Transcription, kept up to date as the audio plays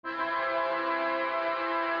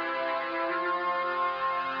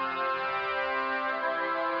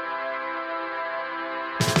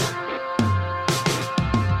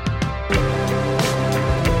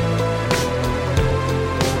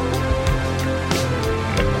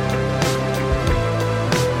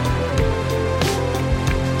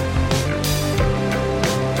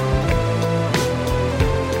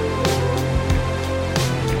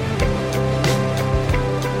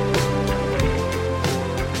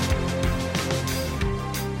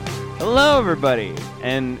Hello, everybody,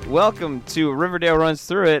 and welcome to Riverdale Runs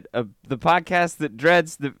Through It, the podcast that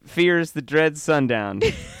fears, that dreads sundown.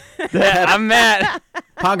 I'm Matt.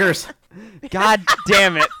 Poggers. God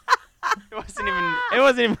damn it! It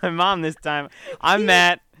wasn't even my mom this time. I'm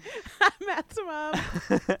Matt. I'm Matt's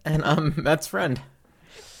mom. And I'm Matt's friend.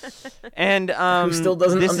 And who still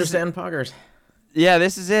doesn't understand Poggers. Yeah,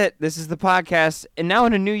 this is it. This is the podcast, and now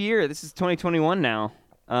in a new year. This is 2021 now.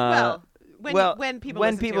 When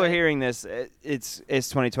people are hearing this, it's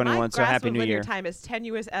 2021. So happy New Year. Linear time is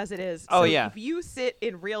tenuous as it is. Oh so yeah. If you sit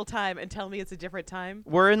in real time and tell me it's a different time,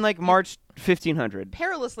 we're in like March 1500.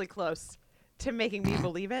 Perilously close to making me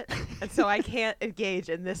believe it, and so I can't engage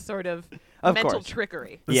in this sort of mental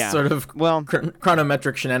trickery. This sort of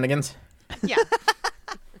chronometric shenanigans. Yeah.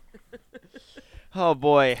 Oh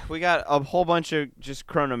boy, we got a whole bunch of just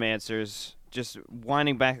chronomancers just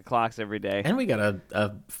winding back the clocks every day. And we got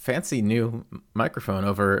a fancy new microphone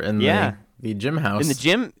over in the gym house. In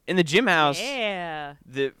the gym house. Yeah.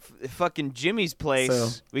 The fucking Jimmy's place. So,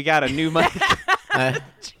 we got a new mic. Jimmy's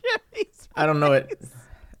place. I don't know it.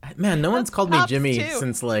 Man, no one's called me Jimmy too.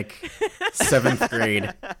 since like 7th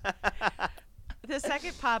grade. The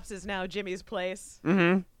second Pops is now Jimmy's place. Mm-hmm.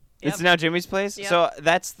 Yep. It's now Jimmy's place. Yep. So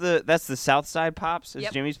that's the South Side Pops is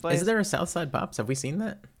Yep. Jimmy's place. Is there a Southside Pops? Have we seen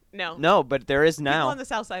that? No, but there is now. People on the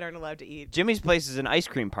South Side aren't allowed to eat. Jimmy's place is an ice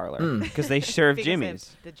cream parlor because they serve Because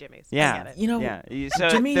Jimmy's. The Jimmy's. Yeah. I get it. You know, So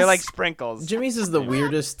Jimmy's, they're like sprinkles. Jimmy's is the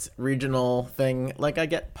weirdest regional thing. Like I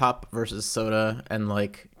get pop versus soda and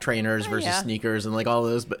like trainers versus sneakers and like all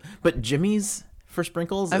those, but Jimmy's for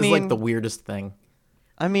sprinkles is like the weirdest thing.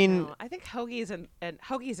 I mean, no, I think hoagies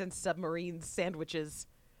and submarine sandwiches.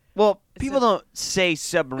 Well, people don't say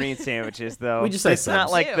submarine sandwiches, though. We just say it's subs.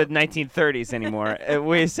 not like the 1930s anymore.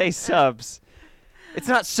 We say subs. It's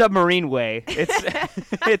not submarine way.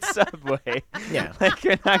 It's Subway. Yeah. Like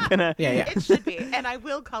you're not gonna. Yeah. It should be, and I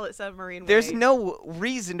will call it submarine. There's way. no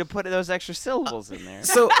reason to put those extra syllables in there.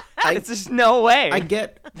 So it's just no way. I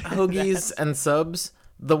get hoagies and subs.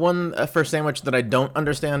 The one for sandwich that I don't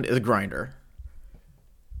understand is Grindr.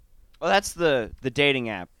 Well, that's the dating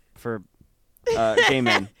app for gay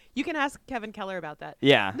men. You can ask Kevin Keller about that.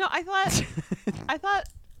 Yeah. No, I thought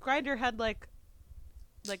Grindr had like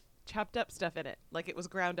chopped up stuff in it, like it was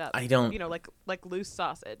ground up. I don't. Like loose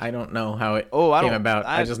sausage. I don't know how it came came about.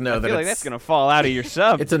 I just know I that feel like that's gonna fall out of your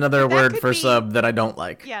sub. It's another word could for be- sub that I don't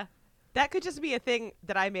like. Yeah, that could just be a thing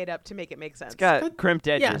that I made up to make it make sense. It's got crimped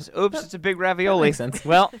edges. Yeah, Oops, it's a big ravioli. makes sense.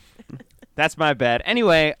 Well, that's my bad.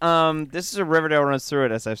 Anyway, this is a Riverdale Runs Through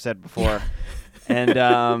It, as I've said before. And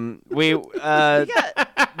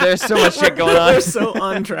there's so much shit going on. We're so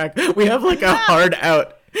on track. We have like a hard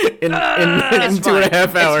out in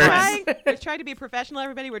 2.5 hours. We're trying to be professional,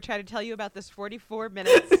 everybody. We're trying to tell you about this 44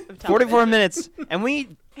 minutes of television. 44 minutes, and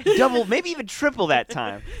we double, maybe even triple that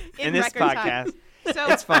time in this record podcast. time.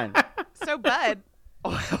 So it's fine. So, Bud,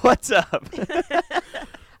 what's up?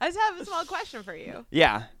 I just have a small question for you.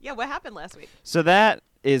 Yeah. Yeah, what happened last week? So that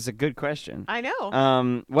is a good question. I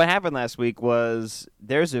know. What happened last week was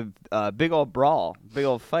there's a big old brawl, big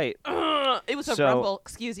old fight. It was a rumble.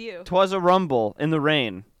 Excuse you. 'Twas a rumble in the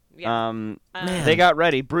rain. Yeah. Man. They got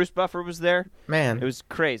ready. Bruce Buffer was there. Man, It was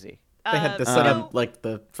crazy. they had to set up like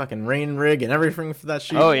the fucking rain rig and everything for that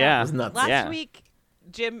shoot. Oh, yeah. It was nuts. Last week,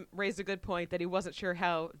 Jim raised a good point that he wasn't sure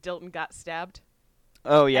how Dilton got stabbed.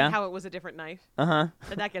 Oh, yeah? And how it was a different knife. Uh-huh.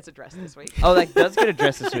 And that gets addressed this week. Oh, that does get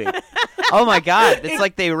addressed this week. Oh, my God. It's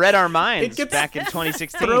like they read our minds gets back in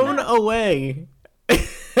 2016. Thrown away.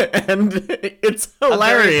 And it's A very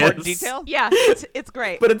hilarious. important detail? Yeah, it's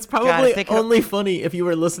great. But it's probably God, only funny if you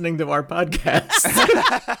were listening to our podcast.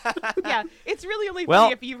 Yeah, it's really only Well-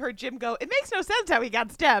 funny if you've heard Jim go, it makes no sense how he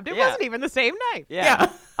got stabbed. It Yeah. wasn't even the same knife. Yeah.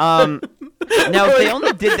 Now, if they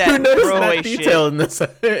only did Who that noticed throwaway that shit. detail in this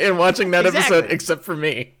in watching that Exactly. episode except for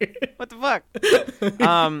me? What the fuck?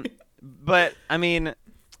 But, I mean,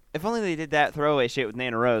 if only they did that throwaway shit with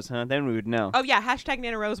Nana Rose, huh? Then we would know. Oh, yeah, hashtag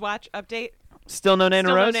Nana Rose Watch update. Still no Nana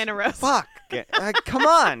Still no Rose? Nana Rose. Fuck. Come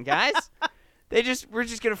on, guys. We're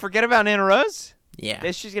just going to forget about Nana Rose? Yeah.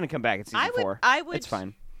 She's going to come back in season 4. I would It's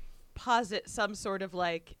fine. posit some sort of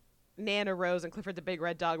like Nana Rose and Clifford the Big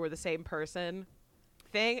Red Dog were the same person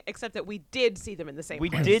thing, except that we did see them in the same We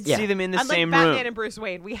place. did Yeah. see them in the Unlike seen Batman room. and Bruce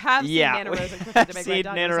Wayne, we have seen Yeah, Nana we Rose and Clifford the Big seen Red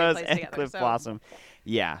Dog Nana in the same Rose place and together. Cliff So Blossom.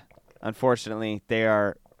 Yeah. Unfortunately, they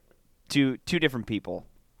are two different people,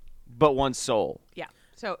 but one soul. yeah.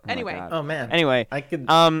 So my anyway, God. Oh man. Anyway, I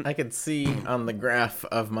could see on the graph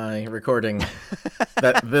of my recording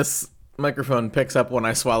that this microphone picks up when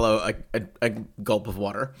I swallow a gulp of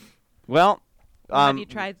water. well, have you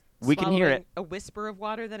tried we can hear swallowing it. a whisper of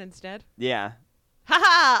water then instead? Yeah.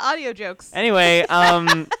 Haha, audio jokes. Anyway,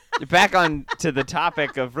 back on to the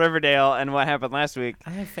topic of Riverdale and what happened last week.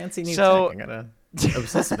 I have fancy new tech. I gotta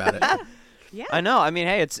obsess about it. Yeah. I know. I mean,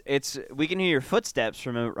 hey, it's we can hear your footsteps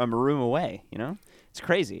from a room away, you know? It's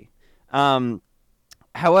crazy.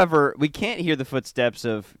 However, we can't hear the footsteps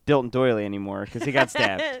of Dilton Doily anymore because he got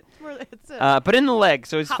stabbed. But in the leg,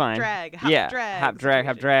 so it's fine. Hop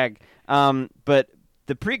drag. But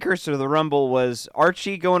the precursor to the Rumble was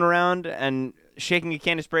Archie going around and shaking a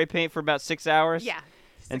can of spray paint for about 6 hours. Yeah.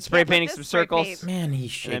 And spray painting some circles. Paint. Man, he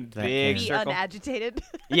shaked that big can. circle. Unagitated.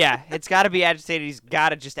 Yeah, it's got to be agitated. He's got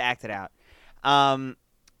to just act it out.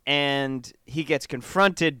 And he gets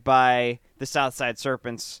confronted by the Southside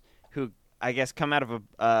Serpents, who I guess come out of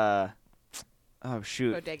a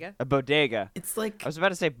bodega. A bodega. It's like I was about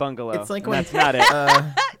to say bungalow. It's like when that's not it.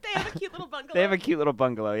 They have a cute little bungalow. They have a cute little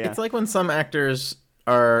bungalow. Yeah. It's like when some actors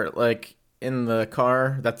are like in the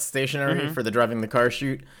car that's stationary for the driving the car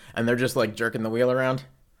shoot, and they're just like jerking the wheel around.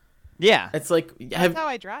 Yeah. It's like that's how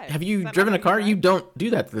I drive. Have you driven a car? You don't do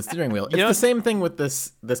that to the steering wheel. It's the same thing with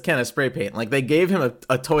this can of spray paint. Like they gave him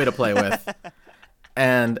a toy to play with,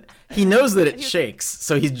 and he knows that it shakes,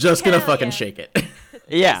 so he's just gonna fucking shake it.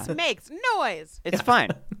 Yeah. This makes noise. It's fine.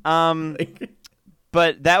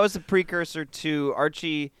 But that was a precursor to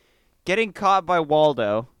Archie getting caught by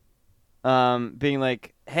Waldo, being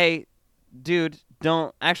like, "Hey, dude,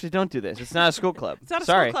 don't do this. It's not a school club. It's not a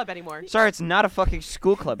school club anymore. Sorry, it's not a fucking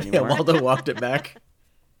school club anymore." Yeah, Waldo walked it back.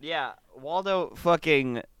 Yeah, Waldo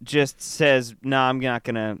fucking just says, "No, I'm not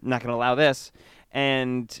gonna allow this,"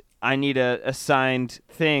 and I need a signed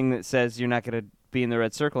thing that says you're not gonna be in the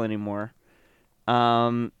red circle anymore.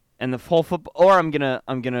 And the whole football, or I'm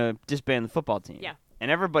gonna disband the football team. Yeah. And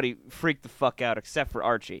everybody freaked the fuck out except for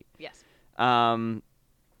Archie. Yes.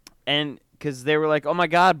 And because they were like, "Oh my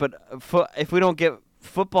God!" But if we don't get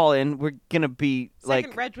football in, we're gonna be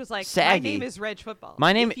Second Reg was like, saggy. "My name is Reg Football.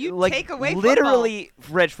 My name, if you like, take away literally,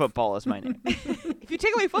 Reg Football is my name. If you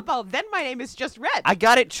take away football, then my name is just Reg." I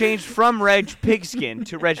got it changed from Reg Pigskin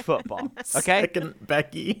to Reg Football. Okay. Second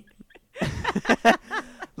Becky.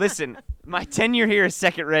 Listen, my tenure here as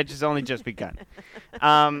Second Reg has only just begun.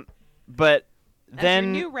 But then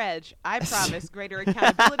as your new Reg, I promise greater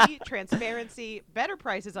accountability, transparency, better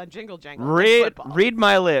prices on Jingle Jangle. Read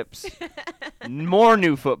my lips. More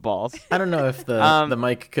new footballs. I don't know if the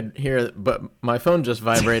mic could hear it, but my phone just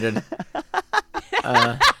vibrated.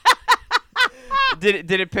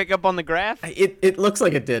 Did it pick up on the graph? It looks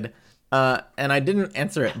like it did. And I didn't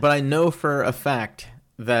answer it, but I know for a fact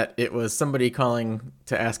that it was somebody calling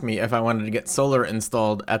to ask me if I wanted to get solar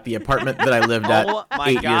installed at the apartment that I lived at 8 years ago. Oh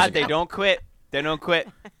my God, they don't quit. They don't quit.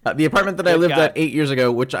 The apartment that I lived at 8 years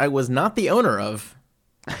ago, which I was not the owner of,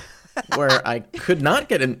 where I could not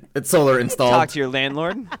get solar installed. Talk to your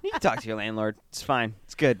landlord. You can talk to your landlord. It's fine.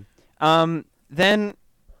 It's good. Then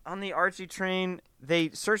on the Archie train, they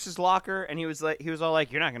searched his locker, and he was all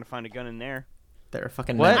like, "You're not gonna find a gun in there." They're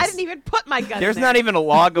fucking what? nuts. I didn't even put my gun There's in there. not even a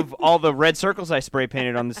log of all the red circles I spray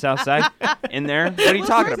painted on the south side in there. What are you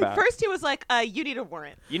talking about? First he was like, "You need a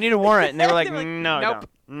warrant." You need a warrant, and they were like, They were like, "No, nope.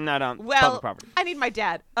 No, don't. Well, Public property." I need my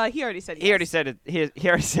dad. He already said yes. He already said it. He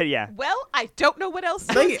already said yeah. Well, I don't know what else.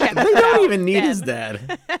 They don't even need his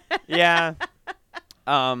dad. Yeah.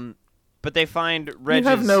 But they find Reg's. You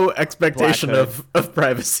have no expectation of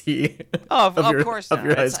privacy. Oh, of course not. Of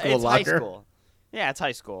your high school it's locker. High school. Yeah, it's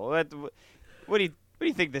high school. What do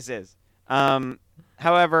you think this is?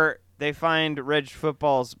 However, they find Reg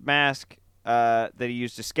Football's mask that he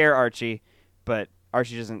used to scare Archie, but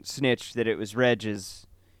Archie doesn't snitch that it was Reg's,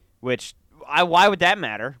 which why would that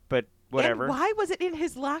matter? But whatever. And why was it in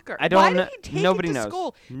his locker? I don't know. Why did he take Nobody it to knows.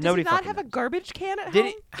 school? Nobody Does he not fucking have a knows. garbage can at Did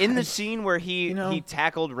home? in the scene where he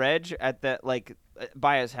tackled Reg at the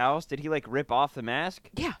by his house, did he rip off the mask?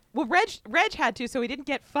 Yeah. Well, Reg had to, so he didn't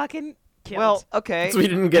get fucking killed. Well, okay. So he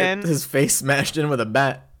didn't get his face smashed in with a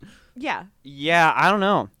bat. Yeah. Yeah, I don't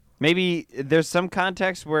know. Maybe there's some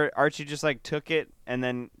context where Archie just took it and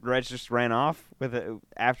then Reg just ran off with it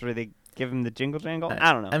after they give him the jingle jangle.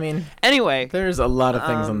 I don't know. I mean, anyway, there's a lot of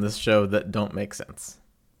things on this show that don't make sense.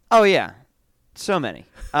 Oh yeah, so many.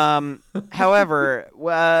 However,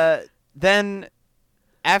 then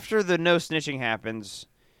after the no snitching happens,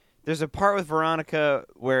 there's a part with Veronica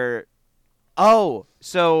where,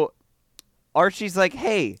 so Archie's like,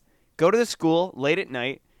 "Hey, go to the school late at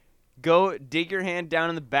night. Go dig your hand down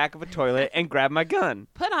in the back of a toilet and grab my gun.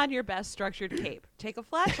 Put on your best structured cape. Take a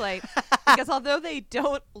flashlight, because although they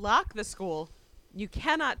don't lock the school, You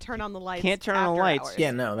cannot turn on the lights. Can't turn on the after lights. hours.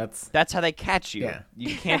 Yeah, no, That's how they catch you. Yeah.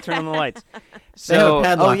 You can't turn on the lights. they have a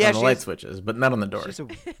padlock oh yeah, on the light switches, but not on the she's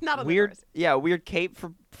doors. a Not on weird, the doors. yeah, weird cape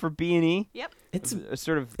for B&E. Yep. It's A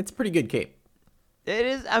sort of. a pretty good cape. It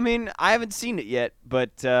is. I mean, I haven't seen it yet,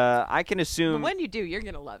 but I can But assume. when you do, you're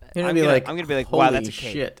gonna love it. You're I'm gonna be gonna be like, holy wow, that's a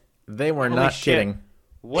cape. shit. They were Holy not shit. kidding.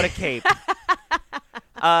 What a cape.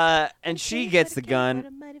 And she gets the gun.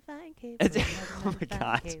 Oh my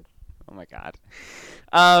god. Oh my god.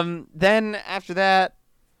 Then after that,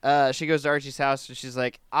 she goes to Archie's house and she's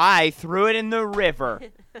like, I threw it in the river.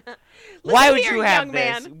 Why would here, you have young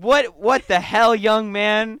this? man. What the hell, young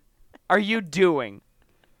man, are you doing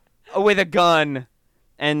with a gun?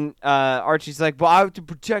 And Archie's like, well, I have to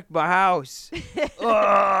protect my house.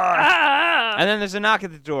 And then there's a knock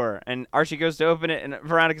at the door, and Archie goes to open it, and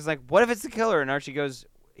Veronica's like, what if it's the killer? And Archie goes,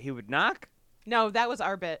 he would knock? No, that was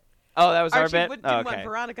our bit. Oh, that was Archie our bit? didn't Oh, want okay.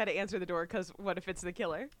 Veronica to answer the door because what if it's the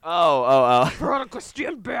killer? Oh. Veronica,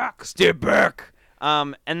 stand back. Stand back.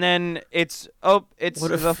 And then it's What if-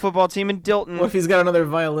 the football team in Dilton. What if he's got another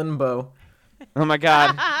violin bow? Oh my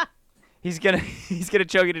god. he's gonna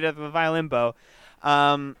choke you to death with a violin bow.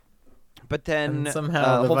 But then And somehow the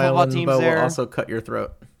whole football violin team's bow there. will also cut your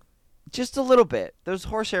throat. Just a little bit. Those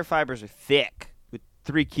horsehair fibers are thick with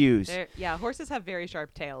 3 Qs. Yeah, horses have very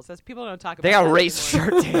sharp tails. As people don't talk about. They got that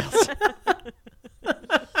razor anymore. sharp tails.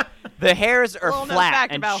 The hairs are Little known flat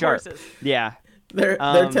fact and about sharp. horses. Yeah. Their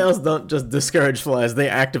tails don't just discourage flies; they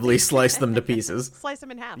actively slice them to pieces. Slice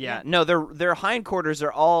them in half. Yeah. No, their hindquarters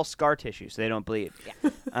are all scar tissue, so they don't bleed.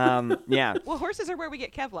 Yeah. Yeah. Well, horses are where we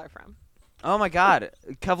get Kevlar from. Oh my god.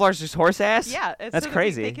 Kevlar's just horse ass? Yeah, it's That's so that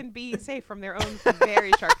crazy. they can be safe from their own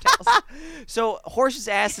very sharp tails. So horses'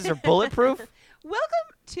 asses are bulletproof?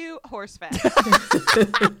 Welcome to Horse Facts.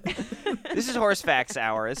 This is Horse Facts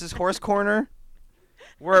Hour. This is Horse Corner.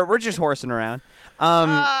 We're just horsing around.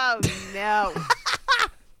 Oh no.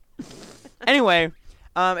 Anyway,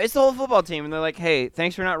 it's the whole football team, and they're like, hey,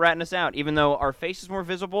 thanks for not ratting us out, even though our face is more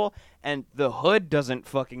visible and the hood doesn't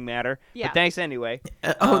fucking matter. Yeah. But thanks anyway.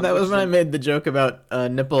 That was when I made the joke about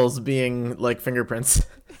nipples being like fingerprints.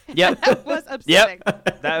 Yep. That was upsetting.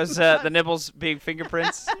 Yep. That was the nipples being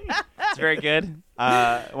fingerprints. It's very good.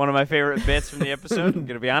 One of my favorite bits from the episode, I'm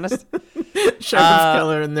going to be honest. Sharpens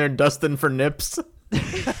color in there, dusting for nips.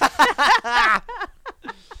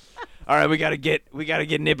 All right, we gotta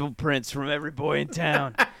get nipple prints from every boy in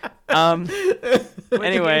town.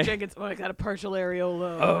 Anyway. Jenkins, I got a partial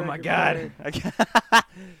areola. Oh my god.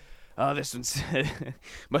 Oh, this one's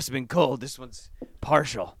must have been cold. This one's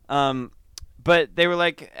partial. But they were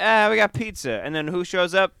like, we got pizza. And then who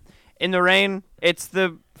shows up in the rain? It's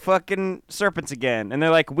the fucking serpents again. And they're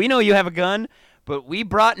like, we know you have a gun, but we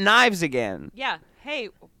brought knives again. Yeah. Hey,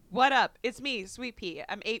 what up? It's me, Sweet Pea.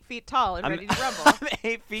 I'm 8 feet tall and ready to rumble. I'm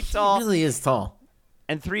 8 feet It tall really is tall.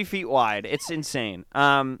 and 3 feet wide. It's insane.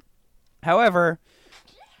 However,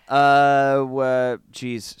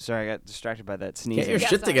 jeez, sorry, I got distracted by that sneezing. Get your Yeah,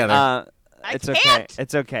 shit sorry. together. It's I okay. can't.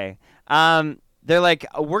 It's okay. They're like,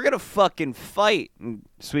 we're gonna fucking fight. And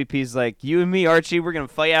Sweet Pea's like, you and me, Archie, we're gonna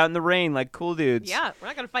fight out in the rain like cool dudes. Yeah, we're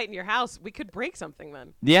not gonna fight in your house. We could break something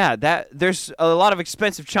then. Yeah, there's a lot of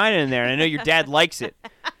expensive china in there, and I know your dad likes it.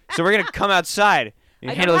 So we're gonna come outside and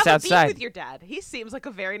I handle don't this have a beef outside. with your dad. He seems like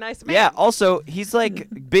a very nice man. Yeah. Also, he's like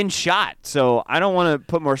been shot, so I don't want to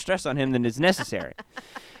put more stress on him than is necessary.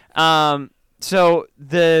 So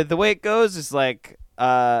the way it goes is like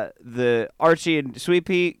the Archie and Sweet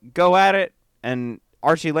Pea go at it, and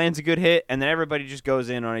Archie lands a good hit, and then everybody just goes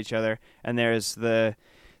in on each other. And there's the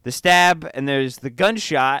stab, and there's the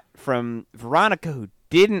gunshot from Veronica, who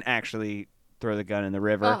didn't actually throw the gun in the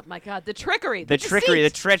river. Oh my god, the trickery. The trickery,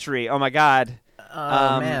 the treachery. Oh my god.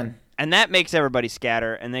 Oh man. And that makes everybody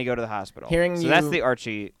scatter, and they go to the hospital. So that's the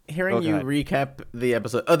Archie. Hearing Oh, you go ahead. recap the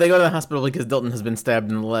episode. Oh, they go to the hospital because Dilton has been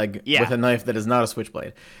stabbed in the leg Yeah. with a knife that is not a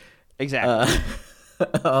switchblade. Exactly.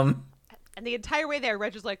 And the entire way there,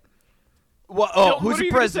 Reg is like, Who's the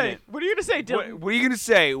president? What are you gonna say, Dylan? What are you gonna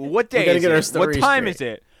say? What day gotta is get our it? story What time straight. is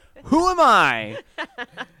it? Who am I?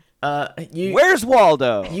 You Where's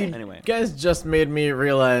Waldo? you Anyway. guys just made me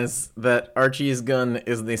realize that Archie's gun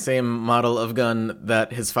is the same model of gun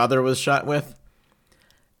that his father was shot with.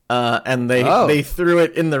 And they threw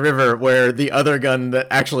it in the river where the other gun that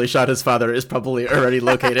actually shot his father is probably already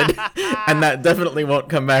located. And that definitely won't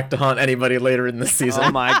come back to haunt anybody later in the season.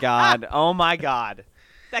 Oh my god. Oh my god.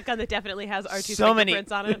 That gun that definitely has Archie's So many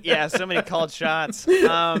fingerprints on it. Yeah, so many called shots.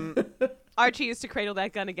 Archie used to cradle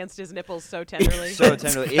that gun against his nipples so tenderly. So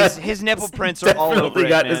tenderly. His nipple prints are all over Definitely it,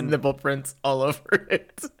 got his man. nipple prints all over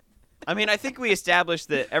it. I mean, I think we established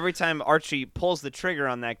that every time Archie pulls the trigger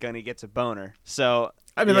on that gun, he gets a boner. So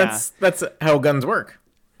I mean, that's how guns work.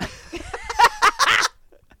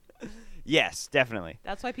 Yes, definitely.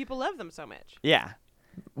 That's why people love them so much. Yeah.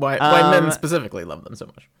 Why men specifically love them so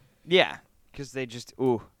much? Yeah, because they just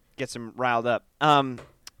gets them riled up.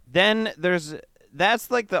 Then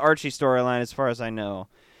that's like the Archie storyline as far as I know.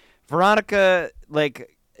 Veronica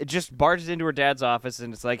just barges into her dad's office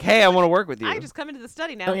and it's like, "Hey, I want to work with you." I just come into the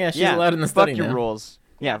study now. Oh yeah, she's allowed in the fuck study your now. rules.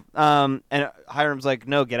 Yeah. And Hiram's like,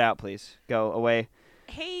 "No, get out, please. Go away."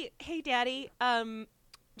 Hey, Daddy.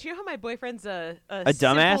 Do you know how my boyfriend's a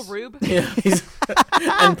dumbass? simple rube? Yeah,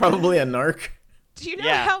 and probably a narc. Do you know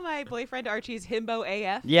how my boyfriend Archie's himbo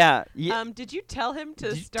AF? Yeah. Did you tell him to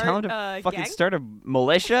Did you start tell him to a fucking gang? start a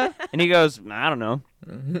militia? And he goes, "I don't know.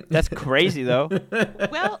 That's crazy though.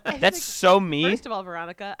 Well, That's so me. First of all,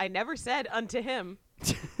 Veronica, I never said unto him.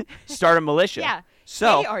 Start a militia." Yeah.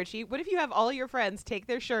 So hey, Archie, what if you have all your friends take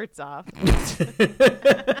their shirts off?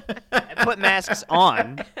 put masks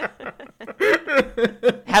on.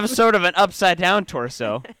 Have sort of an upside down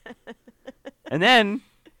torso. And then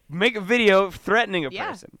make a video threatening a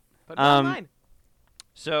person. Put it online.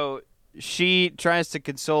 So she tries to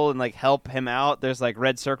console and help him out. There's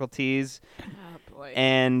red circle tees. Oh boy.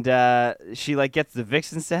 And she gets the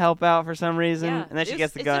Vixens to help out for some reason. Yeah. And then she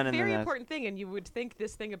gets the gun. It's a very and important thing, and you would think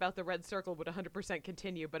this thing about the red circle would 100%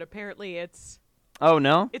 continue, but apparently it's Oh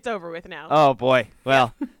no? over with now. Oh boy.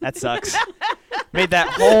 Well, that sucks. Made that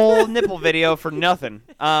whole nipple video for nothing.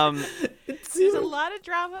 There's a lot of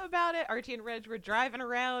drama about it. Archie and Reg were driving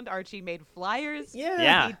around. Archie made flyers.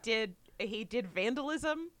 Yeah. He did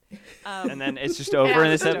vandalism. And then it's just over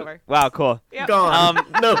in this it's episode. over. Wow, cool. Yep. Gone.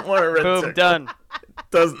 No more red Boom, circle. done.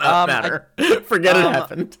 Does not matter. Forget it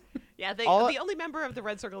happened. Yeah, the only member of the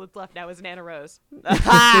Red Circle that's left now is Nana Rose.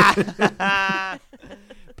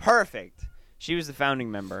 Perfect. She was the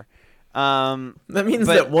founding member. That means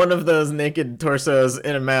that one of those naked torsos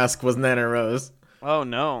in a mask was Nana Rose. Oh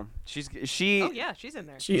no, she. Oh yeah, she's in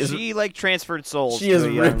there. She transferred souls. She is to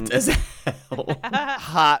a ripped young, as hell.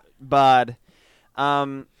 hot bod.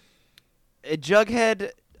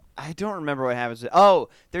 Jughead. I don't remember what happens. Oh,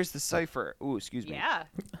 there's the cipher. Ooh, excuse me. Yeah.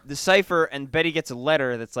 The cipher, and Betty gets a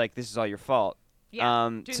letter that's like, "This is all your fault." Yeah.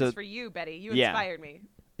 Doing this for you, Betty. You inspired me.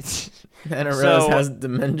 Nana Rose has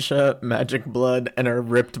dementia, magic blood, and a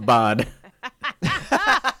ripped bod.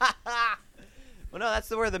 Well, no, that's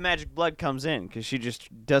where the magic blood comes in, because she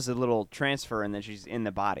just does a little transfer and then she's in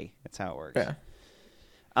the body. That's how it works.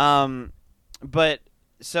 Yeah. But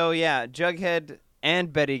so yeah, Jughead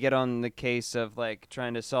and Betty get on the case of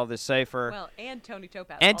trying to solve this cipher. Well, and Tony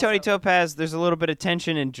Topaz. And also. Tony Topaz. There's a little bit of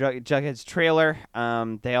tension in Jughead's trailer.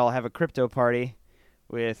 They all have a crypto party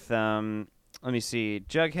with let me see,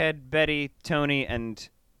 Jughead, Betty, Tony, and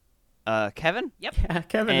Kevin. Yep. Yeah,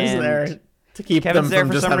 Kevin is there to keep Kevin's them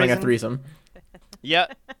from just having reason. a threesome.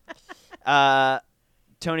 Yep.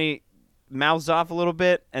 Tony mouths off a little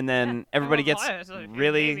bit, and then everybody gets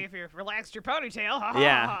really. If you relaxed your ponytail.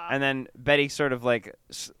 Yeah, and then Betty sort of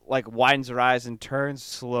widens her eyes and turns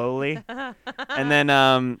slowly, and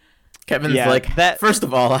then Kevin's like, first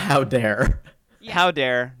of all, how dare? Yeah. How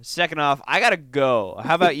dare? Second off, I gotta go.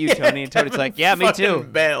 How about you, Tony? And Tony's like, yeah, me too.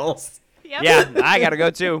 Bails. Yep. Yeah, I gotta go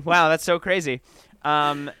too. Wow, that's so crazy.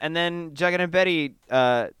 And then Jughead and Betty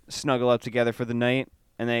snuggle up together for the night,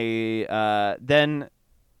 and they then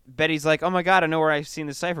Betty's like, "Oh my God, I know where I've seen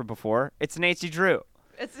the cipher before. It's Nancy Drew."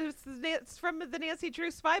 It's from the Nancy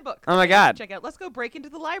Drew spy book. Oh my God! Check out. Let's go break into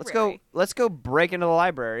the library. Let's go break into the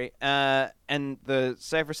library. And the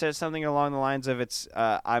cipher says something along the lines of, "It's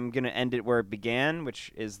I'm gonna end it where it began,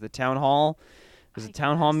 which is the town hall. There's a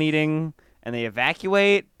town hall meeting, and they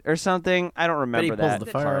evacuate or something. I don't remember Betty that. pulls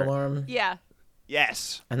the fire alarm. Yeah.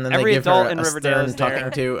 Yes. And then every they give adult her in a Riverdale stern is there.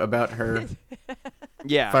 talking to about her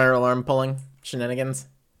fire alarm pulling shenanigans.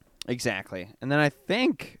 Exactly. And then I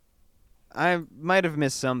think I might have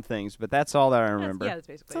missed some things, but that's all that I remember. That's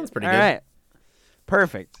basically Sounds it. pretty All good. right.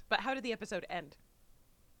 Perfect. But how did the episode end?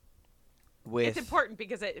 With It's important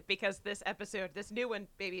because this episode, this new one,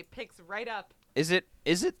 baby, picks right up. Is it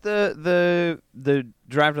the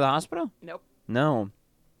drive to the hospital? Nope. No.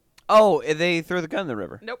 Oh, they throw the gun in the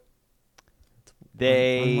river. Nope.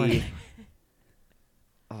 They.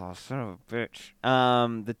 Oh, son of a bitch.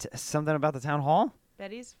 Something about the town hall.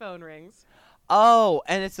 Betty's phone rings. Oh,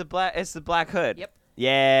 and it's the Black Hood. Yep.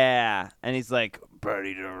 Yeah, and he's like,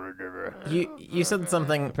 Betty. You said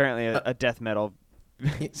something. Apparently, a death metal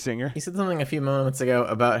singer. You said something a few moments ago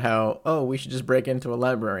about how we should just break into a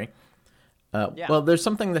library. Yeah. Well, there's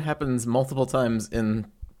something that happens multiple times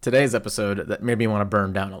in today's episode that made me want to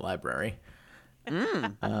burn down a library.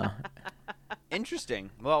 Interesting.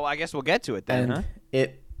 Well, I guess we'll get to it then, and huh?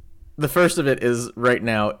 the first of it is right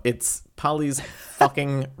now. It's Polly's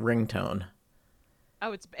fucking ringtone.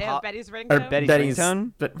 Oh, it's Betty's Or ringtone? Betty's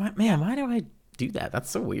ringtone? But man, why do I do that? That's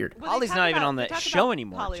so weird. Well, Polly's they not talk even about- on the they talk show about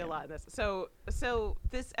anymore, Polly Jim. a lot in this. So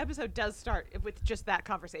this episode does start with just that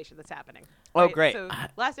conversation that's happening. Oh, right? great. So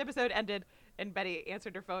last episode ended, and Betty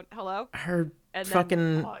answered her phone. Hello. Her And then-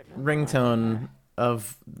 fucking ringtone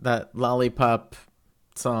of that lollipop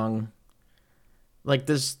song. Like,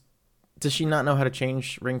 does she not know how to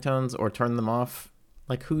change ringtones or turn them off?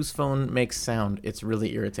 Like, whose phone makes sound? It's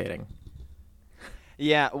really irritating.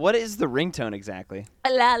 Yeah, what is the ringtone exactly?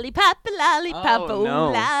 A lollipop, Oh,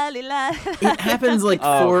 no. lolly. It happens like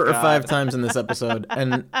Oh, 4 or God. 5 times in this episode,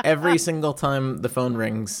 and every single time the phone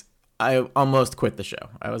rings, I almost quit the show.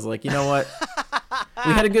 I was like, you know what?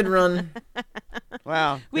 We had a good run.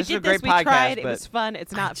 Wow, We this did is a great this. We podcast, tried. but It was fun.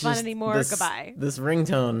 It's not fun anymore. Goodbye. This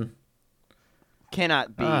ringtone.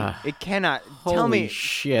 cannot be. Ah. It cannot. Holy Tell me.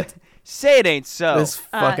 shit. Say it ain't so. This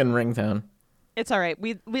fucking ringtone. It's all right.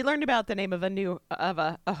 We learned about the name of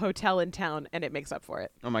a hotel in town, and it makes up for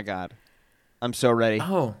it. Oh my god, I'm so ready.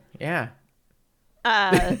 Oh, yeah.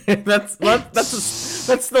 Uh, That's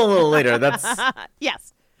still a little later. That's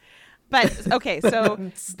yes. But okay,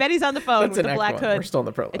 so Betty's on the phone that's with an the act black one. hood, We're still in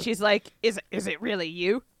the prologue. and she's like, "Is it really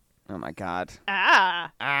you?" Oh my god.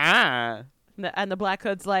 Ah. Ah. And the black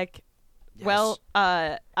hood's like, "Well,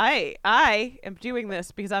 I am doing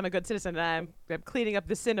this because I'm a good citizen, and I'm cleaning up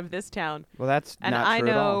the sin of this town, Well, that's and not I true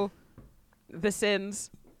at all. know the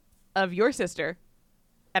sins of your sister."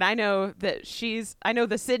 And I know that I know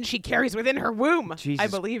the sin she carries within her womb. Jesus, I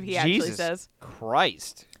believe he actually Jesus says.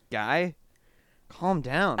 Christ, guy, calm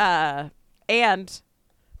down. And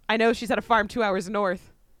I know she's at a farm 2 hours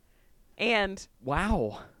north. And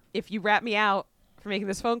Wow. if you rat me out for making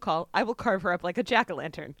this phone call, I will carve her up like a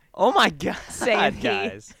jack-o'-lantern. Oh my god, Saying he.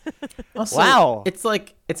 guys. Also, Wow.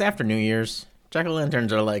 It's after New Year's.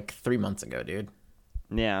 Jack-o'-lanterns are like 3 months ago, dude.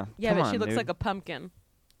 Yeah. Yeah, come but on, she looks dude. like a pumpkin.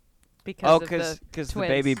 Oh, Because because the the twins.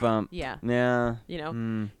 baby bump. Yeah. Yeah. You know,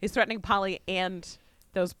 Mm. he's threatening Polly and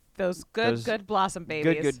those Those good blossom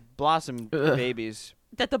babies Good blossom Ugh. babies.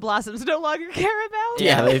 that the blossoms no longer care about.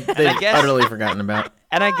 Yeah, they've guess- utterly forgotten about.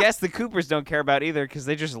 And I guess the Coopers don't care about either because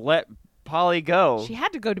they just let Polly go. She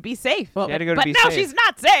had to go to be safe. Well, She had to go to but be now safe. she's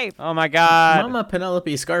not safe. Oh my god. Mama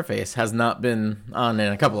Penelope Scarface has not been on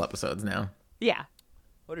in a couple episodes now. Yeah.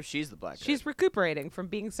 What if she's the black? She's recuperating from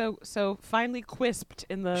being so finely quisped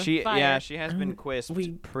in the she fire. yeah she has been quisped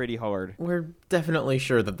we- pretty hard. We're definitely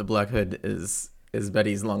sure that the Black Hood is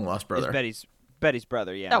Betty's long lost brother. It's Betty's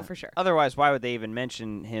brother, yeah. Oh, for sure. Otherwise, why would they even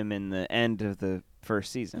mention him in the end of the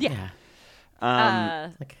first season? Yeah.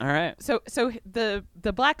 Like, All right. So the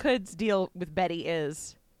Black Hood's deal with Betty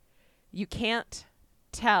is you can't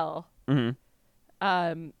tell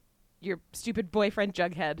Mm-hmm. your stupid boyfriend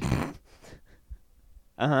Jughead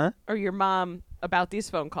Uh huh. or your mom about these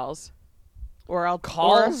phone calls, or I'll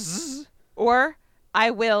Calls. or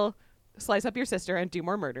I will slice up your sister and do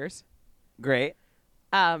more murders. Great.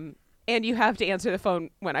 And you have to answer the phone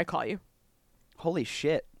when I call you. Holy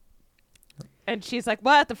shit. And she's like,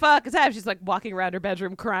 "What the fuck is that?" She's like walking around her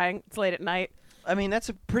bedroom crying. It's late at night. I mean, that's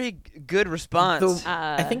a pretty good response.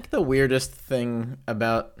 I think the weirdest thing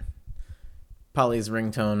about Polly's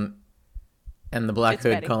ringtone and the Black It's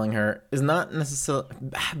Hood Betty. calling her is not necessarily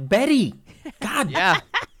Betty. God, yeah.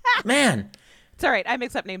 man. It's all right. I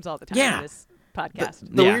mix up names all the time Yeah. in this podcast.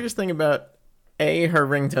 The Yeah. weirdest thing about A, her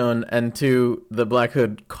ringtone, and 2, the Black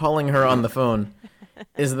Hood calling her on the phone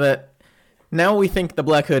is that now we think the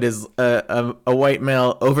Black Hood is a white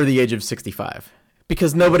male over the age of 65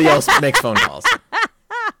 because nobody else makes phone calls.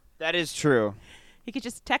 That is true. He could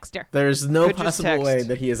just text her. There's no Could just possible text. way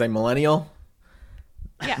that he is a millennial.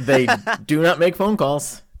 Yeah. They do not make phone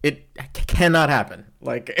calls. It cannot happen.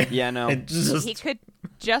 Like, Yeah, no. it just, He could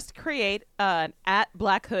just create an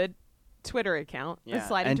 @Black Hood Twitter account and Yeah,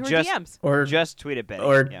 slide and into her just- DMs. or Just tweet it, Betty.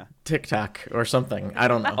 or yeah. TikTok or something. I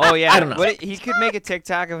don't know. Oh yeah. I don't know. He could make a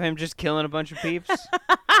TikTok of him just killing a bunch of peeps.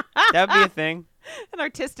 That would be a thing. An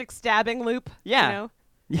artistic stabbing loop. Yeah.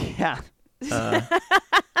 You know? Yeah.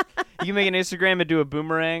 You can make an Instagram and do a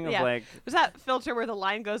boomerang of Yeah. like, Was that filter where the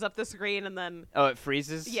line goes up the screen and then oh, it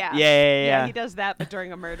freezes. yeah. Yeah. He does that, but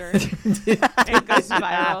during a murder. And it goes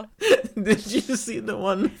viral. Did you see the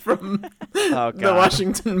one from Oh god. the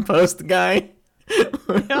Washington Post guy?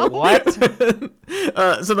 What?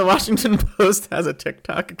 So the Washington Post has a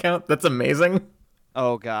TikTok account that's amazing.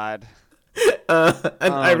 Oh god. And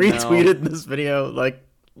I Oh, no. retweeted this video like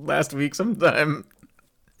last week sometime.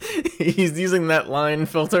 he's using that line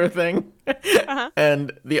filter thing,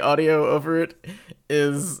 and the audio over it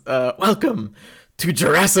is welcome to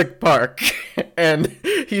Jurassic Park. And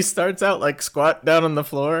he starts out like squat down on the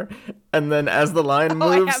floor, and then as the line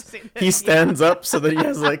moves, he stands up so that he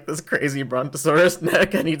has like this crazy brontosaurus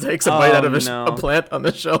neck, and he takes a bite out of a plant on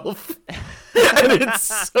the shelf. And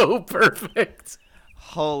it's so perfect.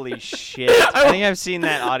 Holy shit. I think I've seen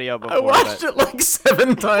that audio before. I watched it like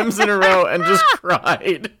 7 times in a row and just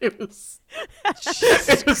cried. It was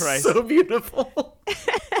Christ. So beautiful.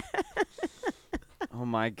 Oh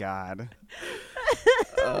my god.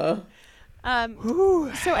 So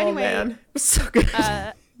anyway, man. So good.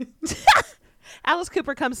 Alice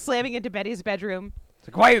Cooper comes slamming into Betty's bedroom. It's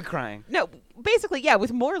like, why are you crying? No, basically, yeah,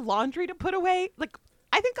 with more laundry to put away. Like,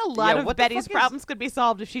 I think a lot of Betty's problems could be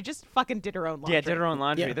solved if she just fucking did her own laundry. Yeah, did her own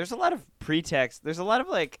laundry. Yeah. There's a lot of pretext. There's a lot of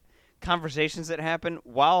like conversations that happen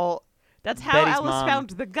while that's how Betty's Alice mom... found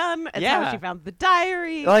the gun. That's yeah. how she found the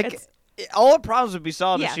diary. Like, all the problems would be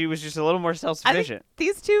solved if Yeah. she was just a little more I self-sufficient. think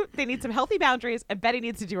these two, they need some healthy boundaries, and Betty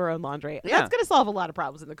needs to do her own laundry. Yeah. That's going to solve a lot of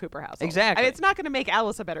problems in the Cooper household. Exactly. I mean, it's not going to make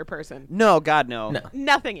Alice a better person. No, God, no.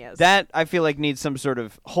 Nothing is. That, I feel like, needs some sort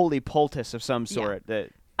of holy poultice of some sort to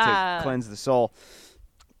cleanse the soul.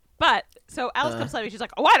 But, so Alice comes to me. She's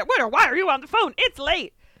like, why are you on the phone? It's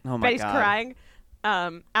late. Oh, my Betty's God. crying.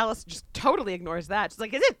 Alice just totally ignores that. She's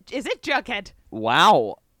like, is it Jughead?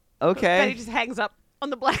 Wow. Okay. Betty just hangs up on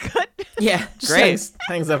the black hood. Yeah, just Great.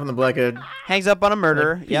 hangs up on the black hood. Hangs up on a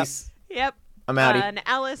murder. Like, Yep. peace. Yep. I'm outie. And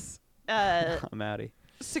Alice, I'm outie.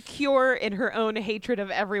 secure in her own hatred of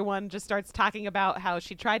everyone, just starts talking about how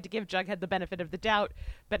she tried to give Jughead the benefit of the doubt,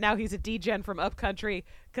 but now he's a degen from upcountry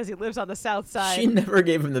because he lives on the south side. She never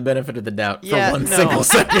gave him the benefit of the doubt Yeah, for one no. single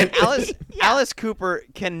second. Alice Cooper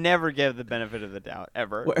can never give the benefit of the doubt,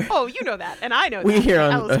 ever. Oh, you know that, and I know that. We here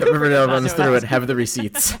on Alice Cooper Riverdale does not Runs know Through that. It have the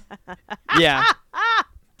receipts. Yeah.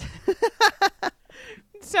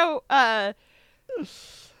 So,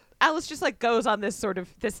 Alice just like goes on this sort of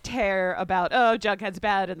this tear about, oh, Jughead's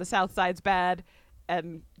bad and the south side's bad,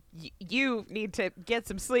 and you need to get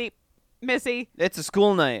some sleep, Missy. It's a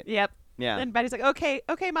school night. Yep. Yeah. And Betty's like,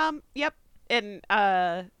 okay, Mom. Yep. And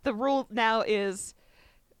the rule now is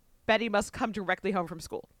Betty must come directly home from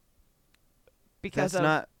school because of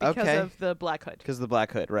the black hood. Because of the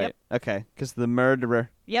black hood, right? Yep. Okay. Because the murderer.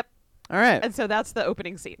 Yep. All right. And so that's the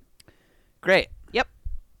opening scene. Great. Yep.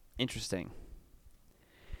 Interesting.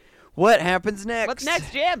 What happens next? What's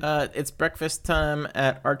next, Jim? It's breakfast time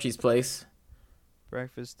at Archie's place.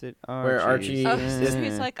 Breakfast at Where Archie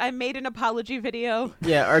He's like, I made an apology video.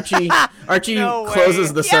 Yeah, Archie No closes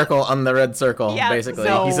way. the circle on the red circle, Yeah, basically.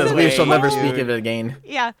 no He says, way, we shall never dude. speak of it again.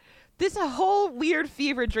 Yeah. This a whole weird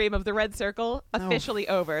fever dream of the red circle officially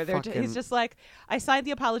over. He's just like, I signed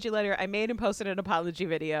the apology letter. I made and posted an apology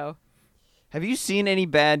video. Have you seen any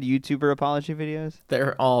bad YouTuber apology videos?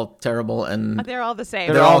 They're all terrible and They're all the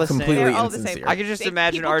same. they're all all the same. completely They're all the same. insincere. I could just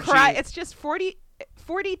imagine people Archie. Cry. It's just 40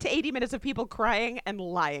 to 80 minutes of people crying and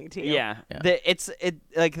lying to you. Yeah. Yeah.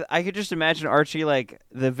 Like I could just imagine Archie, like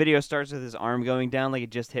the video starts with his arm going down like it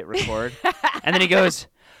just hit record. And then he goes,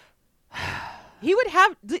 He would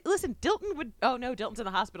have listen, Dilton would Dilton's in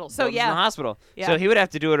the hospital. So Dalton's in the hospital. Yeah. So he would have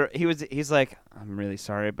to do it. He's like, I'm really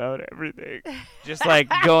sorry about everything. Just like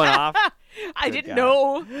going off. I Good didn't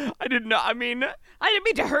God. know. I didn't know. I mean, I didn't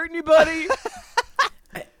mean to hurt anybody.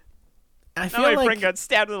 I now feel my like friend got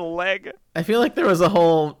stabbed in the leg. I feel like there was a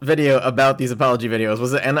whole video about these apology videos.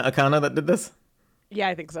 Was it Anna Akana that did this? Yeah,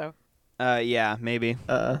 I think so. Yeah, maybe.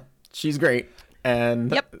 She's great, and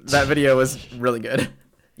Yep. that video was really good.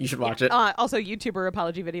 You should watch it. Also, YouTuber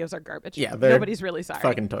apology videos are garbage. Yeah, they're nobody's really sorry.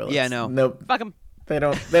 Fucking toilets. Yeah, no. Nope. Fuck them. They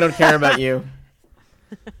don't care about you.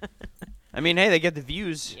 I mean, hey, they get the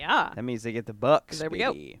views. Yeah. That means they get the bucks. There we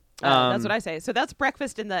go. baby. That's what I say. So that's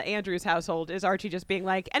breakfast in the Andrews household. Is Archie just being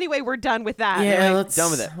like, anyway, we're done with that. Yeah, Like, let's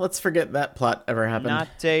done with it. Let's forget that plot ever happened.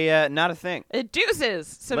 Not a thing. Deuces.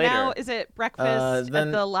 So Later. now is it breakfast then-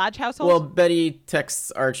 at the Lodge household? Well, Betty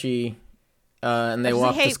texts Archie, and they She's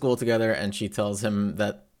walk like, "Hey." to school together, and she tells him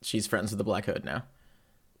that she's friends with the Black Hood now.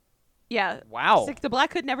 yeah. Wow. She's like, the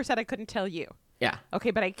Black Hood never said I couldn't tell you. Yeah.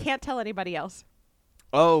 Okay, but I can't tell anybody else.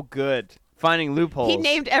 Oh, good. Finding loopholes. He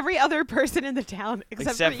named every other person in the town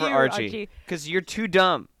except for you, Archie. Because you're too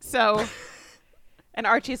dumb. So, and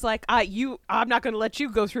Archie's like, I'm not going to let you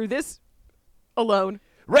go through this alone.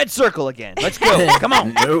 Red circle again. Let's go. Come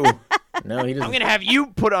on. No, he doesn't. I'm going to have you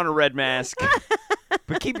put on a red mask.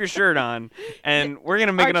 But keep your shirt on. And we're going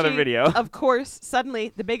to make another Archie, video. Of course,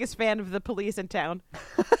 suddenly the biggest fan of the police in town.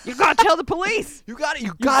 You got to tell the police. You got it.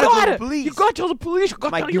 You got got to go to to the police. You got to tell the police. You got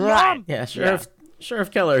to My tell your God. mom. Yeah,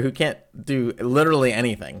 Sheriff Keller, who can't do literally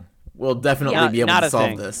anything, will definitely be able to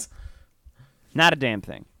solve this. Not a damn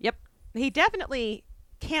thing. Yep. He definitely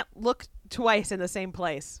can't look twice in the same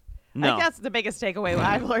place. No. I think that's the biggest takeaway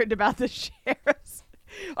I've learned about the sheriffs.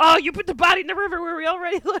 Oh, you put the body in the river where we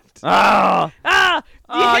already looked. Oh,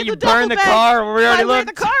 you burned the car where we already looked. Where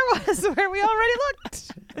the car was, where we already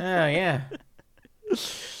looked. Oh, yeah.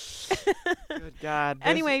 Good God.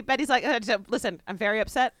 Anyway, Betty's like, listen, I'm very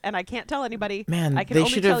upset, and I can't tell anybody. Man, I can they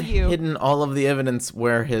only should tell have you. hidden all of the evidence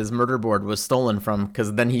where his murder board was stolen from,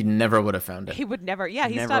 because then he never would have found it. He would never. Yeah,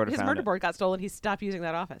 he stopped. His murder board got stolen. He stopped using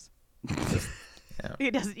that office. Yeah.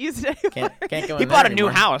 He doesn't use it anymore. Can't go in He there bought a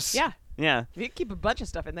anymore. new house. Yeah. Yeah. You can keep a bunch of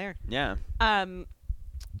stuff in there. Yeah.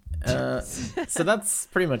 So that's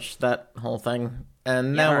pretty much that whole thing.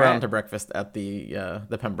 And now we're on to breakfast at the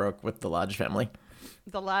Pembroke with the Lodge family.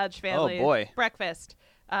 The Lodge family. Oh, boy. Breakfast.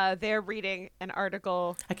 They're reading an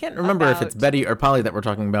article. I can't remember if it's Betty or Polly that we're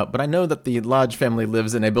talking about, but I know that the Lodge family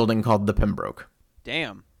lives in a building called the Pembroke.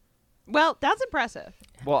 Damn. Well, that's impressive.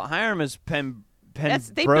 Well, Hiram is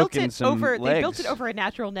They built it over a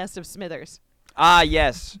natural nest of Smithers. Ah,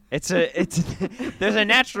 yes. It's there's a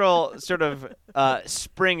natural sort of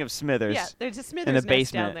spring of Smithers. Yeah, there's a Smithers in the nest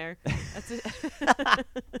basement down there.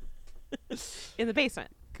 In the basement.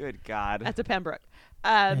 Good God. That's a Pembroke.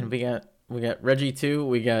 And we got Reggie 2,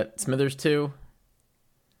 we got Smithers 2.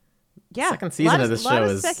 Yeah. Second season of this show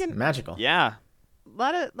is magical. Yeah. A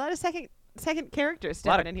lot of second characters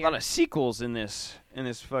stepping in here. A lot of sequels in this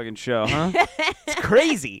fucking show, huh? It's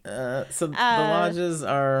crazy. So the lodges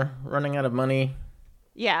are running out of money.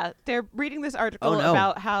 Yeah, they're reading this article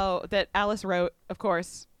about how that Alice wrote, of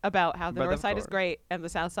course, about how the north side is great and the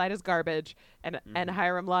south side is garbage, and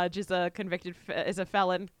Hiram Lodge is a convicted is a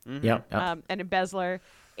felon, yep. An embezzler,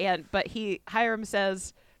 but Hiram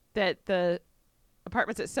says that the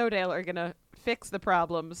apartments at Sodale are gonna fix the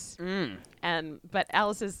problems, but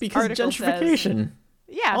Alice's article gentrification.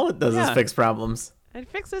 Says, all it does is fix problems. It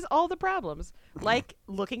fixes all the problems, like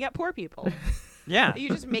looking at poor people. Yeah. You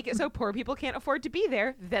just make it so poor people can't afford to be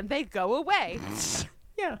there, then they go away.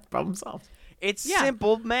 Yeah, problem solved. It's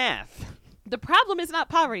simple math. The problem is not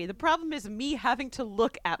poverty. The problem is me having to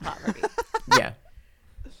look at poverty. Yeah.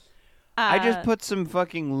 I just put some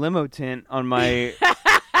fucking limo tint on my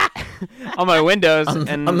on my windows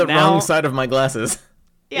on the wrong side of my glasses.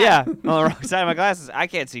 Yeah, on the wrong side of my glasses. I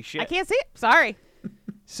can't see shit. I can't see it. Sorry.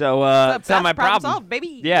 So it's not my problem. Solved,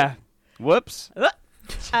 baby. Yeah. Whoops.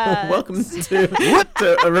 Welcome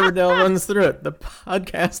to Riverdale Runs Through It, the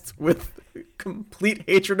podcast with complete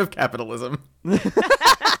hatred of capitalism.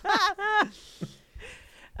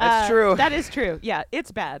 That's true. That is true. Yeah,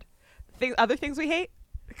 it's bad. Other things we hate?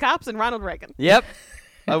 Cops and Ronald Reagan. Yep.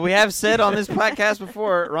 We have said on this podcast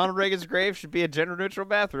before, Ronald Reagan's grave should be a gender-neutral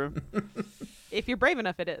bathroom. If you're brave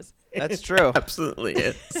enough, it is. That's true. Absolutely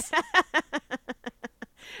is.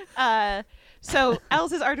 So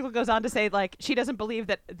Alice's article goes on to say, like, she doesn't believe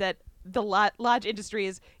that the lodge industry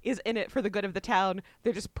is in it for the good of the town.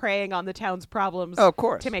 They're just preying on the town's problems of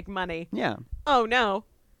course. To make money. Yeah. Oh, no.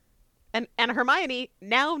 And Hermione,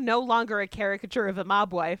 now no longer a caricature of a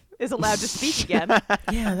mob wife, is allowed to speak again.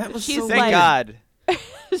 Yeah, that was so Thank God.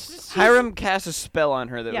 Hiram cast a spell on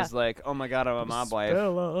her that was like, oh my God, I'm a mob wife.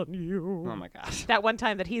 Spell on you. Oh my gosh. That one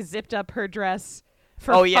time that he zipped up her dress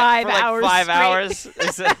for 5 hours. 5 hours.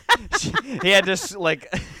 He had to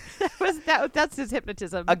like. That's his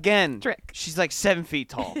hypnotism. Again, trick. She's like 7 feet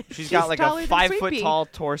tall. She's got like a 5-foot tall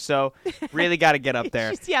torso. Really got to get up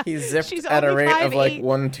there. He zipped at a rate of like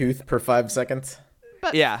 1 tooth per 5 seconds.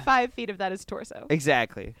 But 5 feet of that is torso.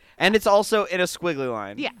 Exactly. And it's also in a squiggly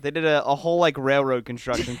line. Yeah. They did a whole like railroad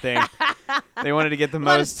construction thing. They wanted to get the most. A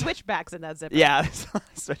lot of switchbacks in that zipper. Yeah, there's a lot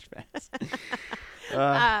of switchbacks.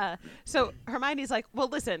 So Hermione's like, well,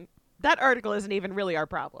 listen, that article isn't even really our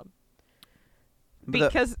problem.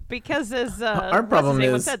 Because as our problem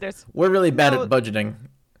is we're really bad at budgeting.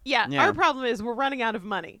 Yeah, our problem is we're running out of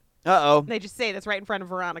money. Uh-oh. They just say that's right in front of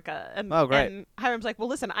Veronica. And, great. And Hiram's like, well,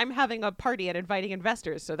 listen, I'm having a party and inviting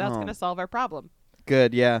investors, so that's going to solve our problem.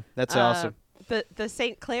 Good, yeah. That's awesome. The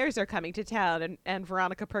St. Clairs are coming to town, and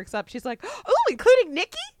Veronica perks up. She's like, oh, including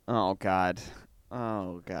Nikki? Oh, God.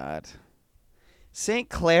 St.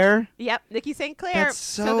 Clair? Yep, Nikki St. Clair. That's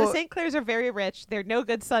so the St. Clairs are very rich. Their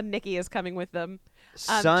no-good son, Nikki, is coming with them.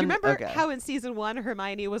 Do you remember how in season 1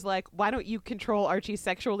 Hermione was like, why don't you control Archie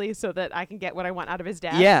sexually so that I can get what I want out of his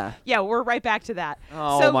dad? Yeah. Yeah, we're right back to that.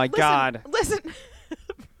 Oh, my God. Listen,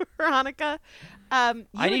 Veronica. I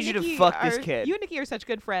need you to fuck this kid. You and Nikki are such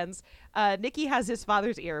good friends. Nikki has his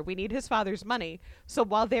father's ear. We need his father's money. So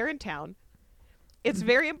while they're in town, it's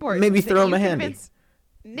very important. Maybe throw him a handy.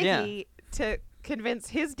 Nikki to convince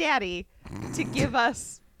his daddy to give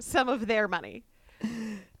us some of their money.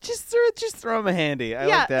 Just throw him a handy. I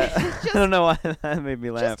Yeah, like that. I don't know why that made me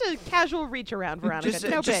laugh. Just a casual reach around, Veronica.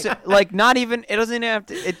 Just big. like not even. It doesn't even have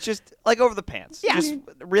to. It's just like over the pants. Yeah. Just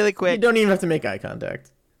really quick. You don't even have to make eye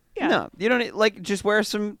contact. Yeah. No, you don't like. Just wear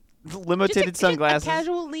some limited sunglasses. A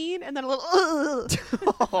casual lean and then a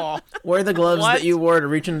little. Wear the gloves What? that you wore to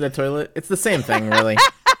reach into the toilet. It's the same thing, really.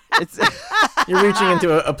 It's You're reaching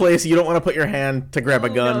into a place you don't want to put your hand to grab a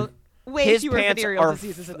gun. No. Way his fewer pants venereal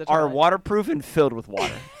diseases in the are toilet. waterproof and filled with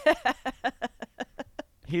water.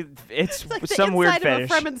 It's like some the weird inside of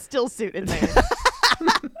fetish. a Fremen still suit in there.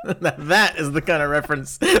 That is the kind of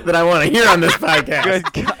reference that I want to hear on this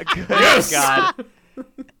podcast. Good Yes! God.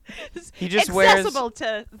 He just accessible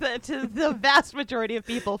to the vast majority of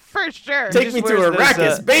people, for sure. Take me to wears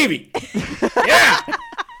those, Arrakis, baby. Yeah.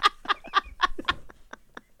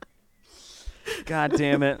 God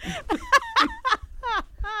damn it.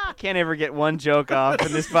 Can't ever get one joke off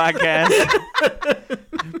in this podcast.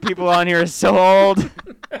 People on here are so old.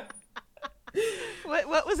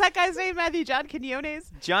 What was that guy's name, Matthew? John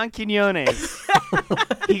Quinones? John Quinones.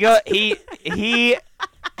 he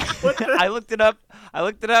I looked it up.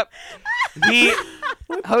 He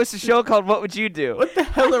hosts a show called What Would You Do? What the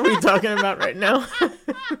hell are we talking about right now?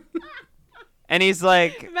 And he's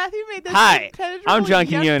like, Matthew made this "Hi, impenetrable I'm John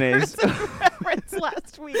young Quinones." person reference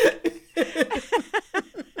last week.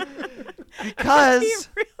 because He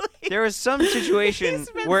really- there was some situation He's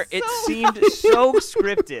been where it so seemed so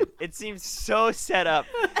scripted. It seemed so set up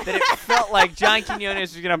that it felt like John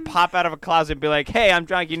Quinones was going to pop out of a closet and be like, "Hey, I'm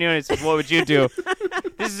John Quinones. What would you do?"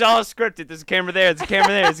 This is all scripted. There's a camera there. There's a camera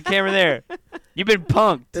there. There's a camera there. You've been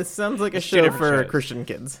punked. This sounds like a Two show different for shows. Christian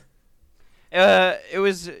kids. It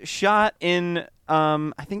was shot in,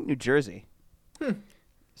 I think, New Jersey.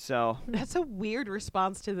 So, That's a weird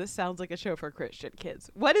response to this sounds like a show for Christian kids.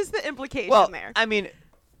 What is the implication well, there? I mean,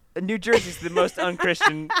 New Jersey's the most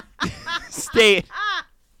unchristian state.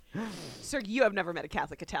 Sir, you have never met a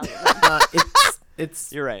Catholic Italian.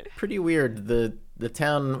 It's You're right. pretty weird. The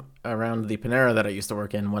town around the Panera that I used to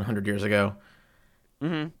work in 100 years ago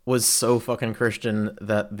was so fucking Christian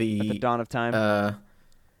that At the dawn of time.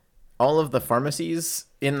 all of the pharmacies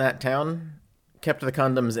in that town kept the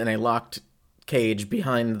condoms in a locked cage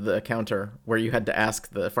behind the counter where you had to ask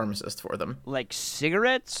the pharmacist for them. Like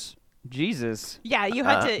cigarettes? Jesus. Yeah, you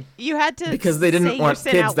had to Because they didn't say your want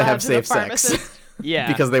sin kids out to loud have the safe sex. pharmacist. Yeah.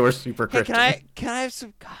 Because they were super Hey, Christian. can I have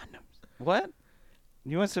some condoms? What?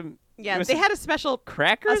 You want some? Yeah, you want they some had a special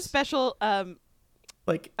crackers.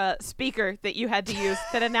 Like, speaker that you had to use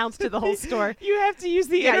that announced to the whole store. You have to use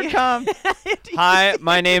the Yeah, intercom. Hi,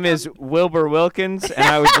 my name is Wilbur Wilkins, and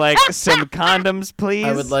I would like some condoms, please.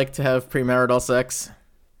 I would like to have premarital sex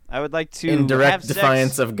I would like to in direct have sex.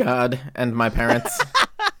 defiance of God and my parents.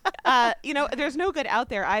 There's no good out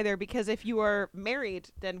there either, because if you are married,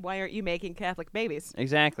 then why aren't you making Catholic babies?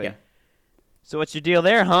 Exactly. Yeah. So what's your deal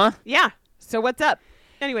there, huh? Yeah. So what's up?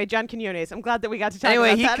 Anyway, John Quinones. I'm glad that we got to talk Anyway,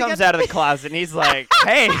 about he that comes again. out of the closet and he's like,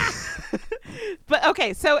 "Hey." But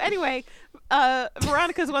okay, so anyway,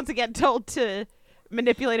 Veronica's once again told to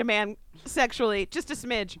manipulate a man sexually, just a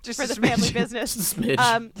smidge, Just for a the smidge. family business. Just a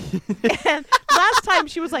smidge. And last time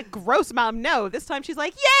she was like, "Gross, mom, no." This time she's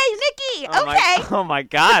like, "Yay, Nikki, okay, Oh my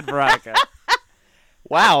God, Veronica.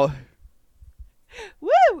 Wow.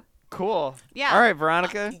 woo." Cool. Yeah. All right,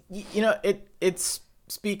 Veronica. You know, it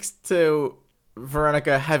speaks to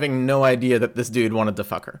Veronica having no idea that this dude wanted to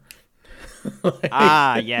fuck her.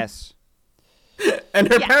 Yes. And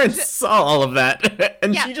her Yeah, parents saw all of that,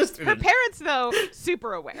 and Yeah, she just her parents though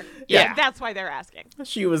super aware. Yeah. Like, that's why they're asking.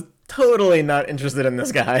 she was totally not interested in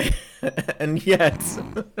this guy, and yet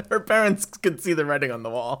her parents could see the writing on the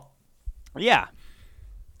wall. Yeah.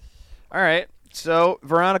 All right. So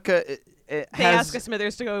Veronica They has ask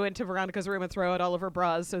Smithers to go into Veronica's room and throw out all of her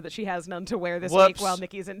bras so that she has none to wear this Whoops. week while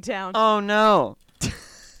Nikki's in town. Oh no.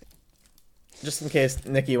 Just in case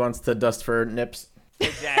Nikki wants to dust for nips.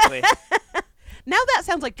 Exactly. Now that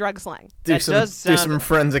sounds like drug slang. Do That some does sound- do some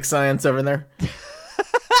forensic science over there.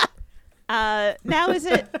 Now is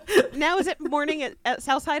it morning at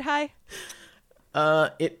Southside High?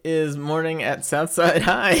 It is morning at Southside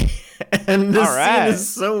High, and this All right. scene is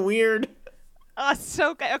so weird. Oh,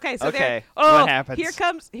 so good. Okay, so Okay, there. what Oh, happens?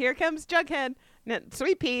 here comes Jughead.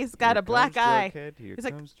 Sweet Pea's got a black eye. He's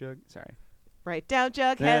like, Sorry. right down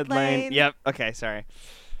Jughead Lane. Yep. Okay. Sorry.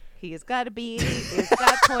 He's got a beanie. He's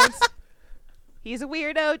got points. He's a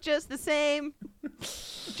weirdo just the same.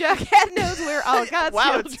 Jughead knows we're all God's Wow,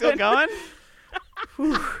 children. it's still going.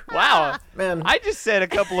 Wow. Man, I just said a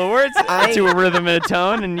couple of words to a rhythm and a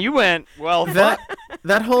tone, and you went, well, that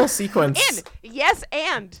whole sequence. And Yes,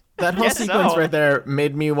 and that whole sequence right there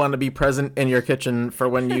made me want to be present in your kitchen for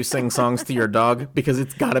when you sing songs to your dog, because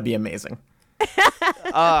it's got to be amazing.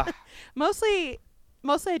 Mostly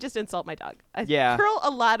I just insult my dog. I hurl a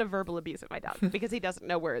lot of verbal abuse at my dog because he doesn't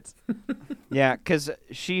know words. Yeah, because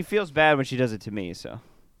she feels bad when she does it to me, so.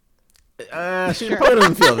 She probably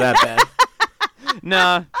doesn't feel that bad.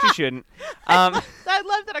 No, she shouldn't. I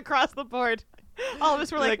love that across the board. All of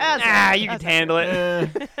us were like, you can handle it.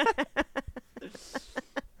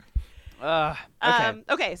 Okay.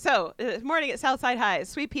 Okay, so this morning at Southside High,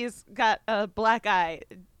 Sweet Pea's got a black eye,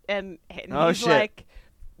 and he's like,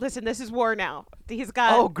 listen, this is war now. He's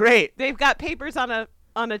got. Oh, great. They've got papers on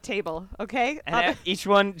a table, okay? And each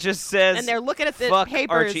one just says, and they're looking at the fuck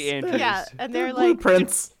papers. Archie Andrews. Yeah, and they're like,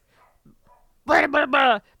 blueprints. Blah, blah,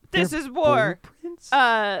 blah. This is war. Blueprints?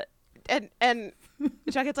 And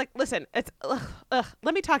Jughead's like, listen, it's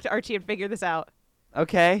let me talk to Archie and figure this out.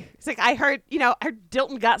 Okay. It's like, I heard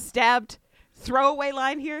Dilton got stabbed. Throwaway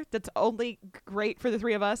line here that's only great for the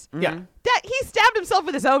three of us. Yeah. That he stabbed himself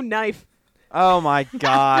with his own knife. Oh my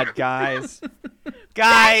God, guys.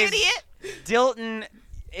 That idiot. Dilton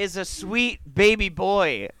is a sweet baby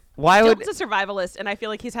boy. Why would Dilton's a survivalist, and I feel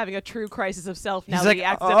like he's having a true crisis of self now He's that like, he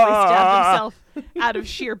accidentally stabbed himself out of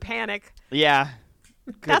sheer panic. Yeah.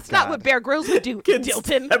 That's not what Bear Grylls would do, Kid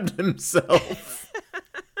Dilton. stabbed himself.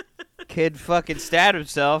 Kid fucking stabbed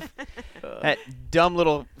himself. That dumb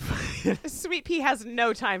little. Sweet Pea has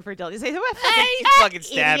no time for Dilton. He's like, He fucking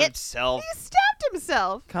stabbed himself. He stabbed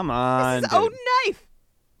himself. Come on. It's his own knife.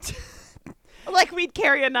 Like we'd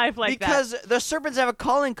carry a knife like because that. the serpents have a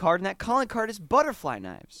calling card, and that calling card is butterfly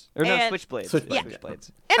knives. Or no, switchblades.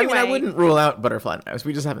 Switchblades. Anyway, I wouldn't rule out butterfly knives.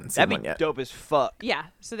 We just haven't seen that'd one be yet. dope as fuck. Yeah,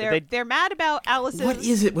 so they're mad about Alice's. What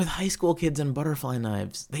is it with high school kids and butterfly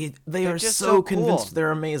knives? They are just so so convinced cool.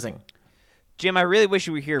 they're amazing. Jim, I really wish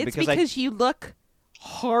you were here It's because you look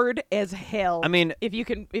hard as hell. I mean, if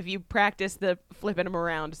you practice the flipping them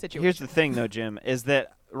around situation. Here's the thing, though, Jim, is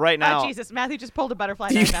that right now. Oh Jesus, Matthew just pulled a butterfly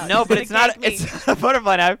knife out. No, but it's not. It's not a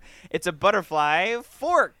butterfly knife. It's a butterfly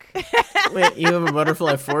fork. Wait, you have a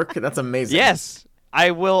butterfly fork? That's amazing. Yes,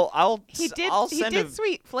 I will. He I'll did send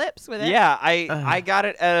sweet flips with it. Yeah, I got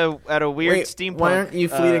it at a weird steampunk. Why aren't you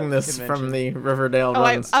fleeting this convention. from the Riverdale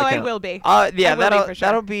Runs account? I will be. Yeah, for sure.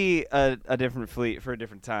 that'll be a different fleet for a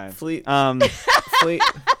different time. Fleet. Fleet.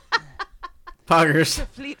 Poggers.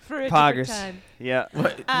 Fleet for a Poggers. different time. Yeah.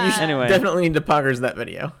 You should Anyway. definitely need to poggers that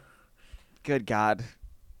video. Good God.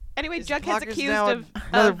 Anyway, Is Jughead's poggers accused now of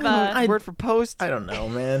another word for post. I don't know,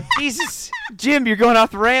 man. Jesus, Jim, you're going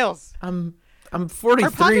off the rails. I'm 43,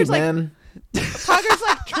 poggers man. poggers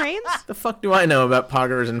like trains. The fuck do I know about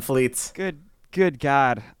poggers and fleets? Good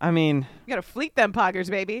God. I mean, You gotta fleet them poggers,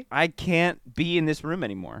 baby. I can't be in this room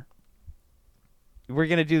anymore. We're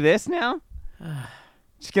gonna do this now?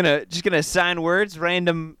 just gonna assign words,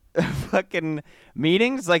 random fucking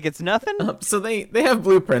meetings like it's nothing? So they have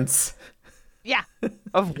blueprints. Yeah.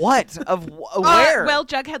 Of what? Where? Well,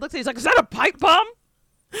 Jughead looks at it, he's like, is that a pipe bomb?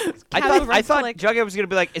 I thought Jughead was gonna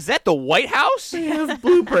be like, is that the White House? They have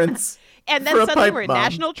blueprints. And then for a suddenly pipe we're a bomb.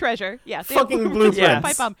 national treasure. Yeah. Fucking blueprints. Yeah.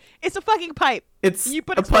 Pipe bomb. It's a fucking pipe. It's You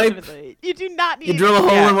put a pipe. explosives in it. You do not need You drill a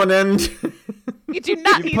hole Yeah. in one end. You do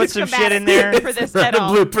not You need put a some schematic shit in there. for this It's not at a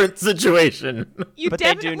all. blueprint situation. You But they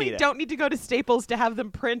do definitely need it. don't need to go to Staples to have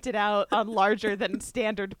them printed out on larger than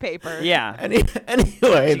standard paper. Yeah.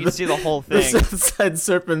 Anyway, You can see the whole the thing. Southside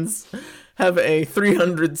Serpents have a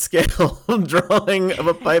 300 scale drawing of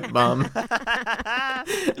a pipe bomb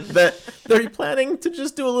that they're planning to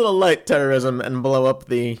just do a little light terrorism and blow up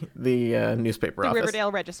the newspaper The office.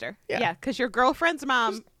 Riverdale Register. Yeah. Yeah, because your girlfriend's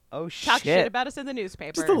mom Oh talked shit about us in the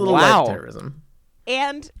newspaper. Just a little Wow. light terrorism.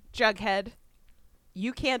 And Jughead,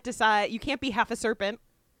 you can't decide. You can't be half a serpent.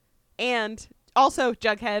 And also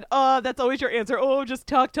Jughead, oh, that's always your answer. Oh, just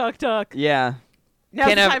talk. Yeah. Now's the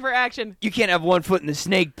Can't have- time for action. You can't have one foot in the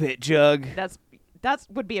snake pit, Jug. That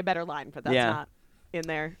would be a better line, but that's Yeah. not in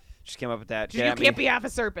there. Just came up with that. You can't be half a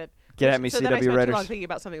serpent. Get at me, So then I CW spent too writers. long thinking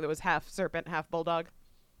about something that was half serpent, half bulldog.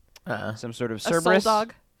 Some sort of A soul Cerberus.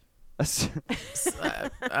 dog.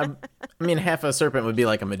 I mean, half a serpent would be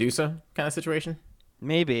like a Medusa kind of situation.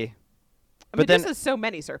 Maybe. But then- there's so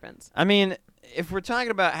many serpents. I mean, if we're talking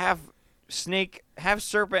about half snake, half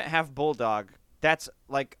serpent, half bulldog, that's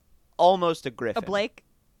like almost a griffin. A Blake.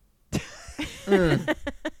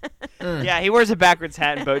 Yeah, he wears a backwards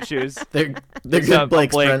hat and boat shoes. They're What's good up, Blake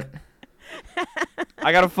Blake? Sprint.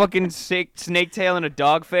 I got a fucking snake tail and a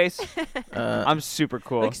dog face. Uh, I'm super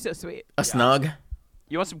cool. Looks so sweet. a snog.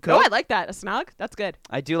 You want some Oh, coke? I like that. A snog? That's good.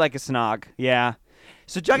 I do like a snog. Yeah.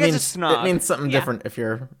 So Jughead's a snog. It means something different if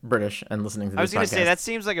you're British and listening to this podcast. I was going to say, that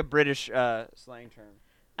seems like a British slang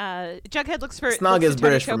term. Jughead looks for... Snog is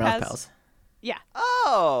British Topaz. for mouth pals. Yeah.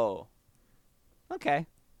 Oh. Okay.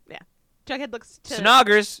 Yeah. Jughead looks to...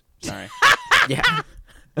 Snoggers. Sorry. Yeah.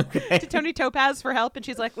 Okay. To Tony Topaz for help, and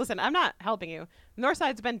she's like, listen, I'm not helping you.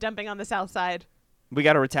 Northside's been dumping on the South Side. We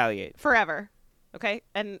got to retaliate. Forever. Okay?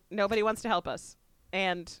 And nobody wants to help us.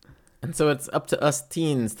 And so it's up to us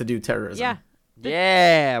teens to do terrorism.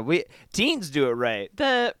 Yeah. We teens do it right.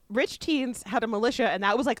 The rich teens had a militia, and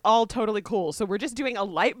that was like all totally cool. So we're just doing a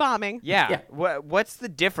light bombing. Yeah. What's the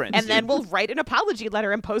difference? And then we'll write an apology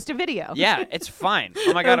letter and post a video. Yeah, it's fine.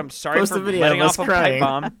 Oh my God, I'm sorry Post for a video letting of off us a pipe crying.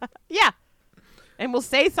 bomb. Yeah. And we'll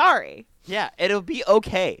say sorry. Yeah, it'll be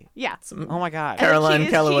okay. Yeah. Oh my God. Caroline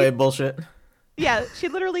Calloway bullshit. Yeah, she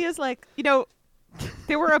literally is like,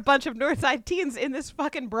 there were a bunch of Northside teens in this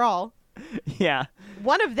fucking brawl. Yeah.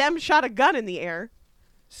 One of them shot a gun in the air.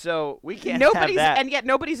 So we can't have that. And yet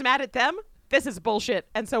nobody's mad at them. This is bullshit,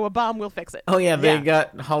 and so a bomb will fix it. Oh yeah, they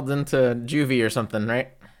got hauled into juvie or something, right?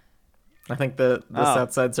 I think the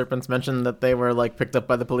Southside Serpents mentioned that they were like picked up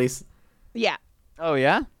by the police. Yeah. Oh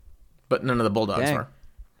yeah? But none of the Bulldogs were.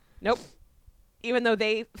 Nope. Even though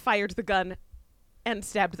they fired the gun and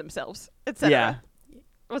stabbed themselves, etc. Yeah.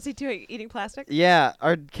 What's he doing? Eating plastic? Yeah,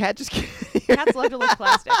 our cat just... Cats love to lick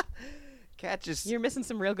plastic. Cat just... You're missing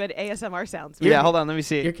some real good ASMR sounds. Yeah, hold on, let me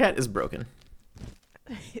see. Your cat is broken.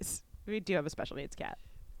 We do have a special needs cat.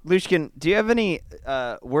 Lushkin, do you have any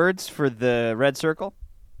words for the red circle?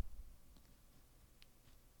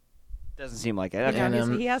 Doesn't seem like it. Okay.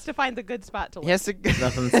 And, he has to find the good spot to lick. He has to...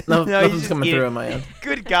 Nothing's coming through on my end.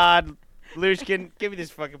 Good God, Lushkin, give me this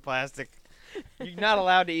fucking plastic. You're not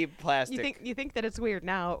allowed to eat plastic. You think that it's weird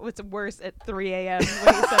now. It's worse at 3 a.m.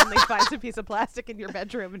 when he suddenly finds a piece of plastic in your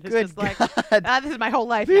bedroom and is just like, this is my whole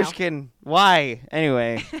life now. Lushkin, why?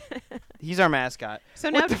 Anyway, he's our mascot. So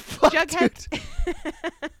what now the fuck, Jughead...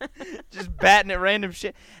 Just batting at random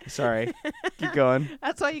shit. Sorry. Keep going.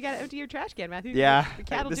 That's why you got to empty your trash can, Matthew. Yeah. The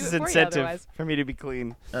cat will this do is it for incentive you otherwise. for me to be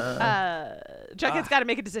clean. Jughead's got to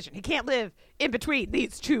make a decision. He can't live in between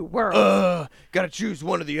these two worlds. Gotta choose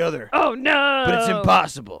one or the other. Oh, no. But it's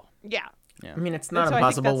impossible. Yeah. I mean, it's not So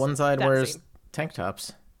impossible. One side that wears scene. tank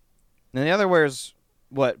tops. And the other wears,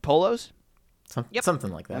 what, polos? Yep.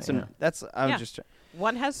 Something like that. I was just...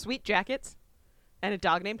 One has sweet jackets and a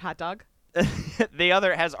dog named Hot Dog. The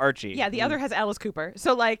other has Archie. Yeah, the other has Alice Cooper.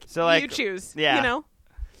 So you choose. Yeah. You know?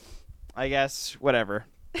 I guess, whatever.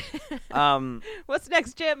 What's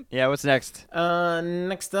next, Jim? Yeah, what's next?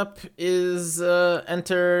 Next up is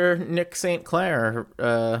enter Nick St. Clair.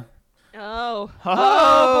 Oh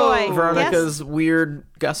boy. Veronica's weird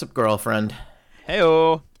gossip girlfriend.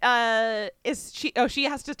 Hey-oh. Is she? Oh, she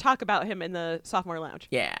has to talk about him in the sophomore lounge.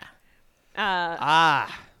 Yeah.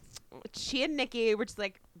 She and Nikki were just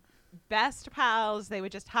like best pals. They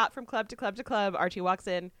would just hop from club to club to club. Archie walks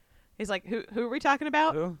in. He's like, "Who are we talking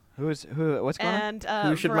about?" Who? What's going on? And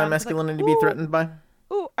who should my Veronica's masculinity like, be threatened by?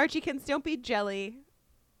 Ooh, Archiekins, don't be jelly.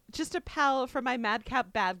 Just a pal from my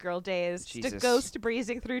madcap bad girl days. Jesus. Just a ghost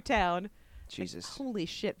breezing through town. Jesus. Like, holy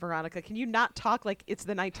shit, Veronica. Can you not talk like it's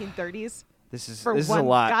the 1930s? This is for this one is a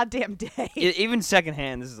lot. goddamn day. Even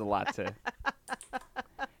secondhand, this is a lot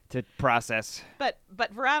to process. But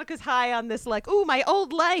Veronica's high on this, like, ooh, my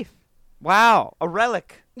old life. Wow, a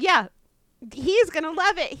relic. Yeah, he's gonna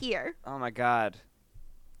love it here. Oh my God.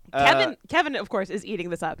 Kevin, of course, is eating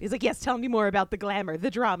this up. He's like, yes, tell me more about the glamour,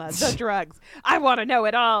 the drama, the drugs. I want to know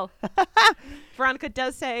it all. Veronica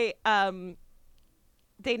does say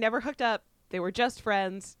they never hooked up. They were just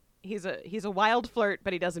friends. He's a wild flirt,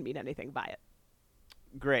 but he doesn't mean anything by it.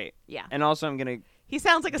 Great. Yeah. And also, I'm gonna. He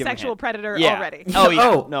sounds like a give him a sexual hint. predator Yeah. already. Oh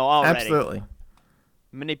yeah. No, already. Absolutely.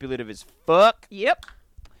 Manipulative as fuck. Yep.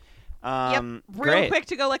 Yep. Real Great. quick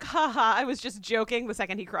to go like, haha, I was just joking the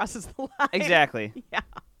second he crosses the line. Exactly. Yeah.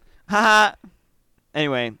 Haha.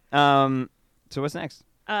 Anyway, so what's next?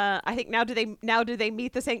 I think now do they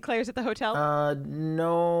meet the St. Clairs at the hotel?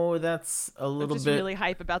 No, that's a little I'm just bit. really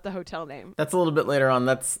hype about the hotel name. That's a little bit later on.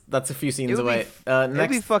 That's a few scenes away. It'd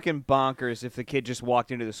Next, be fucking bonkers if the kid just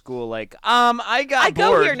walked into the school like, I got bored.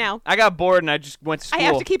 go here now. I got bored and I just went to school. I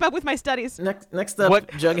have to keep up with my studies. next up, What?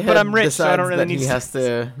 Jughead But I'm rich, decides so I don't really that need he has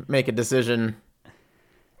to make a decision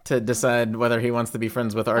to decide whether he wants to be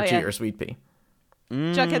friends with Archie yeah. or Sweet Pea.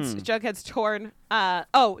 Jughead's torn.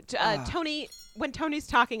 Tony, when Tony's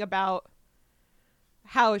talking about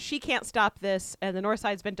how she can't stop this and the North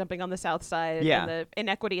Side's been dumping on the South Side Yeah. and the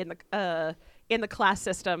inequity in the class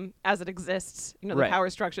system as it exists, the Right. power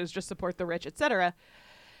structures just support the rich, etc.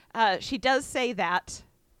 She does say that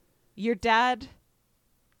your dad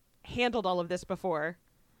handled all of this before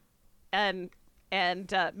and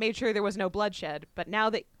made sure there was no bloodshed. But now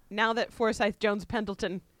that Forsyth Jones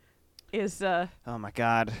Pendleton is oh my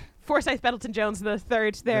God, Forsyth Pendleton Jones the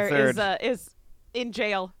third is in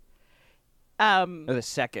jail. Or the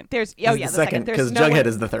second. There's the second because Jughead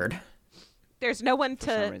is the third. There's no one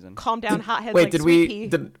to calm down hotheads. Wait, like did Sweet Pea.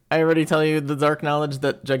 did I already tell you the dark knowledge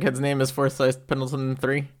that Jughead's name is Forsyth Pendleton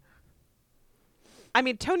 3? I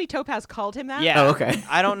mean, Tony Topaz called him that. Yeah. Oh, okay.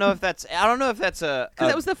 I don't know if that's a because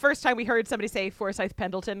that was the first time we heard somebody say Forsyth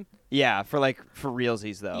Pendleton. Yeah, for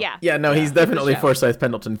realsies though. Yeah. Yeah, no, he's definitely Forsyth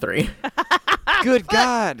Pendleton 3. Good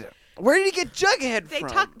God. Where did he get Jughead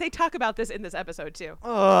from? They talk about this in this episode too.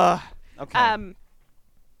 Okay.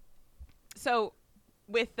 So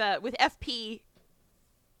with FP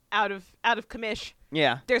out of commish,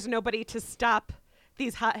 yeah. there's nobody to stop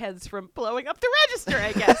these hotheads from blowing up the register,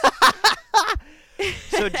 I guess.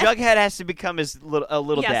 So Jughead has to become a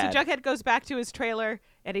little dad. So Jughead goes back to his trailer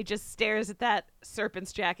and he just stares at that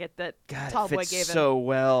serpent's jacket that Tallboy gave him. So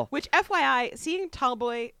well. Which, FYI, seeing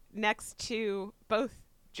Tallboy next to both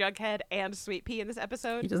Jughead and Sweet Pea in this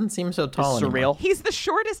episode, he doesn't seem so tall anymore. anymore. He's the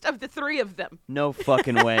shortest of the three of them. No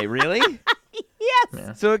fucking way. Really? Yes.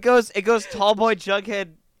 Yeah. So it goes Tallboy, Jughead,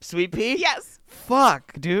 Sweet Pea? Yes.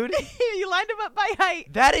 Fuck, dude. You lined them up by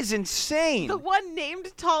height. That is insane. The one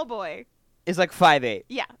named Tallboy is like 5'8".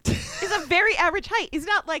 Yeah. He's a very average height. He's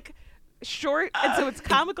not like short, and so it's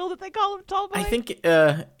comical that they call him Tallboy. I think,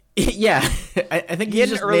 yeah. I think he's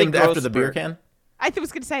just named after the beer can. I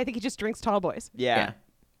was going to say, I think he just drinks Tallboys. Yeah.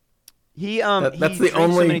 He that's the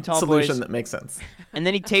only solution that makes sense. And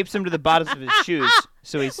then he tapes them to the bottoms of his shoes,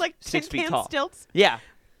 so he's like 6 feet tin can tall. Stilts. Yeah.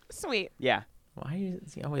 Sweet. Yeah. Why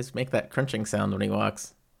does he always make that crunching sound when he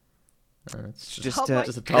walks? It's just a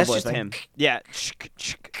that's Tallboy just thing. him. Yeah.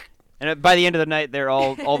 And by the end of the night, they're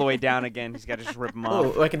all the way down again. He's got to just rip them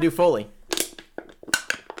off. Oh, I can do Foley.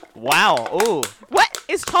 Wow. Ooh. What?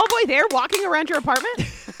 Is Tallboy there walking around your apartment?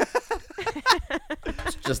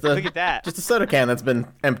 Look at that. Just a soda can that's been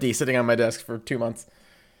empty, sitting on my desk for 2 months.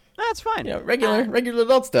 That's fine. Yeah, regular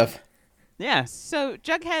adult stuff. Yeah. So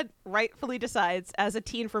Jughead rightfully decides, as a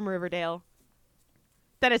teen from Riverdale,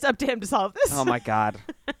 that it's up to him to solve this. Oh my God.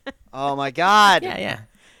 Oh my God. Yeah.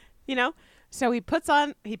 You know? So he puts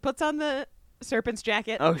on the serpent's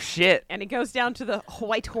jacket. Oh shit. And he goes down to the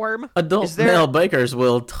White Worm. Adult male bikers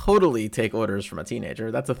will totally take orders from a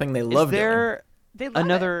teenager. That's a thing they love doing. They love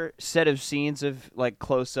another set of scenes of like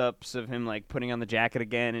close-ups of him like putting on the jacket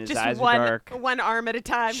again and his eyes are dark? One arm at a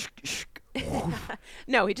time.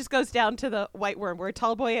 No, he just goes down to the White Worm where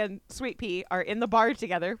Tallboy and Sweet Pea are in the bar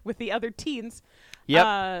together with the other teens.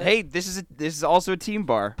 Yep. Hey, this is also a team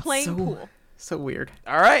bar. Playing pool. So weird.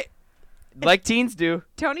 All right. Like teens do.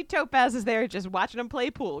 Tony Topaz is there just watching them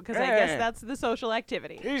play pool because I guess that's the social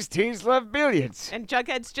activity. These teens love billiards. And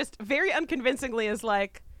Jughead's just very unconvincingly is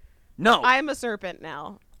like, no, I'm a serpent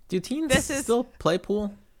now. Do teens still play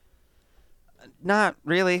pool? Not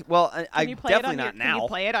really. Well, I definitely not now. Can you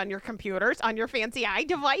play it on your computers, on your fancy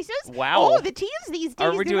devices? Wow. Oh, the teens these days.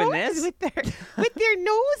 Are we doing this? With their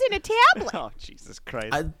nose in a tablet. Oh, Jesus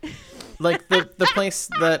Christ. Like the place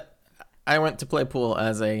that I went to play pool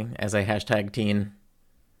as a hashtag teen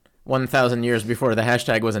 1,000 years before the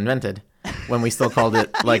hashtag was invented, when we still called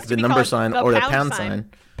it like the number sign or the pound sign.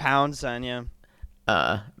 Pound sign, yeah.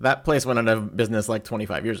 That place went out of business like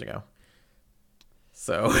 25 years ago.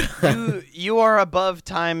 So you are above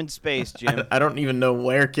time and space, Jim. I don't even know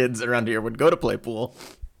where kids around here would go to play pool.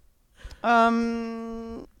 I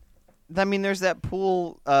mean, there's that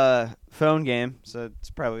pool phone game, so it's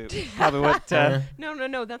probably what.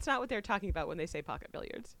 No, that's not what they're talking about when they say pocket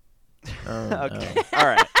billiards. Okay, all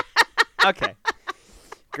right, okay,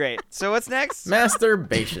 great. So what's next?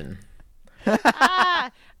 Masturbation. So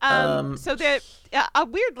that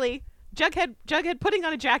weirdly, Jughead putting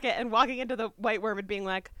on a jacket and walking into the White Worm and being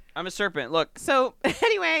like, I'm a serpent, look. So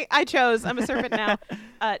anyway, I'm a serpent now.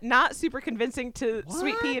 Not super convincing to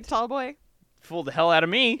Sweet Pea and Tallboy. Fooled the hell out of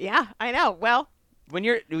me. Yeah, I know. Well, when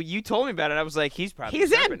you told me about it, I was like, he's probably a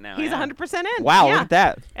serpent in now. He's 100% in. Wow, yeah. look at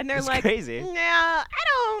that. And they're That's like, crazy. Nah, I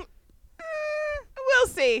don't. We'll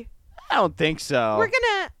see. I don't think so. We're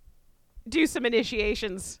gonna do some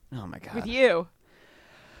initiations. Oh my God. With you.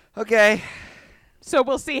 Okay. So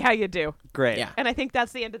we'll see how you do. Great. Yeah. And I think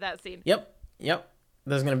that's the end of that scene. Yep.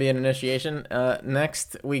 There's going to be an initiation.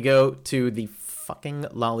 Next, we go to the fucking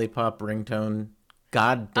lollipop ringtone.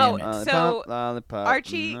 God damn it. So lollipop.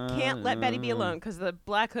 Archie can't let Betty be alone because the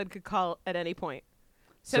Black Hood could call at any point.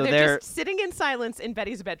 So they're just sitting in silence in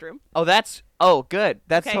Betty's bedroom. Good.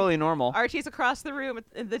 That's Okay. totally normal. Archie's across the room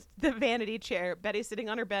in the vanity chair. Betty's sitting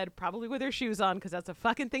on her bed, probably with her shoes on, because that's a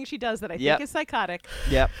fucking thing she does that I think is psychotic.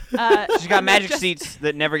 Yep. She's got magic seats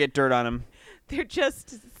that never get dirt on them. They're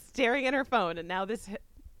just staring at her phone, and now this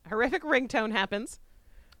horrific ringtone happens.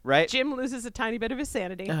 Right. Jim loses a tiny bit of his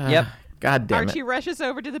sanity. Yep. God damn Archie it. rushes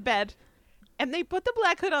over to the bed, and they put the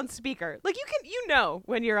Black Hood on speaker. Like, you know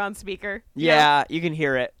when you're on speaker. Yeah, you can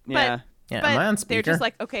hear it. Yeah. Yeah, But am I on speaker? they're just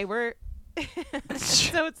like, okay, we're...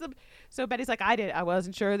 So Betty's like, I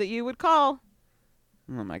wasn't sure that you would call.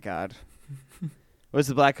 Oh my God. What does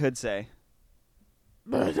the Black Hood say?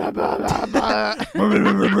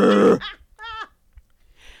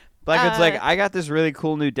 Black Hood's like, I got this really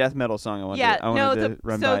cool new death metal song I wanted to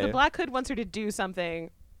run by the you. Black Hood wants her to do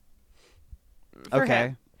something for Okay.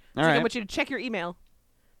 him. All So right. I want you to check your email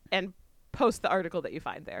and post the article that you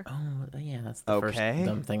find there. Oh, yeah, that's the first Okay.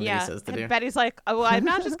 dumb thing that Yeah, he says to and do. Betty's like, oh, I'm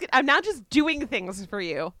not just doing things for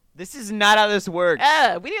you. This is not how this works.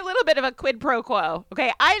 We need a little bit of a quid pro quo.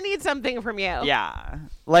 Okay, I need something from you. Yeah.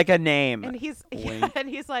 Like a name. And he's Wink. and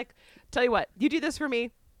he's like, tell you what, you do this for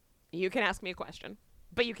me, you can ask me a question,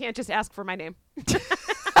 but you can't just ask for my name.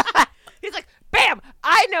 He's like, bam!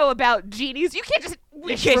 I know about genies. You can't just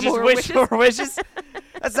wish for more wish wishes. for wishes.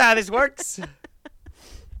 That's not how this works.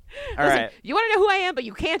 All Listen, right. you want to know who I am, but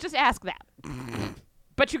you can't just ask that.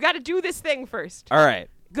 But you got to do this thing first. All right.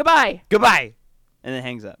 Goodbye. Goodbye. And then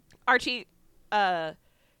hangs up. Archie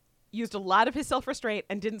used a lot of his self-restraint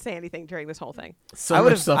and didn't say anything during this whole thing. So I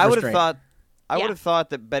would much have self-restraint. thought Yeah. would have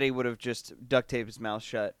thought that Betty would have just duct taped his mouth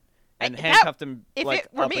shut and That- handcuffed him If like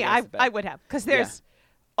it were up me, against the bed. I would have, because there's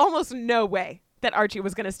almost no way that Archie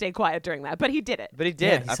was going to stay quiet during that, but he did it. But he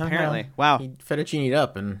Yeah, did, he somehow- apparently. Wow. He fettuccined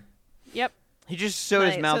up and... Yep. He just sewed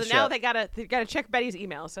his mouth so shut. now they gotta check Betty's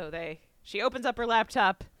email. So she opens up her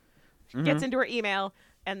laptop, gets into her email,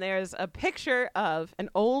 and there's a picture of an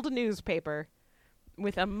old newspaper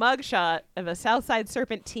with a mugshot of a Southside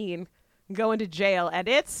Serpentine going to jail, and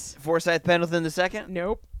it's Forsyth Pendleton II?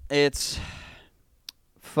 nope. It's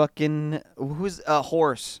fucking who's a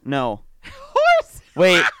horse? No. Horse.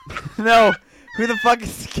 Wait. No. Who the fuck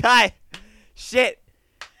is the guy? Shit.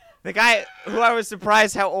 The guy who I was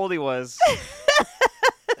surprised how old he was.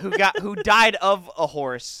 who died of a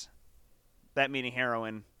horse. That meaning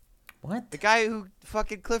heroin. What? The guy who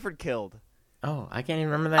fucking Clifford killed. Oh, I can't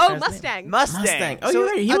even remember that Oh, guy's Mustang. Mustang. Oh, So you're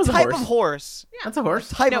right. He was a type horse. of horse. name. That's a horse.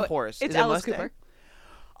 Type No, of horse. It's Is it Alice Mustang? Cooper.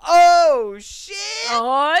 Oh shit.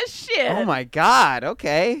 Oh shit. Oh my god.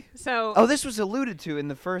 Okay. So Oh, this was alluded to in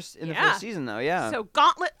the first season though. Yeah. So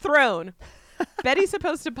gauntlet thrown. Betty's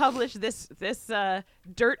supposed to publish this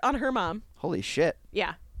dirt on her mom. Holy shit.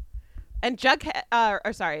 Yeah. And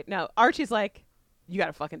Archie's like, you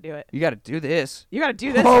gotta fucking do it. You got to do this. You gotta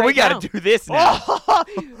do this. Oh, right we got now. to do this now.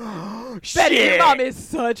 Betty, your Shit. mom is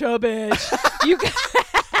such a bitch. You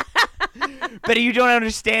Betty, you don't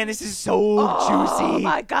understand. This is so Oh juicy.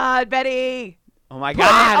 my god, Betty. Oh my Put it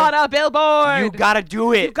god. on a billboard. You got to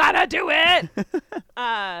do it. You gotta do it.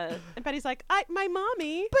 And Betty's like, my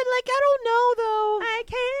mommy. But like, I don't know though. I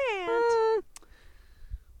can't.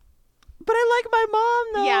 But I like my mom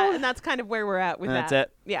though. Yeah, and that's kind of where we're at with And that. that's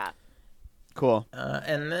it. Yeah. Cool.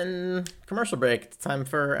 And then commercial break. It's time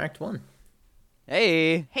for Act 1.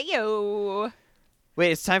 Hey. Hey yo.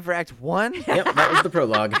 Wait, it's time for Act 1? Yep, that was the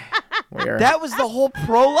prologue. That was the whole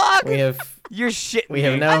prologue? We have You're shitting we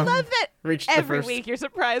have me. now I love that reached the every first week you're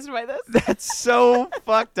surprised by this. That's so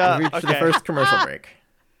fucked up. reached Okay. the first commercial break.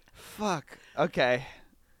 Fuck. Okay.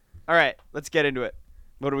 All right, let's get into it.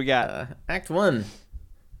 What do we got? Act 1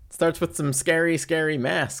 starts with some scary, scary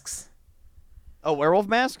masks. Oh, werewolf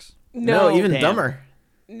masks? No, even Damn. dumber.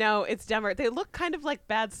 No, it's dumber. They look kind of like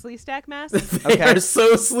bad slee stack masks. They Okay. are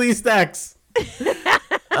so slee stacks.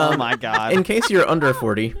 Oh my god. In case you're under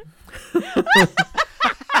 40,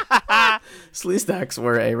 slee stacks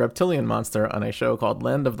were a reptilian monster on a show called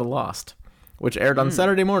Land of the Lost, which aired on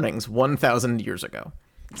Saturday mornings 1,000 years ago.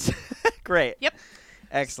 Great. Yep.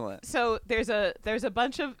 Excellent. So there's a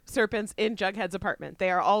bunch of serpents in Jughead's apartment. They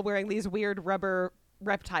are all wearing these weird rubber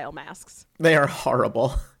reptile masks. They are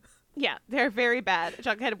horrible. Yeah, they're very bad.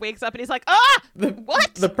 Jughead wakes up and he's like, ah!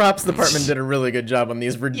 What? The props department did a really good job on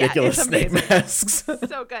these ridiculous it's snake amazing. masks.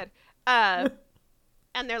 So good.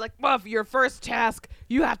 And they're like, well, for your first task,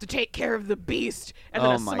 you have to take care of the beast. And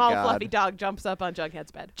then Oh a my small God. fluffy dog jumps up on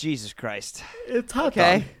Jughead's bed. Jesus Christ. It's hot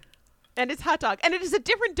Okay. dog. And it's hot dog. And it is a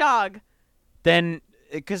different dog. Then,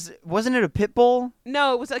 because wasn't it a pit bull?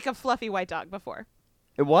 No, it was like a fluffy white dog before.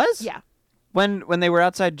 It was? Yeah. When they were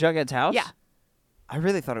outside Jughead's house? Yeah. I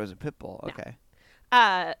really thought it was a pit bull. No. Okay.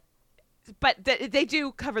 But they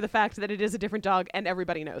do cover the fact that it is a different dog, and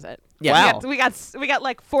everybody knows it. Yeah. Wow. We got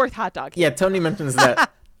like fourth hot dog. Yeah, Tony mentions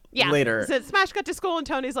that Yeah. later. So Smash got to school, and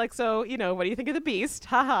Tony's like, so, what do you think of the beast?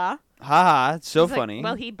 Ha. Haha, it's so He's like, funny.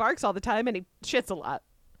 well, he barks all the time, and he shits a lot.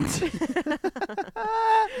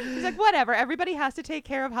 He's like, whatever. Everybody has to take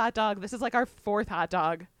care of hot dog. This is like our fourth hot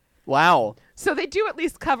dog. Wow. So they do at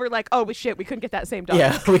least cover like, oh shit, we couldn't get that same dog.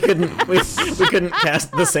 Yeah, we couldn't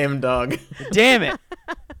cast the same dog. Damn it.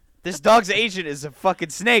 This dog's agent is a fucking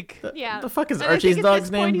snake. Yeah. The fuck is And I Archie's think at dog's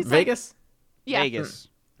this point name? he's like- Vegas? Yeah. Vegas.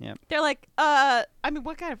 Yeah. They're like,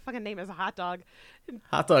 what kind of fucking name is a hot dog?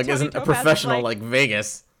 Hot dog Tony isn't a Topaz is professional like- like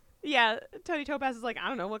Vegas. Yeah, Tony Topaz is like, I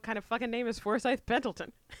don't know what kind of fucking name is Forsyth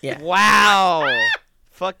Pendleton. Yeah. Wow.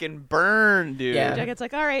 Fucking burn, dude. Yeah. Jughead's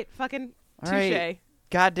like, all right, fucking All touche. right.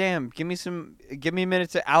 God damn. Give me a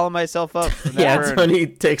minute to ally myself up. for that Yeah, burn. Tony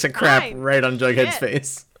takes a crap Fine. right on Jughead's Shit.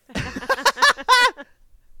 face.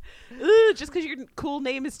 Ooh, just because your cool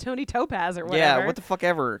name is Tony Topaz or whatever. Yeah, what the fuck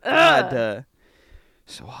ever. Ugh. God,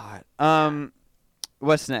 so hot.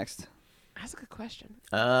 What's next? That's a good question.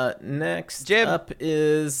 Next Jim. up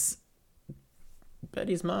is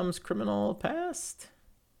Betty's mom's criminal past.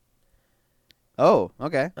 Oh,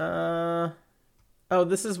 okay.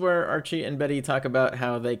 This is where Archie and Betty talk about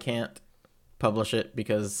how they can't publish it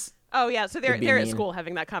because Oh yeah, so they're It'd be at mean. school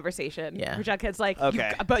having that conversation. Yeah. Where Jughead's like,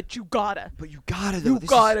 Okay. but you gotta. But you gotta though. You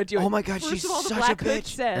gotta do it. Oh my god, First she's of all, the such Black a Hood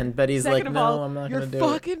bitch. said. and Betty's Second like, of no, all, I'm not your gonna do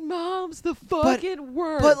fucking mom's the fucking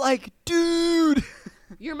worst. But like, dude.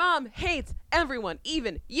 Your mom hates everyone,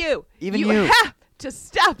 even you. Even you. you. have to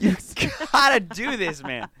stop You this. gotta do this,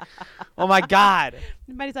 man. Oh my god.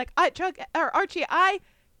 And Betty's like, Archie, I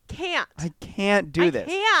can't. I can't do this.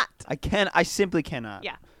 Can't. I simply cannot.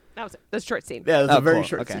 Yeah, that was it. That's a short scene. Yeah, it's Oh, a very cool.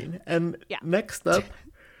 short Okay. scene. And Yeah. next up,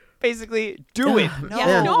 Basically, do it. No.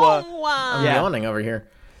 Yeah, no. I'm Yeah. yawning over here.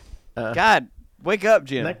 God, wake up,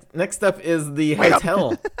 Jim. Next up is the Wake up.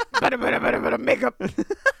 hotel. Makeup.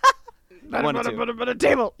 wanted to.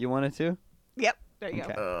 Table. You wanted to? Yep. There you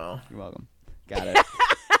Okay. go. Oh, You're welcome. Got it.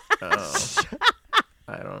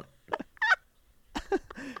 I don't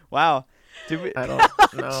Wow. Did we?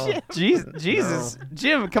 know. Jesus,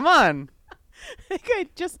 Jim, come on. Okay,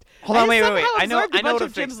 just Hold on, I wait. somehow I know. absorbed a I know bunch to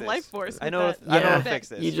of fix Jim's this. life force I with know. that. I know Yeah. to fix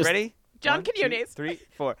this. You just- Ready? John 1, 2, Quinones. 3,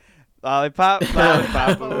 4. Lollipop,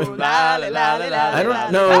 lollipop, ooh, la la la la la. I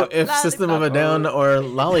don't know Lollipop, if System of a lollipop. Down or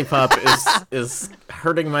Lollipop is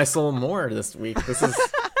hurting my soul more this week. This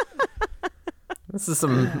is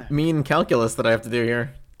some mean calculus that I have to do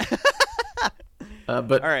here.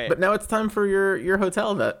 But All right. but now it's time for your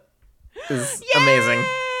hotel that is amazing. Yay!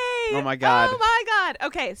 Oh my God. Oh my god.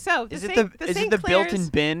 Okay, so Is it the built-in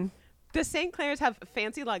bin? The St. Clair's have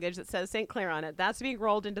fancy luggage that says St. Clair on it. That's being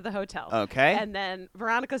rolled into the hotel. Okay. And then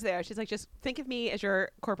Veronica's there. She's like, just think of me as your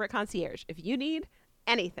corporate concierge. If you need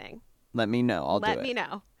anything, Let me know. I'll do it. let me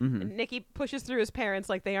know. Mhm. And Nikki pushes through his parents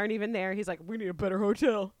like they aren't even there. He's like, we need a better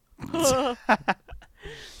hotel.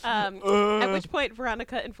 At which point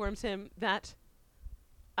Veronica informs him that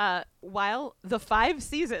while the 5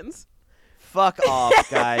 seasons Fuck off,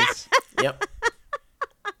 guys. Yep.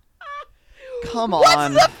 Come What's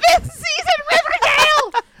on. the 5th season,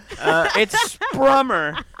 Riverdale? It's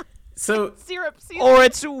Sprummer. So Syrup season. Or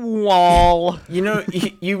it's Wall. you know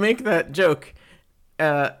you make that joke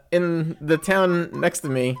in the town next to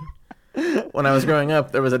me. When I was growing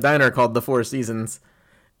up, there was a diner called the Four Seasons,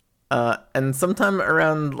 and sometime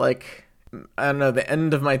around like I don't know the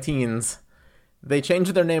end of my teens, they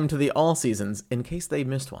changed their name to the All Seasons in case they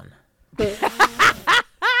missed one.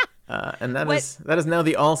 And that is now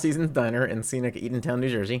the All Seasons Diner in scenic Eatontown, New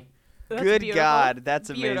Jersey, That's Good beautiful. God, that's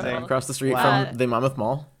Beautiful. amazing. across the street Wow. from the Monmouth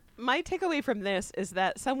Mall. My takeaway from this is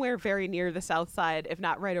that somewhere very near the south side, if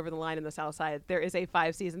not right over the line in the south side, there is a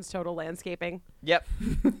 5 seasons total landscaping. Yep.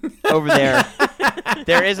 Over there.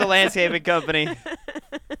 There is a landscaping company.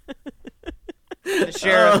 The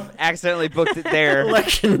sheriff accidentally booked it there.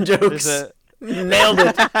 Election jokes. There's a Nailed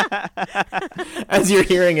it. As you're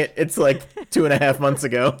hearing it, it's like 2.5 months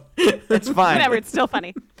ago. It's fine. Whatever, it's still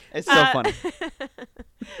funny. It's still Uh, funny.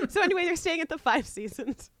 So anyway, they're staying at the 5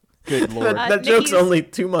 seasons. Good lord. That joke's Nikki's- only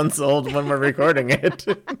 2 months old when we're recording it.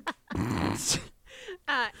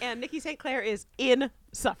 And Nikki St. Clair is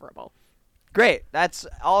insufferable. Great. That's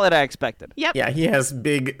all that I expected. Yep. Yeah, he has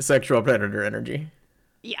big sexual predator energy.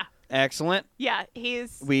 Yeah. Excellent. Yeah.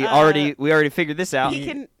 He's. We already figured this out. He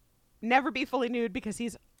can never be fully nude because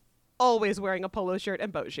he's always wearing a polo shirt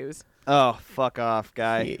and boat shoes. Oh, fuck off,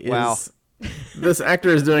 guy. He Wow. is- This actor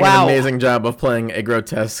is doing Wow. an amazing job of playing a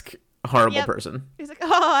grotesque horrible person. He's like, oh,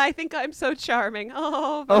 I think I'm so charming.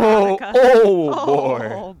 Oh, Oh, Veronica. boy.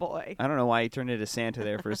 Oh, boy. I don't know why he turned into Santa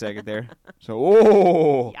there for a second there.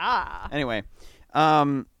 So, Yeah. Anyway,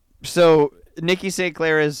 so Nikki St.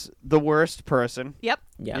 Clair is the worst person. Yep.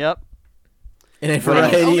 Yeah. Yep. In a Only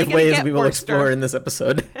variety of gonna ways get we will worse, explore sir. in this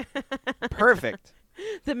episode. Perfect.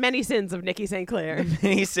 The many sins of Nikki St. Clair.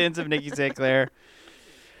 Many sins of Nikki St. Clair.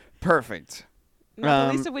 Perfect. Not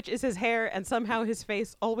the least of which is his hair, and somehow his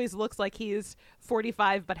face always looks like he's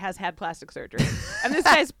 45 but has had plastic surgery. And this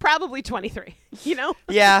guy's probably 23, you know?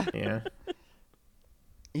 Yeah. Yeah.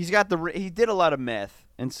 He did a lot of meth,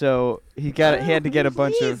 and so he had to get a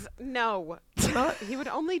bunch of No. He would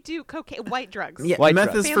only do cocaine, white drugs. Yeah, White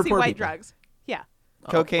meth drugs. is for Fancy poor white people. drugs. Yeah.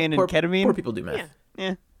 cocaine Poor- and ketamine. Poor people do meth.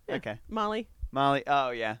 Yeah. Yeah. Okay. Molly. Molly.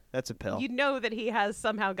 Oh yeah, that's a pill. You know that he has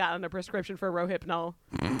somehow gotten a prescription for Rohypnol.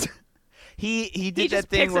 He He did just that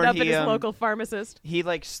thing picks where it up he at his local pharmacist. he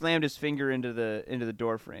like slammed his finger into the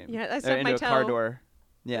door frame. Yeah, I or stubbed my into a car toe. door.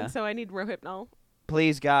 Yeah. And so I need Rohypnol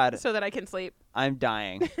Please God, so that I can sleep. I'm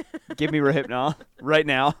dying. Give me Rohypnol right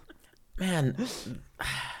now. Man,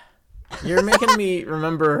 you're making me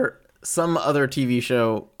remember some other TV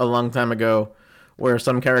show a long time ago where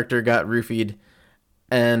some character got roofied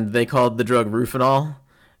and they called the drug Rufinol.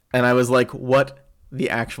 And I was like, what the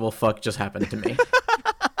actual fuck just happened to me?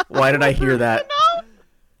 Why did I hear that?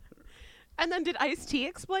 And then did Ice-T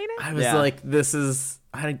explain it? I was Yeah. like,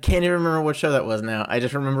 I can't even remember what show that was now. I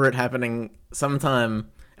just remember it happening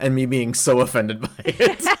sometime and me being so offended by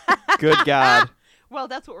it. Good God. Well,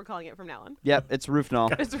 that's what we're calling it from now on. Yep, it's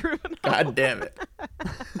Rohypnol. It's Rohypnol. God damn it.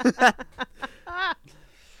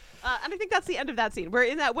 And I think that's the end of that scene. We're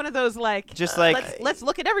in that one of those like, Just like let's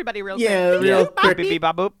look at everybody real Yeah, quick. real Beep, quick. beep, beep. Beep,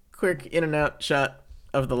 bop, boop. Quick in and out shot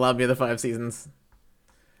of the lobby of the 5 seasons.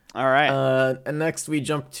 All right. And next we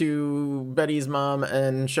jump to Betty's mom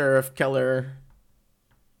and Sheriff Keller.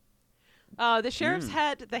 The sheriff's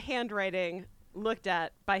had the handwriting looked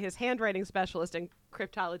at by his handwriting specialist and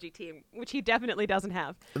cryptology team, which he definitely doesn't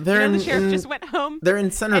have. They're the in- sheriff in- just went home. They're in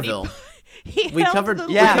and Centerville. He We held covered the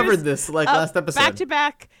we Yeah. covered letters this like up last episode. back to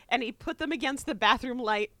back, and he put them against the bathroom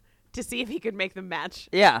light to see if he could make them match.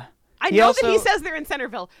 yeah. I He know also- that he says they're in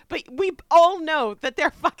Centerville, but we all know that they're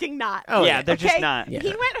fucking not. Oh, yeah, yeah. they're just Okay? not. Yeah. He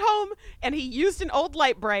went home and he used an old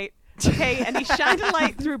light bright, okay, and he shined a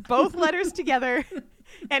light through both letters together,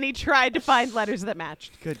 and he tried to find letters that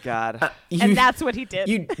matched. Good God. And that's what he did.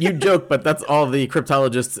 You joke, but that's all the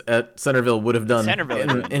cryptologists at Centerville would have done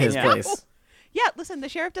Centerville, in his yeah. place. Yeah, listen, the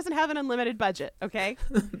sheriff doesn't have an unlimited budget, okay?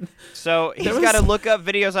 So he's There got to was- look up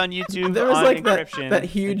videos on YouTube There was on like encryption. that and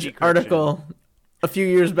huge decryption. article a few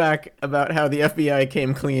years back about how the FBI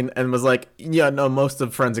came clean and was like, yeah, no, most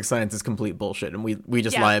of forensic science is complete bullshit and we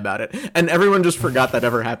just Yeah. lie about it. And everyone just forgot that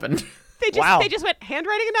ever happened. Wow. They just went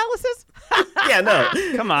handwriting analysis? Yeah, no.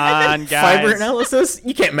 Come on, guys. Fiber analysis?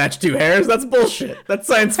 You can't match 2 hairs. That's bullshit. That's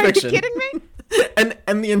science Are you fiction. kidding me?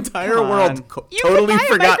 And the entire Come world on. You can totally buy a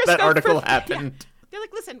forgot that microscope article for- happened. They're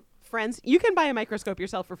like, listen, friends, you can buy a microscope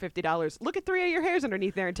yourself for $50. Look at 3 of your hairs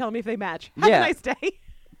underneath there and tell me if they match. Have Yeah. a nice day.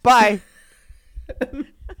 Bye.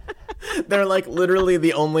 They're like literally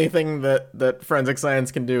the only thing that forensic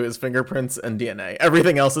science can do is fingerprints and DNA.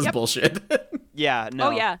 Everything else is Yep. bullshit. Yeah, no.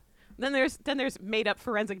 Oh yeah. Then there's made up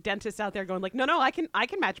forensic dentists out there going like, no, I can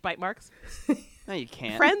match bite marks. No, you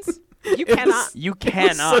can't. Friends, you It was- cannot. You It was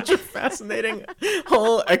cannot. such a fascinating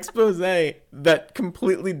whole expose that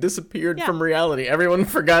completely disappeared Yeah. from reality. Everyone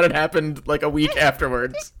forgot it happened like a week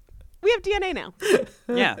afterwards. We have DNA now.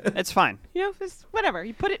 Yeah, it's fine. You know, just whatever.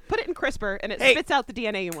 You put it in CRISPR and it Hey. spits out the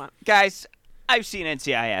DNA you want. Guys, I've seen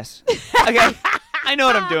NCIS. Okay? I know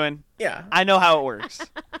what I'm doing. Yeah. I know how it works.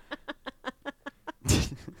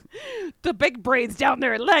 The big brains down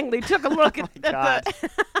there at Langley took a look at God.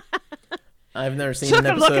 I've never seen Took an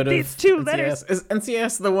a look episode at of these 2 NCIS. letters. Is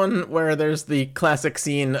NCIS the one where there's the classic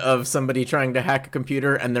scene of somebody trying to hack a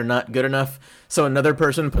computer and they're not good enough, so another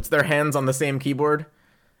person puts their hands on the same keyboard,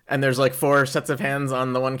 and there's like 4 sets of hands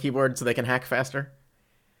on the one keyboard so they can hack faster?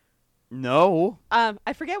 No.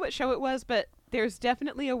 I forget what show it was, but there's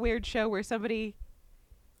definitely a weird show where somebody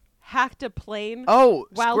hacked a plane Oh,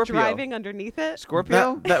 while Scorpio. driving underneath it.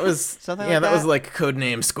 Scorpio? That was Something yeah, like that was that? like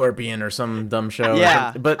Codename Scorpion or some dumb show.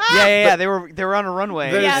 Yeah. But Yeah. They were on a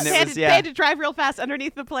runway. There's- Yeah, and they it had, was, to, they yeah. had to drive real fast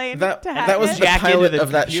underneath the plane that to hack that was it. the Jack into pilot the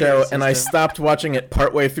of that computer show, and I system. stopped watching it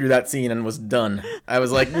partway through that scene and was done. I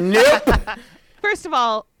was like, nope. First of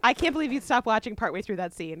all, I can't believe you'd stop watching partway through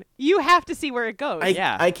that scene. You have to see where it goes.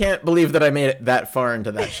 Yeah. I can't believe that I made it that far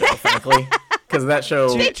into that show, frankly, because that show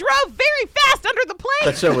They drove very fast under the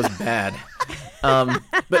plane. was bad.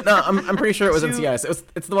 But no, I'm pretty sure it was NCIS.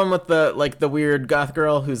 It's the one with the weird goth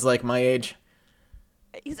girl who's like my age.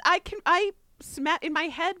 I smash in my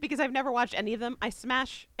head because I've never watched any of them. I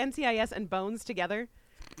smash NCIS and Bones together.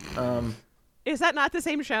 Is that not the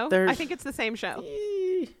same show? I think it's the same show.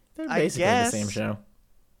 They're basically the same show.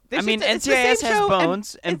 I mean, NCIS has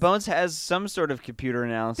Bones, and Bones has some sort of computer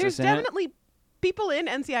analysis. There's definitely people in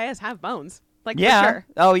NCIS have bones. Like, yeah. For sure.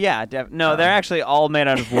 Oh, yeah. No, they're actually all made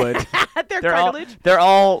out of wood. they're cartilage. They're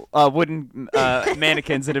all wooden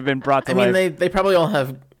mannequins that have been brought to life. I mean, they probably all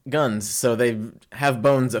have guns, so they have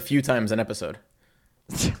bones a few times an episode.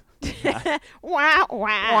 Wow,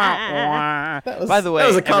 wow. By the way, that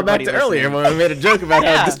was a callback to earlier when we made a joke about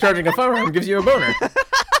how discharging a firearm gives you a boner.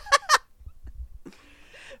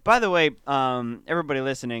 By the way, everybody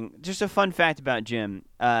listening, just a fun fact about Jim.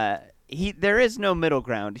 There is no middle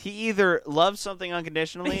ground. He either loves something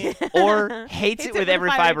unconditionally or hates it with every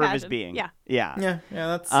fiber of his being. Yeah.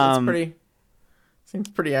 That's pretty. Seems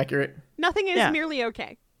pretty accurate. Nothing is merely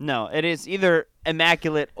okay. No, it is either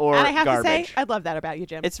immaculate or garbage. And I have garbage. to say, I love that about you,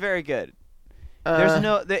 Jim. It's very good.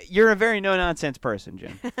 You're a very no-nonsense person,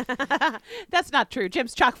 Jim. That's not true.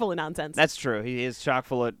 Jim's chock full of nonsense. That's true. He is chock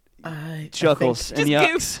full of chuckles and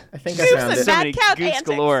yucks. I think I found it. So many goofs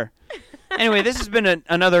galore. Anyway, this has been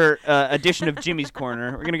another edition of Jimmy's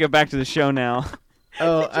Corner. We're going to go back to the show now.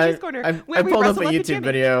 Oh, I pulled up a YouTube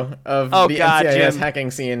video of the NCIS hacking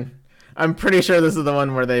scene. I'm pretty sure this is the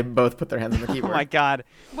one where they both put their hands on the keyboard. Oh my god.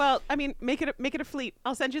 Well, I mean, make it a fleet.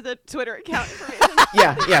 I'll send you the Twitter account information.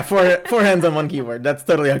 yeah, four hands on one keyboard. That's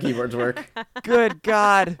totally how keyboards work. Good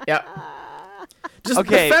god. Yeah. Just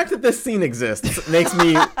the fact that this scene exists makes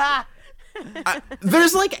me...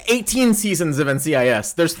 there's like 18 seasons of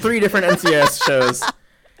NCIS. There's 3 different NCIS shows.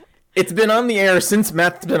 It's been on the air since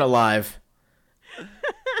Matt's been alive.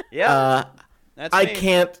 Yeah. I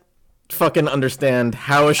can't fucking understand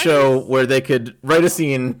how a show where they could write a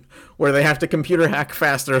scene where they have to computer hack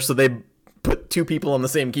faster so they put 2 people on the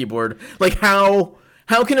same keyboard. Like, how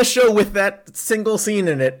can a show with that single scene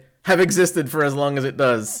in it have existed for as long as it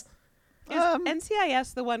does? Is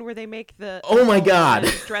NCIS the one where they make the oh my god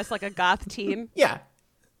dress like a goth teen? Yeah.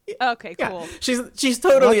 Okay, cool. She's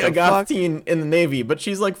totally a goth teen in the Navy, but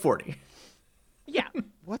she's like 40. Yeah.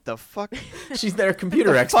 What the fuck? She's their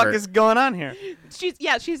computer expert. What the fuck is going on here?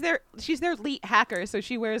 She's their elite hacker, so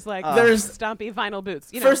she wears like stompy vinyl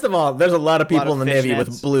boots. You know? First of all, there's a lot of people in the Navy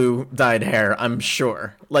with blue dyed hair, I'm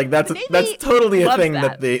sure. Like that's totally a thing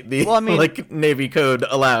that the Navy code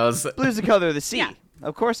allows. Blue's the color of the sea. Yeah.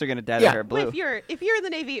 Of course they're gonna dye their hair blue. Well, if you're in the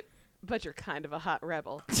Navy, but you're kind of a hot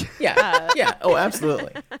rebel. Yeah. Oh,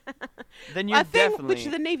 absolutely. Then you're definitely which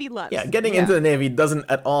the Navy loves. Yeah, getting into the Navy doesn't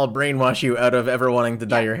at all brainwash you out of ever wanting to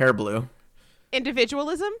dye your hair blue.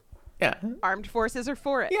 Individualism. Yeah. Armed forces are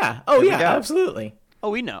for it. Yeah. Oh, yeah. Absolutely. Oh,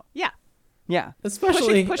 we know. Yeah. Yeah.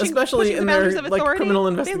 Especially in their like criminal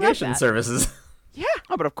investigation services. Yeah.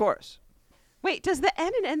 Oh, but of course. Wait, does the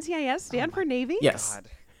N in NCIS stand for Navy? Yes. God.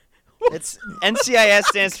 It's NCIS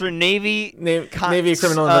stands for Navy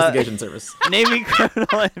Criminal Investigation Service. Navy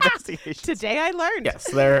Criminal Investigation. Today I learned. Yes,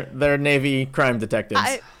 they're Navy crime detectives.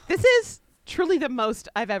 This is truly the most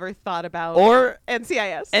I've ever thought about. Or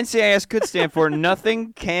NCIS. NCIS could stand for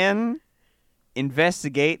Nothing Can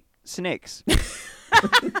Investigate Snakes.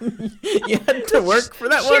 You had to work for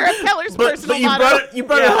that one. Sheriff Keller's personal motto. You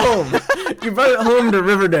brought it home. You brought it home to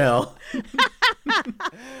Riverdale.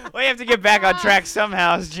 We have to get back on track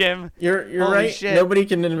somehow, Jim. You're Holy right. Shit. Nobody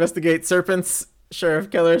can investigate serpents. Sheriff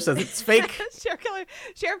Keller says it's fake.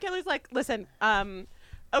 Sheriff Keller's like, listen,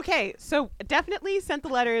 okay, so definitely sent the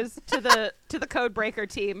letters to the code breaker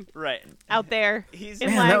team. Right. Out there.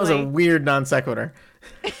 That was a weird non sequitur.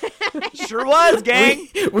 Sure was, gang.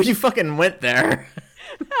 We fucking went there.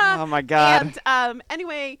 Oh my god. And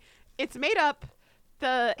anyway, it's made up.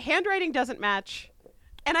 The handwriting doesn't match.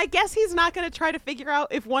 And I guess he's not going to try to figure out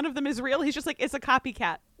if one of them is real. He's just like, it's a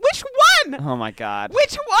copycat. Which one? Oh my god.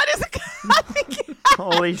 Which one is a copycat?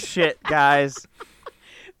 Holy shit, guys.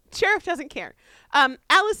 Sheriff doesn't care.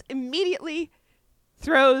 Alice immediately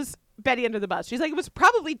throws Betty under the bus. She's like, it was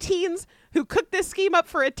probably teens who cooked this scheme up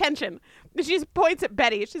for attention. And she just points at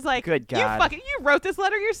Betty. She's like, good god. You wrote this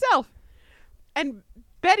letter yourself. And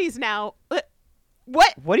Betty's now,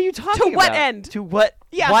 what? What are you talking about? To what end? To what?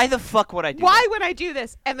 Yeah. Why the fuck would I do Why that? would I do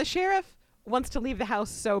this? And the sheriff wants to leave the house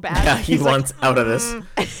so bad. Yeah, he wants out of this.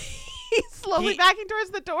 He's slowly backing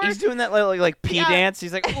towards the door. He's doing that like pee dance.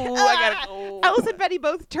 He's like, ooh, I gotta go. Alice and Betty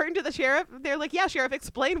both turn to the sheriff. They're like, yeah, sheriff,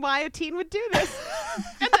 explain why a teen would do this.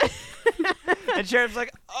 And Sheriff's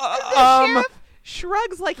like, The sheriff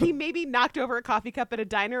shrugs like he maybe knocked over a coffee cup at a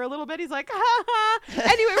diner a little bit. He's like, ha ha.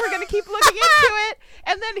 Anyway, we're going to keep looking into it.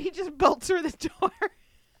 And then he just bolts through the door.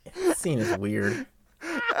 This scene is weird.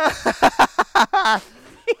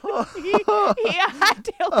 he hightails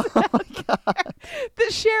it out there.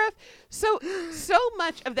 The sheriff. So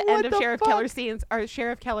much of the end of Sheriff Keller scenes are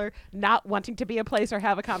Sheriff Keller not wanting to be a place or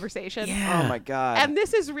have a conversation. Yeah. Oh my god. And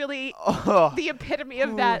this is really the epitome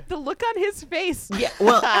of that. The look on his face. Yeah,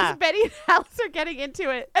 well, as Betty and Alice are getting into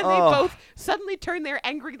it, and they both suddenly turn their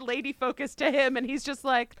angry lady focus to him, and he's just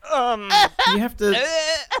like, you have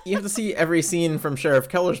to see every scene from Sheriff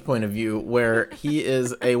Keller's point of view, where he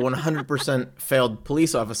is a 100% failed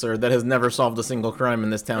police officer that has never solved a single crime in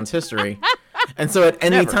this town's history. And so at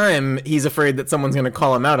any time, he's afraid that someone's going to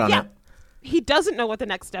call him out on it. He doesn't know what the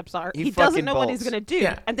next steps are. He doesn't know what he's going to do.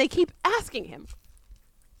 Yeah. And they keep asking him.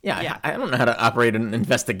 Yeah. I don't know how to operate an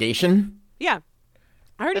investigation. Yeah.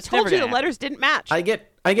 I already told you the letters didn't match. I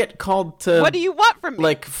get called to... What do you want from me?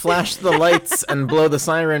 Like, flash the lights and blow the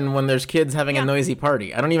siren when there's kids having a noisy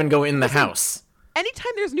party. I don't even go in the house.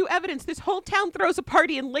 Anytime there's new evidence, this whole town throws a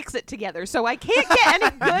party and licks it together. So I can't get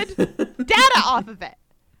any good data off of it.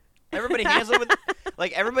 Everybody handles it with,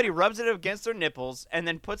 like, everybody rubs it against their nipples and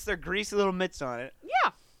then puts their greasy little mitts on it.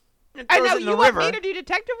 Yeah. And I throws know it in the you want river. me to do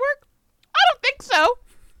detective work? I don't think so.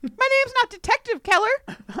 My name's not Detective Keller.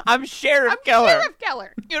 I'm Sheriff Keller. Sheriff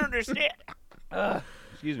Keller. You don't understand.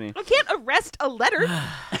 Excuse me. I can't arrest a letter.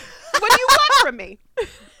 What do you want from me?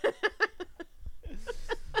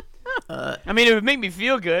 I mean, it would make me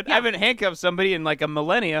feel good. I haven't handcuffed somebody in like a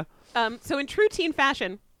millennia. So in true teen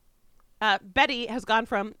fashion, Betty has gone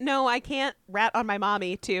from, no, I can't rat on my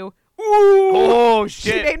mommy, to, ooh, Oh,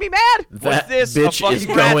 shit. she made me mad. That this? A bitch fucking is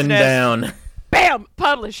rat's going nest? down. Bam,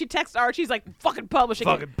 publish. She texts Archie. She's like, fucking publishing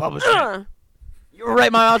it. Fucking publish it. You were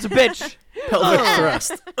right, my mom's a bitch. Pelvic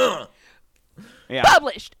thrust. Yeah.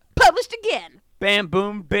 Published. Published again. Bam,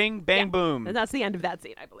 boom, bing, bang, boom. And that's the end of that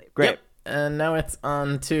scene, I believe. Great. Yep. And now it's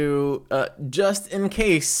on to, just in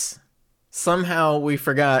case somehow we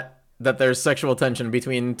forgot that there's sexual tension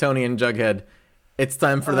between Tony and Jughead, it's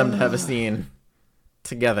time for them to have a scene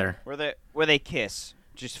together. Where they kiss,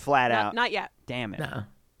 just flat out. Not yet. Damn it. Nah.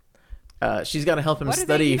 She's got to help him What are they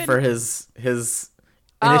study even- for his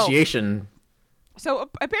initiation. So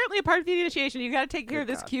apparently a part of the initiation, you got to take care of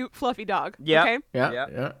this cute, fluffy dog. Yep. Okay?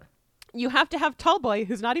 Yeah. You have to have Tall Boy,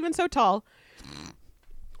 who's not even so tall,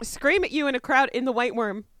 scream at you in a crowd in the White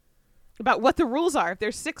Worm about what the rules are.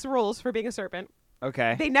 There's 6 rules for being a serpent.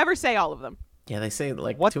 Okay. They never say all of them. Yeah, they say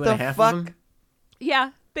like What 2.5 the of fuck? them.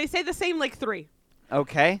 Yeah, they say the same like 3.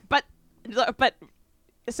 Okay. But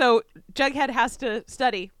so Jughead has to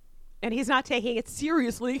study, and he's not taking it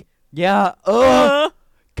seriously. Yeah. And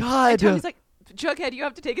God. Tony's like, Jughead, you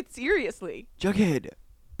have to take it seriously. Jughead,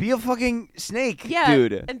 be a fucking snake, Yeah,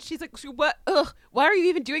 dude. And she's like, what? Ugh, why are you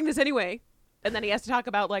even doing this anyway? And then he has to talk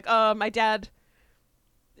about like, my dad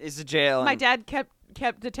Is a jail. My dad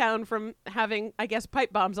kept the town from having, I guess,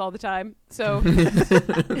 pipe bombs all the time. So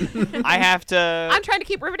I have to. I'm trying to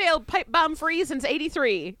keep Riverdale pipe bomb free since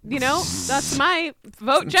 '83. You know, that's my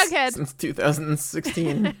vote, Jughead. Since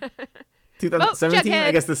 2016. 2017? Jughead.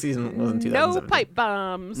 I guess the season wasn't 2017. No pipe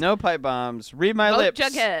bombs. No pipe bombs. Read my Vote lips.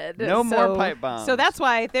 Jughead. No more pipe bombs. So that's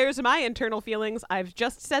why there's my internal feelings. I've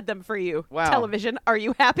just said them for you. Wow. Television, are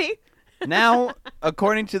you happy? Now,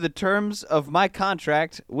 according to the terms of my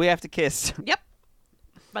contract, we have to kiss. Yep.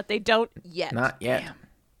 But they don't yet. Not yet.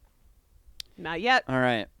 Not yet. All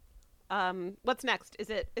right. What's next? Is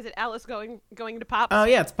it Alice going to Pop? Oh,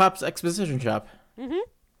 yeah, it's Pop's exposition shop.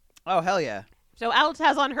 Oh, hell yeah. So Alice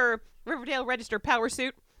has on her Riverdale Register power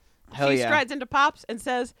suit. Hell She yeah. strides into Pops and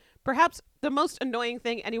says, perhaps the most annoying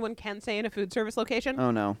thing anyone can say in a food service location.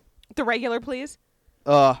 Oh, no. The regular, please.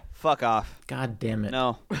 Fuck off. God damn it.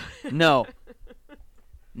 No. No.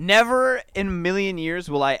 Never in a million years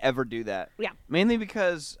will I ever do that. Yeah. Mainly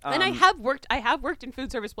because... And I have worked in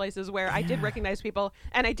food service places where I did recognize people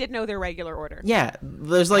and I did know their regular order. Yeah,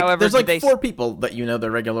 there's like However, did they 4 people that you know their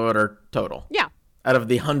regular order total. Yeah. Out of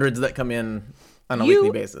the hundreds that come in on a You-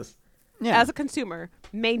 weekly basis. Yeah. As a consumer,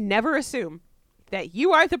 may never assume that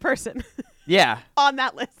you are the person Yeah. on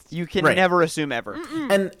that list. You can Right. never assume ever.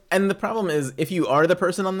 And the problem is, if you are the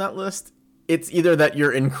person on that list, it's either that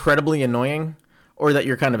you're incredibly annoying or that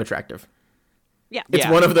you're kind of attractive. Yeah. It's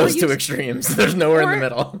Yeah. one of those Or you- two extremes. There's nowhere in or- the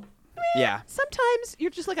middle. Yeah. Sometimes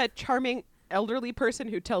you're just like a charming elderly person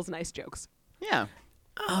who tells nice jokes. Yeah.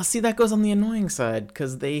 Oh, see, that goes on the annoying side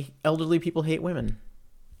because elderly people hate women.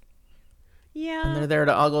 Yeah. And they're there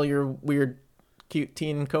to ogle your weird, cute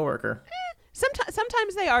teen coworker.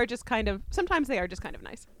 Sometimes they are just kind of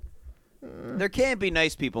nice. There can be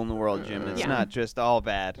nice people in the world, Jim. It's not just all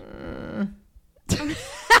bad.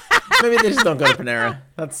 Maybe they just don't go to Panera.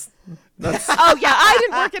 That's. Oh yeah, I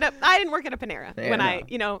didn't work at a Panera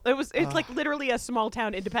it's like literally a small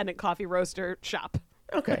town independent coffee roaster shop.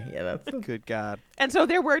 Okay, yeah, that's good God. And so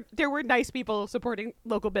there were nice people supporting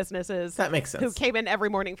local businesses. That makes sense. Who came in every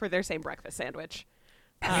morning for their same breakfast sandwich.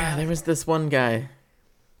 Yeah, there was this one guy.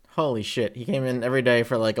 Holy shit, he came in every day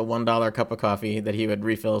for like a $1 cup of coffee that he would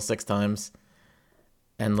refill 6 times.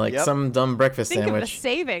 And like some dumb breakfast Think sandwich. Think of the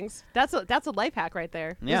savings. That's a life hack right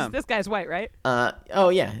there. Yeah. This guy's white, right? Oh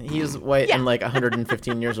yeah, he's white and like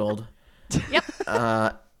 115 years old. Yep.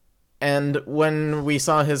 And when we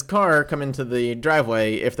saw his car come into the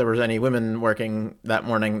driveway, if there was any women working that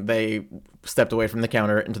morning, they stepped away from the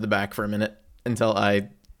counter into the back for a minute until I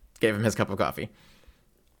gave him his cup of coffee.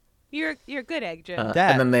 You're a good egg, Jim.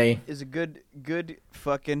 That and then they is a good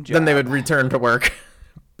fucking job. Then they would return to work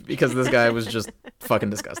because this guy was just fucking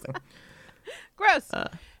disgusting. Gross.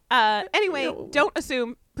 Anyway, don't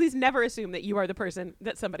assume. Please never assume that you are the person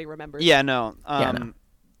that somebody remembers. Yeah, no. No.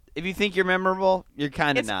 If you think you're memorable, you're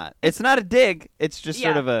kind of not. It's not a dig. It's just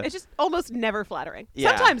sort of a... It's just almost never flattering. Yeah.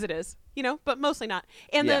 Sometimes it is, but mostly not.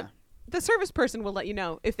 And the service person will let you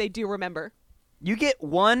know if they do remember. You get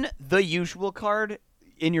the usual card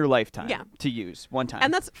in your lifetime to use one time.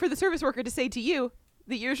 And that's for the service worker to say to you,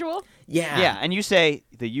 the usual. Yeah. Yeah, and you say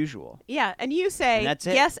the usual. Yeah, and you say and that's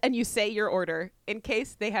it. Yes, and you say your order in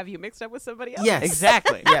case they have you mixed up with somebody else. Yes.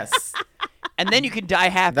 Exactly. Yes. And then you can die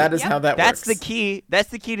happy. That is how that works. That's the key. That's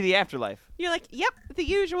the key to the afterlife. You're like, yep, the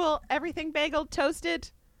usual, everything bagel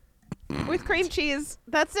toasted with cream cheese.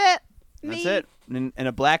 That's it. That's it. And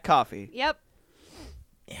a black coffee. Yep.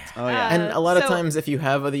 Yeah. Oh yeah. And a lot of times if you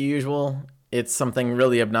have the usual, it's something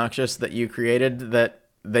really obnoxious that you created that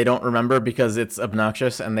they don't remember because it's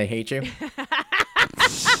obnoxious and they hate you.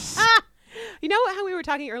 You know how we were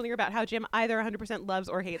talking earlier about how Jim either 100% loves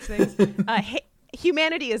or hates things?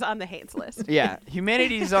 Humanity is on the hates list. Yeah.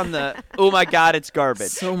 Humanity is on the, oh my God, it's garbage.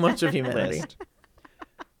 So much of humanity.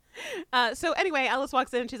 So anyway, Alice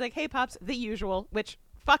walks in and she's like, hey, Pops, the usual, which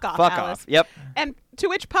fuck off, Fuck Alice. off. Yep. And to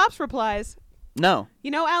which Pops replies, No.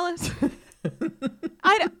 you know, Alice,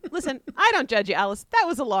 listen, I don't judge you, Alice. That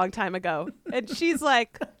was a long time ago. And she's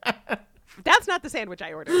like, that's not the sandwich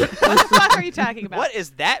I ordered. What the fuck are you talking about? What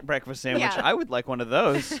is that breakfast sandwich? Yeah. I would like one of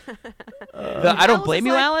those. I don't blame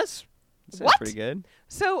you, Alice. Sounds What? pretty good.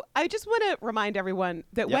 So I just want to remind everyone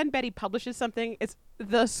that when Betty publishes something, it's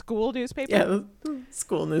the school newspaper. Yeah, the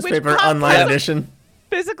school newspaper Pop online has a edition.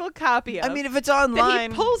 Physical copy of. I mean, if it's that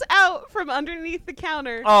online. he pulls out from underneath the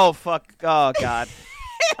counter. Oh, fuck. Oh, God.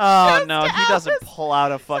 Oh, no. He doesn't Alice. pull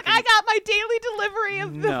out a fucking. I got my daily delivery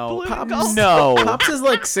of the blue and gold. No. Pops is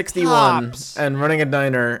like 61 Pops. and running a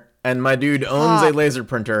diner, and my dude owns Pops. a laser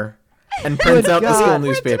printer and prints out the God. school Print it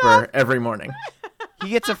newspaper off. every morning. He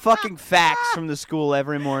gets a fucking fax from the school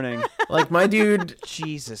every morning. Like, my dude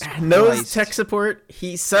Jesus knows Christ. tech support.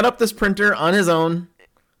 He set up this printer on his own.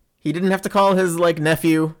 He didn't have to call his, like,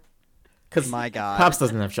 nephew. Because My God. Pops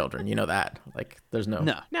doesn't have children. You know that. Like, there's no.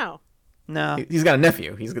 No. He's got a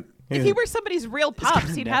nephew. If he were somebody's real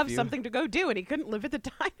Pops, he'd have nephew. something to go do, and he couldn't live at the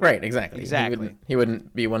time. Right, exactly. Exactly. He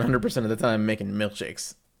wouldn't be 100% of the time making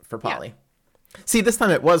milkshakes for Polly. See, this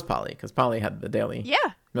time it was Polly, because Polly had the daily Yeah,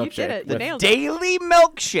 you milkshake did it. You with- nailed it. Daily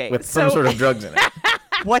milkshake. with some sort of drugs in it.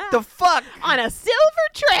 What the fuck? On a silver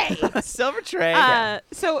tray. A silver tray.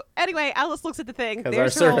 So anyway, Alice looks at the thing. Because our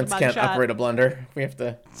There's her old servants can't mugshot. operate a blender. We have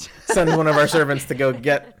to send one of our servants to go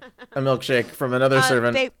get a milkshake from another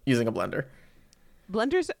servant using a blender.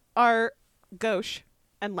 Blenders are gauche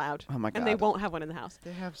and loud. Oh my And they God. won't have one in the house.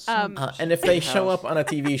 They have And if they show up on a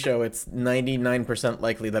TV show, it's 99%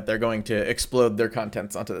 likely that they're going to explode their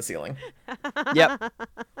contents onto the ceiling. Yep.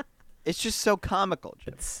 It's just so comical.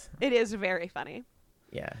 It is very funny.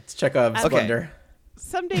 It's Chekhov's Okay. blender.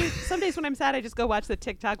 Some days when I'm sad, I just go watch the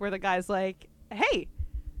TikTok where the guy's like, hey,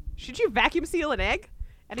 should you vacuum seal an egg?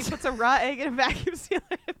 And he puts a raw egg in a vacuum sealer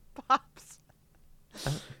and it pops.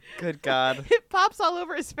 Good God. It pops all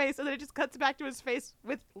over his face, and then it just cuts back to his face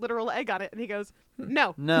with literal egg on it, and he goes,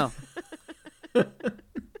 no. No.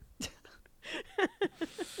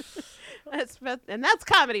 That's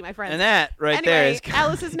comedy, my friend. And that right there Anyway, is.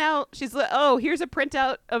 Alice is now, she's like, oh, here's a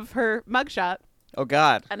printout of her mugshot. Oh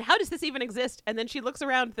God. And how does this even exist? And then she looks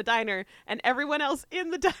around the diner, and everyone else in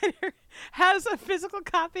the diner has a physical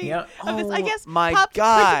copy of this. I Oh, guess my Pop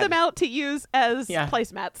God. printed them out to use as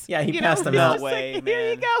placemats. Yeah, he You passed know? them He's out. just No way, like, Here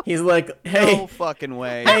you man. go. He's like, hey, No fucking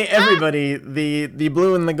way. hey, everybody, the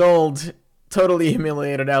blue and the gold totally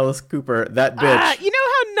humiliated Alice Cooper, that bitch. You know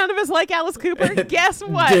how None of us like Alice Cooper. Guess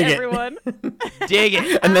what, Dig it. everyone? Dig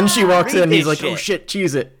it. And then she walks Read in and he's this like, oh shit,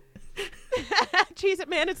 cheese it. Cheese it,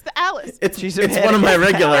 man. It's the Alice. It's Cheez-It one of my Man.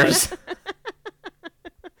 regulars.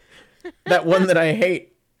 That one that I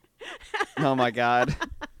hate. Oh my god.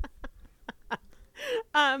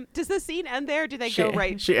 Does the scene end there? Or do they go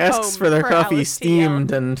right? She asks home for their coffee Alice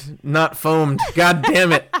steamed and not foamed. God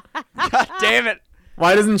damn it. God damn it.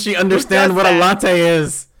 Why doesn't she understand does what a that? latte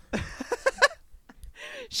is?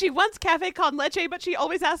 She wants cafe con leche, but she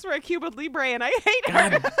always asks for a Cuba Libre, and I hate her.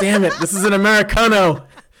 God damn it. This is an Americano.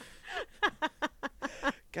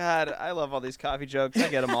 God, I love all these coffee jokes. I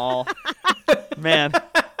get them all. Man.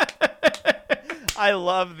 I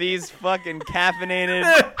love these fucking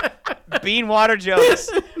caffeinated bean water jokes.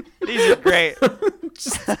 These are great.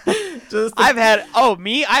 Just I've had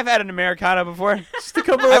an Americano before. Just a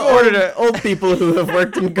couple I've of ordered old people who have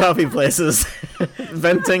worked in coffee places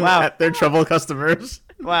venting Wow. at their trouble customers.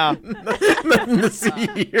 Wow. Nothing to see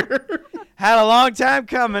here. Had a long time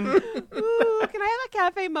coming. Ooh, can I have a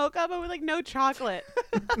cafe mocha, but with like no chocolate?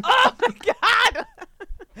 Oh my god!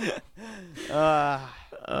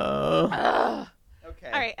 Okay.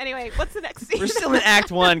 All right. Anyway, what's the next scene? We're still in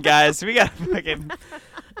Act 1, guys. We got fucking...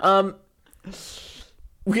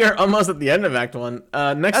 We are almost at the end of Act 1.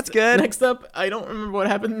 Next, That's good. Next up, I don't remember what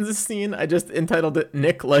happened in this scene. I just entitled it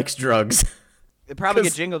 "Nick Likes Drugs." They probably get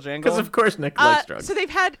 'Cause- jingle jangle. Because of course Nick likes drugs. So they've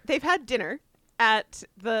had dinner at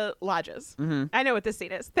the lodges. Mm-hmm. I know what this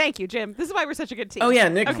scene is. Thank you, Jim. This is why we're such a good team. Oh yeah,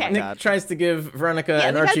 Nick. Okay. Nick God. tries to give Veronica Yeah,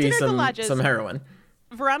 and they've had Archie dinner at the lodges. some heroin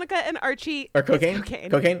Veronica and Archie. or cocaine.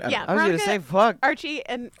 Cocaine. I Yeah. don't I was going to Veronica, say, fuck. Archie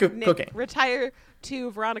and Nick cocaine. retire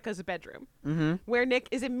to Veronica's bedroom, where Nick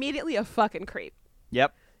is immediately a fucking creep.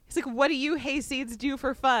 Yep. He's like, "What do you hayseeds do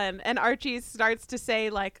for fun?" And Archie starts to say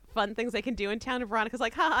like fun things they can do in town, and Veronica's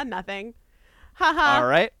like, "Haha, nothing. Haha, All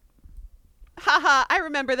right. haha. I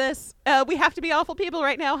remember this. We have to be awful people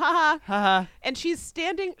right now. Haha." Haha. And she's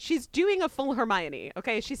doing a full Hermione.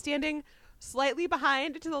 Okay, she's standing slightly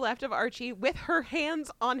behind to the left of Archie with her hands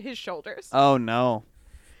on his shoulders. Oh, no.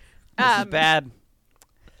 This is bad.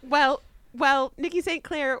 Well, Nikki St.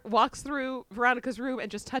 Clair walks through Veronica's room and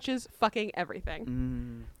just touches fucking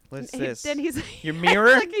everything. What's And this? Then he's Your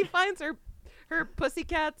mirror? like he finds her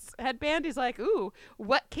Pussycat's headband. He's like, "Ooh,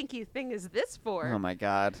 what kinky thing is this for?" Oh, my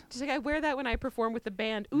God. She's like, "I wear that when I perform with the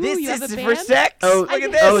band." Ooh, This you have is a for band? sex? Oh, Look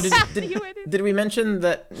at I Oh, this. did we mention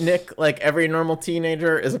that Nick, like every normal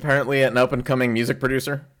teenager, is apparently an up-and-coming music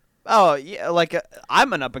producer? Oh, yeah, like,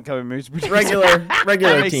 I'm an up-and-coming music producer.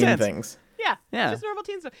 Regular makes teen sense. things. Yeah, just normal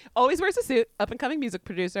teen stuff. Always wears a suit. Up and coming music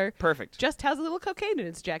producer. Perfect. Just has a little cocaine in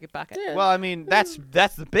his jacket pocket. Yeah. Well, I mean, that's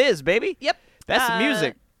the biz, baby. Yep. That's the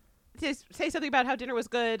music. To say something about how dinner was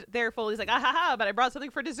good. They're full. He's like, "Ah ha ha!" But I brought something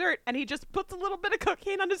for dessert, and he just puts a little bit of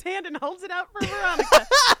cocaine on his hand and holds it out for Veronica.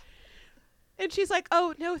 And she's like,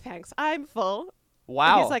 "Oh no, thanks. I'm full."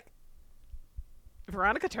 Wow. And he's like,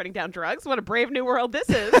 "Veronica turning down drugs? What a brave new world this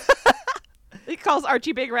is." He calls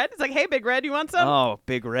Archie Big Red. He's like, "Hey, Big Red, you want some?" Oh,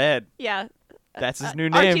 Big Red. Yeah. That's his new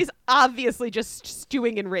name. Archie's obviously just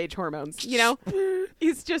stewing in rage hormones. You know,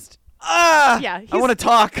 he's just I want to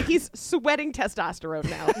talk. he's sweating testosterone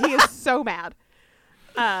now. He is so mad.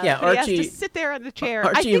 Yeah, but he Archie- has to sit there on the chair.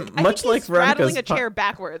 Archie, I think much he's like straddling Veronica's a chair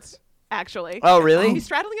backwards. Actually. Oh, really? He's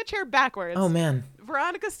straddling a chair backwards. Oh man.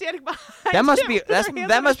 Veronica's standing behind. That must him be with her hands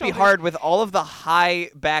that on must his be shoulders. hard with all of the high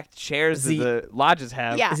backed chairs Is that he- the lodges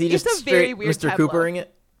have. Yeah. Is he it's just a very straight weird Mr. tableau. Coopering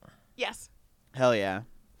it? Yes. Hell yeah.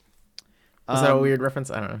 Is that a weird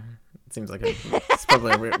reference? I don't know. It seems like it's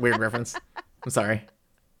probably a weird reference. I'm sorry.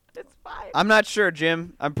 It's fine. I'm not sure,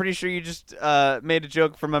 Jim. I'm pretty sure you just made a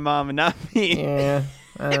joke for my mom and not me. Yeah.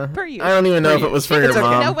 Per you. I don't even know Per if you. it was for Jim your doesn't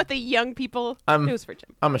mom. know what the young people. It was for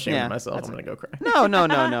Jim. I'm ashamed Yeah, of myself. that's I'm gonna go cry. No.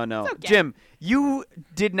 It's okay. Jim, you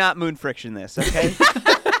did not moon friction this, okay?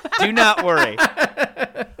 Do not worry.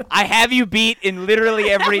 I have you beat in literally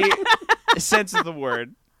every sense of the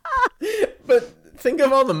word. But think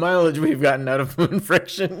of all the mileage we've gotten out of moon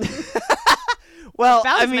friction. Well,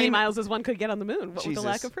 About I as many mean, miles as one could get on the moon. What with the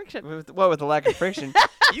lack Jesus. of friction? With the lack of friction?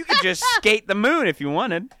 You could just skate the moon if you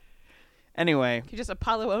wanted. Anyway. You just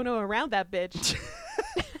Apollo Ono around that bitch.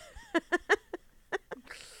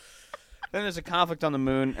 Then there's a conflict on the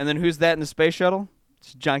moon, and then who's that in the space shuttle?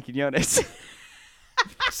 It's John Quinones.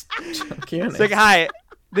 It's like, hi,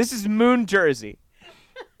 this is Moon Jersey.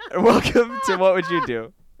 Welcome to What Would You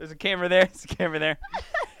Do? There's a camera there. There's a camera there.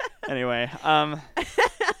 Anyway,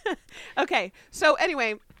 Okay, so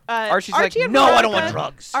anyway, Archie's Archie like, and no, I don't Veronica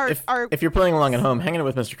want drugs. Are If you're playing along at home, Hanging Out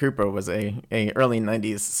with Mr. Cooper was a early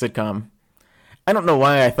 90s sitcom. I don't know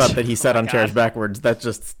why I thought that he sat on chairs backwards. That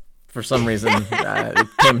just, for some reason,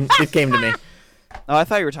 it came to me. Oh, I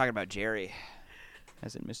thought you were talking about Jerry,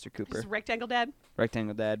 as in Mr. Cooper. Just rectangle dad.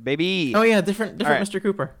 Rectangle Dad, baby. Oh yeah, different All right. Mr.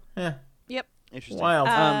 Cooper. Yeah. Yep. Interesting.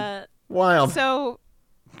 Wild. Wild. So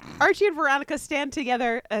Archie and Veronica stand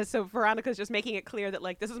together. So Veronica's just making it clear that,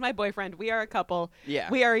 like, this is my boyfriend. We are a couple. Yeah.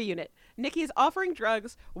 We are a unit. Nikki's offering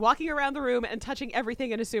drugs, walking around the room and touching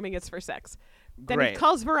everything and assuming it's for sex. Then he Great.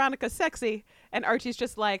 calls Veronica sexy, and Archie's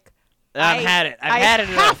just like, I've had it. I've I had it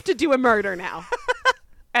have enough. to do a murder now.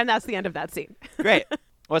 And that's the end of that scene. Great.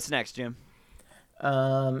 What's next, Jim?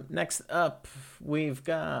 Next up, we've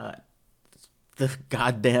got the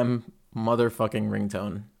goddamn motherfucking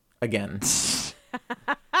ringtone again.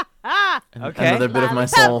 Okay. Another bit of my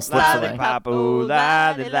soul slips away. Lollipop, ooh,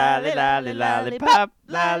 lolly, lolly, lolly, lollipop,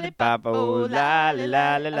 lollipop, ooh, lolly,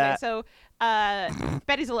 lolly, Okay, lolly. so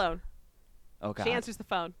Betty's alone. Oh, God. She answers the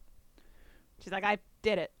phone. She's like, I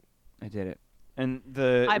did it. I did it. And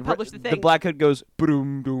the I published the The thing. Black Hood goes,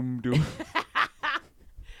 boom, doom, doom.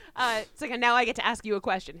 It's like, and now I get to ask you a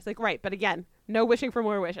question. He's like, right, but again, no wishing for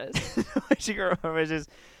more wishes. She wishes.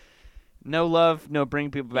 No love, no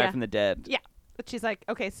bring people back Yeah. from the dead. Yeah. But she's like,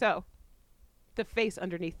 okay, so the face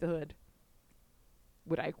underneath the hood,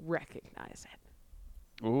 would I recognize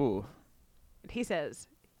it? Ooh. And he says,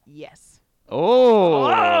 yes. Oh.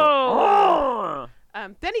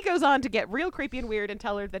 Then he goes on to get real creepy and weird and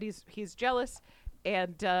tell her that he's jealous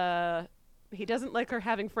and he doesn't like her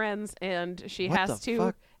having friends and she What has the to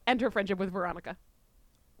fuck? end her friendship with Veronica.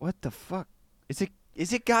 What the fuck? Is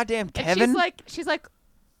it goddamn And Kevin? she's like,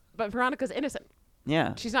 but Veronica's innocent.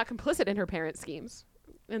 Yeah. She's not complicit in her parents' schemes.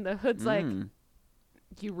 And the hood's like, Mm.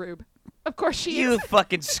 you rube. Of course she You is.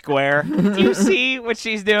 fucking square. Do you see what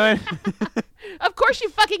she's doing? Of course she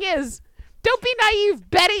fucking is. Don't be naive,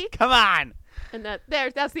 Betty. Come on. And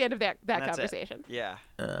that's the end of that That's it. conversation. Yeah.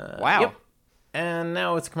 Wow. Wow. And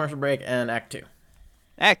now it's a commercial break and Act 2.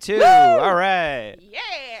 Act 2. Woo! All right. Yeah.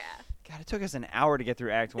 God, it took us an hour to get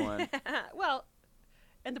through Act 1. Well,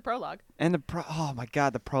 and the prologue. And oh my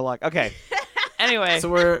God, the prologue. Okay. Anyway. So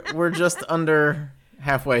we're just under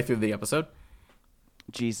halfway through the episode.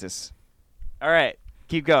 Jesus. All right.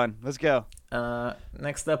 Keep going. Let's go.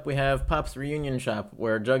 Next up, we have Pop's reunion shop,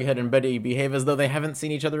 where Jughead and Betty behave as though they haven't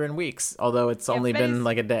seen each other in weeks, although it's Yeah, only Betty's- been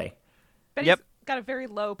like a day. Betty's Yep. got a very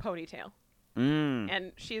low ponytail. Mm.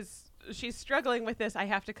 And she's struggling with this. I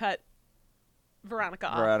have to cut Veronica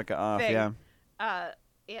off. Veronica off, thing. yeah.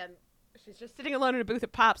 And she's just sitting alone in a booth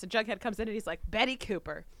at Pop's, and Jughead comes in and he's like, Betty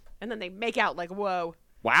Cooper. And then they make out like, whoa.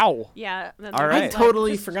 Wow. Yeah. And then All they're right. I just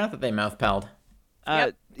totally like, just- forgot that they mouth palled.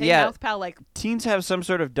 Yep, they Yeah. mouth pal like Teens have some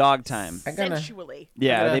sort of dog time. I gotta- sensually.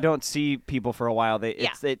 Yeah, gotta- they don't see people for a while.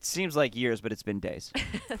 Yeah. It seems like years, but it's been days.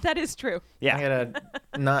 That is true. Yeah. I gotta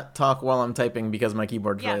not talk while I'm typing because my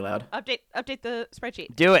keyboard's Yeah. really loud. Update the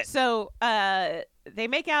spreadsheet. Do it. So they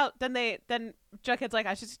make out. Then Jughead's like,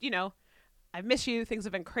 I miss you. Things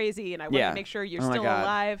have been crazy, and I want Yeah. to make sure you're Oh my still God.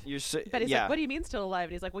 alive. But he's yeah. like, what do you mean still alive?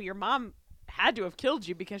 And he's like, well, your mom had to have killed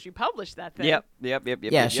you because you published that thing. Yep.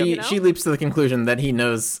 Yeah, she You know? she leaps to the conclusion that he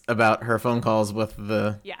knows about her phone calls with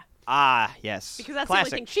the Yeah. Ah, yes. Because that's Classic.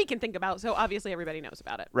 the only thing she can think about. So obviously everybody knows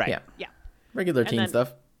about it. Right. yeah Yeah. regular And teen then-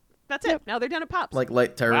 stuff That's it. Now they're done at Pops. like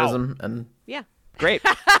light terrorism and yeah. Great.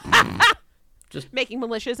 Making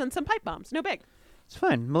militias and some pipe bombs. No big. It's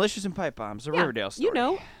fine. Militias and pipe bombs. A Yeah. Riverdale story. You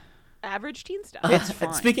know, average teen stuff. It's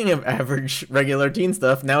fine. Speaking of average regular teen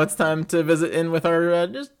stuff, now it's time to visit in with our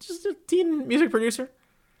just a teen music producer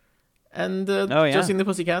and Oh, yeah. Josie and the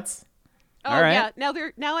Pussycats. Oh All right. yeah.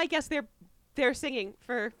 Now I guess they're singing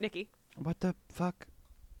for Nikki What the fuck?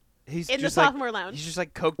 He's in the just like, sophomore lounge. He's just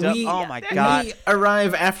like coked up. We- Oh Yeah, my they're- God. We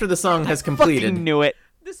arrive after the song has completed. Fucking knew it.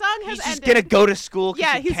 The song has He's just ended. gonna go to school. 'cause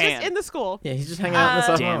Yeah, he he's can. just in the school. Yeah, he's just hanging out in the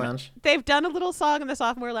sophomore Damn it. lounge. They've done a little song in the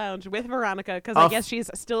sophomore lounge with Veronica because I Off- guess she's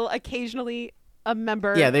still occasionally a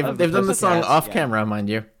member. Yeah, they've of done the song Pussycats, off yeah. camera, mind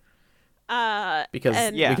you, because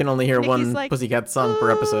and Yeah. we can only hear Nikki's one like, Pussycat song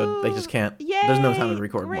per episode. They just can't. There's no time to Yay,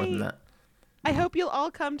 record more than great. that. I hope you'll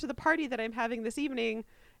all come to the party that I'm having this evening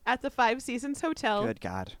at the Five Seasons Hotel Good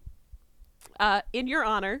God. in your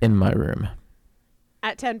honor In my room.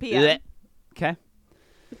 at 10 p.m. Blech. Okay.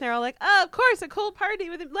 They're all like, "Oh, of course, a cool party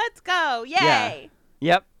with him. Let's go! Yay!" Yeah.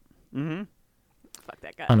 Yep. Mm-hmm. Fuck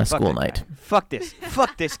that guy. On a Fuck school that night. guy. Fuck this.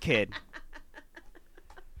 Fuck this kid.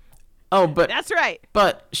 Oh, but That's right.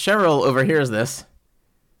 Cheryl overhears this.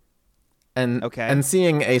 And Okay. and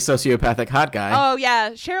seeing a sociopathic hot guy. Oh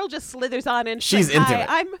yeah, Cheryl just slithers on in. She's like, into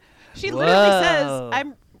 "Hi, it. She literally says, Whoa.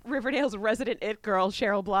 "I'm Riverdale's resident it girl,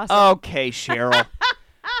 Cheryl Blossom." Okay, Cheryl.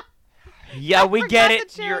 Yeah, we get forgot it.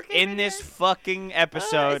 that Cheryl You're came in in this here. fucking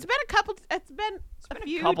episode. It's been a couple. It's been a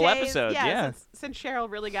few couple days, episodes, yeah. since Cheryl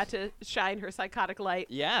really got to shine her psychotic light.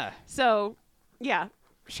 Yeah. So Yeah.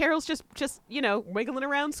 Cheryl's just wiggling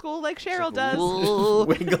around school like Cheryl does.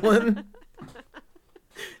 Wiggling?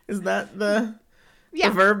 Is that the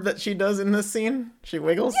verb that she does in this scene? She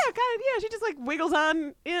wiggles? Yeah, kind of. Yeah, she just like wiggles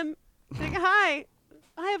on in. Like, hi,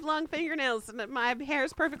 I have long fingernails and my hair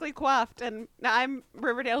is perfectly coiffed, and I'm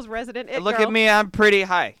Riverdale's resident it Look girl. at me, I'm pretty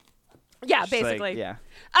high. Yeah, She's basically. Like, yeah.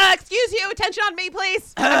 Excuse you, attention on me,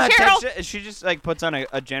 please. Cheryl. Attention. She just like puts on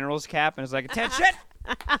a general's cap and is like, attention.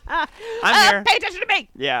 I'm here. Pay attention to me.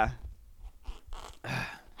 Yeah.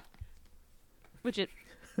 Would you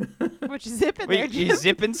zip in there, Wait, Jim? you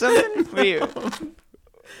zipping something?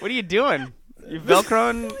 What are you doing? You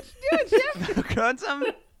Velcroing? What you doing, Jim? Velcroing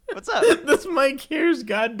something? What's up? This mic hears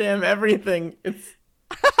goddamn everything. It's.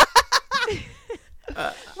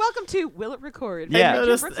 Welcome to Will It Record? Yeah. I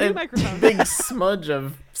noticed a microphone. big smudge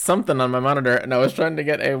of something on my monitor, and I was trying to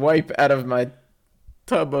get a wipe out of my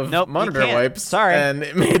tub of monitor you can't. wipes. Sorry. And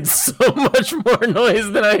it made so much more noise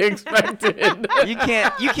than I expected. You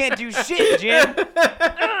can't do shit, Jim.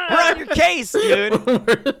 We're on your case,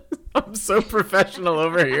 dude. I'm so professional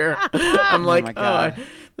over here. I'm like, my God.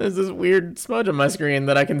 there's this weird smudge on my screen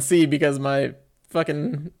that I can see because my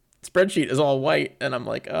fucking spreadsheet is all white, and I'm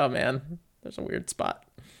like, oh man, there's a weird spot.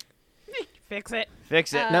 Fix it.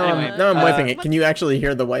 Fix it. Now I'm wiping it. Can you actually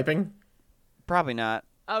hear the wiping? Probably not.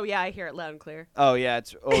 Oh yeah, I hear it loud and clear. Oh yeah,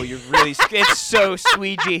 you're really it's so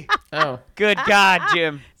squeegee. Oh. Good God,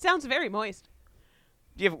 Jim. Sounds very moist.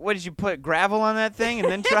 What did you put gravel on that thing and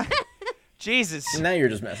then try? Jesus. Now you're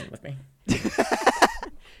just messing with me.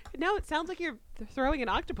 No, it sounds like you're throwing an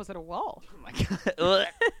octopus at a wall. Oh my God.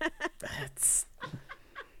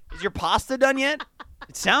 Is your pasta done yet?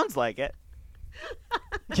 It sounds like it.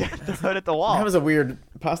 Yeah, throw it at the wall. That was a weird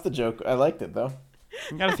pasta joke. I liked it though.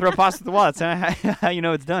 You gotta throw pasta at the wall. That's how you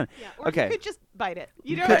know it's done. Yeah, or Okay. you could just bite it.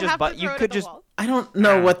 You could don't just have bite- to you throw it could at the just- wall. I don't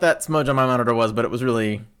know what that smudge on my monitor was, but it was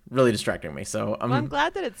really, really distracting me. So I'm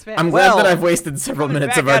glad that it's fixed. I'm Well, glad that I've wasted several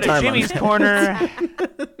minutes of our Back out time on Jimmy's this. corner.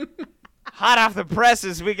 Hot off the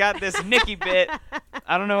presses, we got this Nikki bit.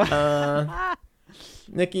 I don't know.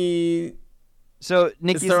 Nikki So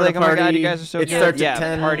Nikki's throwing like, a oh my God, party. you guys are so It good. starts yeah, at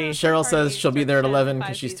 10. Party. Cheryl says she'll be there at 11 because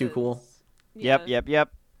 5 she's too cool. seasons. Yeah.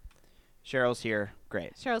 Yep. Cheryl's here.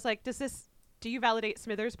 Great. Cheryl's like, do you validate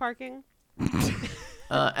Smithers parking?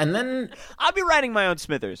 And then I'll be riding my own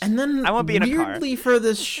Smithers. I won't be in a car. weirdly for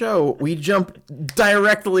this show, we jump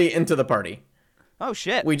directly into the party. Oh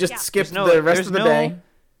shit. We just skip There's no- the rest there's of the no day,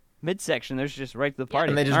 midsection. There's just right to the party.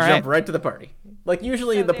 and they just All jump right. right to the party. Like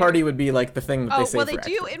usually So the they're- party would be like the thing that they Oh, say well, for they act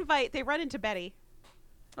do three. invite. They run into Betty.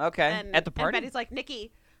 Okay. And, At the And party. Betty's like,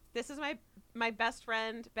 Nikki, this is my best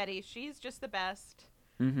friend, Betty. She's just the best.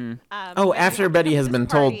 Mm-hmm. Oh, you after have to Betty come has to been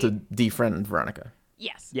this told to party. defriend Veronica.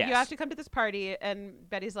 Yes. Yes. You have to come to this party. And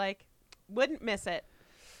Betty's like, wouldn't miss it.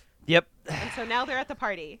 Yep. And so now they're at the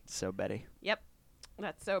party. So Betty. Yep.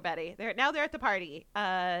 That's so Betty. They're at the party.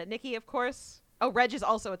 Nikki, of course. Oh, Reg is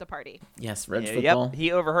also at the party. Yes, Red Yeah, football. Yep.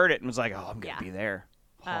 He overheard it and was like, "Oh, I'm gonna Yeah. be there."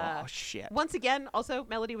 Oh shit. Once again, also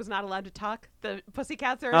Melody was not allowed to talk. The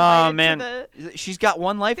Pussycats are Oh invited man, to the she's got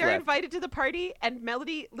one life they're left. invited to the party, and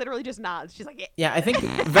Melody literally just nods. She's like, yeah. Yeah, I think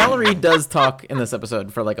Valerie does talk in this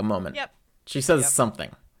episode for like a moment. Yep. She says Yep. something.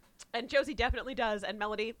 And Josie definitely does, and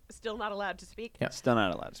Melody is still not allowed to speak. Yeah. Still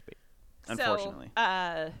not allowed to speak, unfortunately.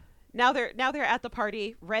 So, now they're at the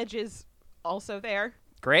party. Reg is also there.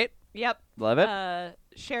 Great. Yep. Love it.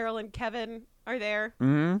 Cheryl and Kevin are there.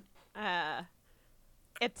 Mm-hmm.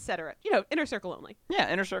 Etc. Inner circle only.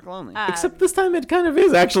 Yeah, inner circle only. Except this time it kind of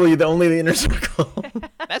is actually only the inner circle.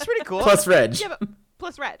 That's pretty cool. Plus Reg. Yeah, but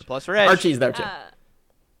plus Reg. Plus Reg. Archie's there too.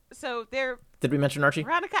 So they're Did we mention Archie?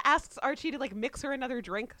 Veronica asks Archie to mix her another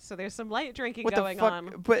drink, so there's some light drinking What going the fuck?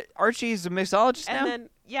 on. But Archie's a mixologist now. And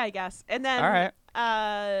then I guess. And then All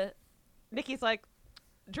right. Nikki's like,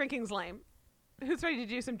 drinking's lame. Who's ready to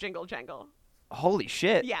do some jingle jangle? Holy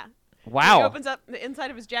shit. Yeah. He Wow. opens up the inside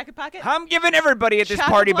of his jacket pocket. I'm giving everybody at this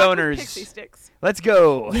chock-a-block party with boners. Pixie sticks. Let's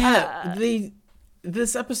go. Yeah,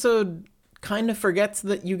 this episode kind of forgets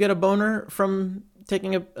that you get a boner from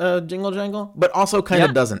taking a jingle jangle, but also kind of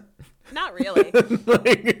Yep. doesn't. Not really.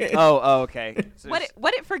 Like, Oh, okay. So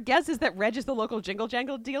What it forgets is that Reg is the local jingle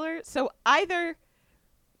jangle dealer. So either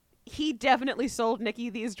he definitely sold Nikki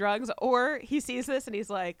these drugs, or he sees this and he's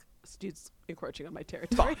like, "This dude's encroaching on my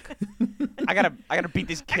territory. I gotta beat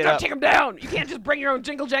this I kid gotta up. take him down. You can't just bring your own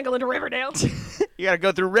jingle jangle into Riverdale." You gotta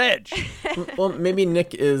go through Reg. well, maybe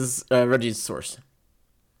Nick is Reggie's source.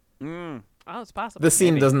 Mm. Oh, it's possible. The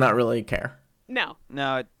scene Maybe. does not really care. No,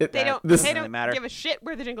 No, they that don't. this- They doesn't don't really matter. give a shit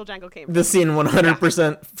where the jingle jangle came from. The scene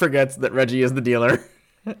 100% forgets that Reggie is the dealer,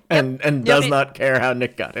 and does Yep. not care how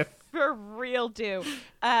Nick got it. For real, do.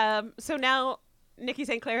 So now Nikki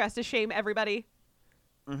St. Clair has to shame everybody.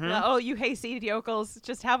 Mm-hmm. Oh, you hayseed yokels,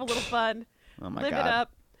 just have a little fun. Oh my Live God. it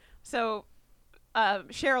up. So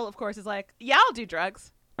Cheryl, of course, is like, yeah, I'll do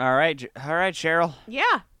drugs. All right, Cheryl. Yeah,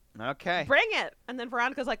 Okay. bring it. And then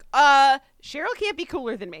Veronica's like, Cheryl can't be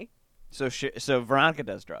cooler than me. So Veronica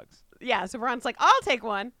does drugs. Yeah, so Veronica's like, I'll take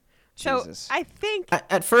one. So Jesus. I think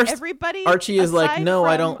At first, everybody, Archie is like, aside no,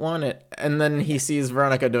 I from- don't want it. And then he sees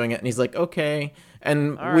Veronica doing it, and he's like, okay.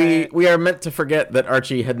 And All we right. we are meant to forget that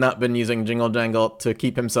Archie had not been using Jingle Jangle to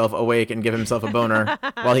keep himself awake and give himself a boner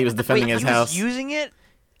while he was defending Wait, his he house. was using it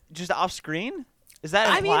just off screen? Is that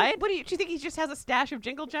I implied? mean, do you think he just has a stash of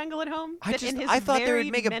Jingle Jangle at home? I that just- in his I thought they would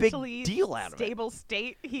very make a big mentally deal out of it. stable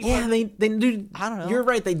state. He Yeah, they do. I don't know. You're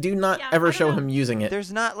right. They do not Yeah, I ever don't show know. him using it.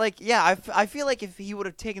 There's not like, yeah, I feel like if he would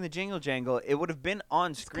have taken the Jingle Jangle, it would have been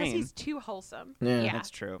on because screen. he's too wholesome. Yeah.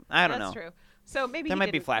 That's true. I don't That's know. true. So maybe There he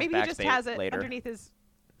might be didn't. Maybe he flashbacks just has it later. underneath his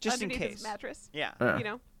Just in underneath his case. mattress. Yeah. Yeah. You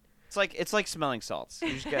know. It's like smelling salts.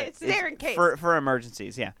 You just get, It's there in case. for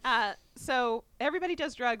emergencies. Yeah. So everybody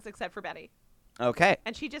does drugs except for Betty, Okay.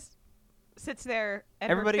 and she just sits there, and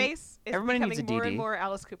Everybody- her face is everybody becoming needs a more DD. and more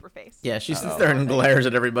Alice Cooper face. Yeah, she sits Uh-oh. there and glares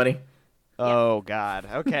at everybody. Oh God.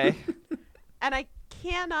 Okay. And I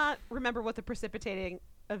cannot remember what the precipitating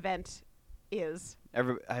event is.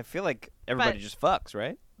 I feel like everybody But- just fucks,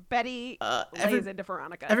 right? Betty Every- lays into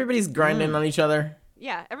Veronica. Everybody's grinding on each other.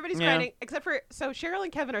 Yeah, everybody's Yeah. grinding except for Cheryl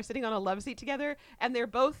and Kevin are sitting on a love seat together, and they're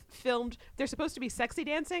both filmed. They're supposed to be sexy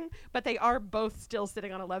dancing, but they are both still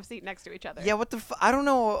sitting on a love seat next to each other. Yeah. What the? I don't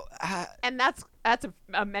know. And that's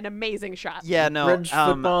an amazing shot. Yeah. No. Reg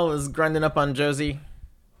Football is grinding up on Josie.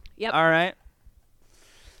 Yep. All right.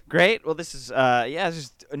 Great. Well, this is it's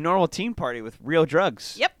just a normal teen party with real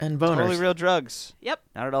drugs. Yep. And boners. Totally real drugs. Yep.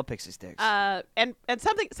 Not at all pixie sticks. And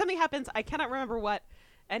something happens. I cannot remember what.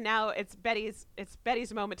 And now it's Betty's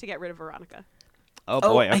moment to get rid of Veronica. oh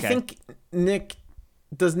boy. Okay. I think Nick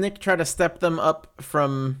try to step them up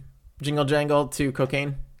from Jingle Jangle to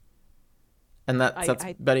cocaine? And that sets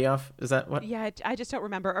I- Betty off? Is that what? Yeah, I just don't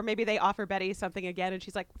remember. Or maybe they offer Betty something again, and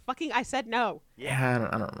she's like, "Fucking, I said no." Yeah,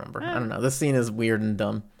 I don't remember. I don't know. This scene is weird and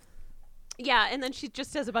dumb. Yeah, and then she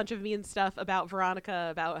just says a bunch of mean stuff about Veronica,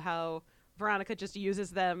 about how Veronica just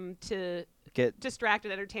uses them to Get. distract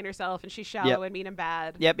and entertain herself, and she's shallow Yep. and mean and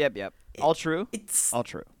bad. Yep. All true. It's All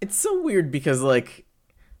true. It's so weird because, like,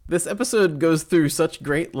 this episode goes through such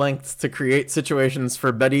great lengths to create situations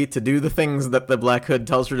for Betty to do the things that the Black Hood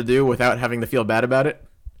tells her to do without having to feel bad about it.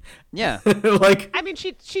 Yeah. Like, I mean,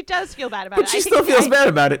 she does feel bad about but it. she I think still feels bad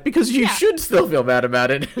about it because she Yeah. should still feel bad about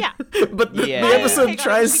it. Yeah. But the Yeah. episode Hang on,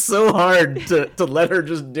 tries so hard to let her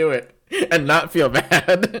just do it and not feel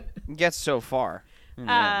bad. Gets so far. In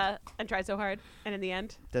the end. And tried so hard, and in the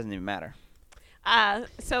end. Doesn't even matter.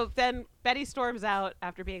 So then Betty storms out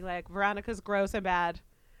after being like, Veronica's gross and bad.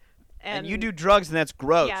 And you do drugs, and that's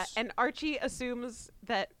gross. Yeah, and Archie assumes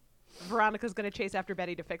that Veronica's going to chase after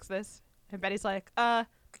Betty to fix this. And Betty's like,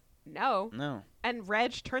 no. No. And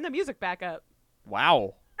Reg, turn the music back up.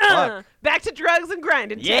 Wow. Fuck. Back to drugs and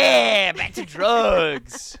grinding. Yeah. Back to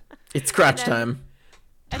drugs. It's crotch And then- time.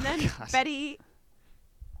 And then God. Betty,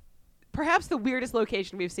 perhaps the weirdest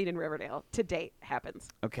location we've seen in Riverdale to date, happens.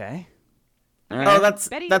 Okay. Oh, that's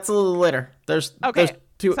Betty- a little later. There's Okay,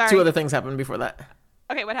 two sorry. other things happen before that.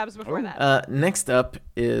 Okay, what happens before that? Next up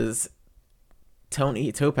is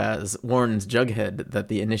Tony Topaz warns Jughead that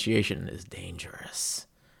the initiation is dangerous.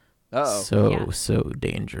 Uh-oh. So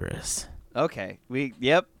dangerous. Okay.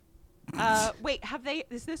 Yep. Wait,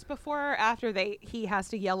 is this before or after he has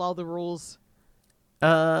to yell all the rules?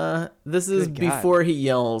 This is Good God. before he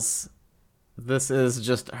yells. This is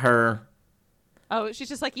just her. Oh, she's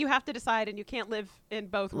just like, you have to decide and you can't live in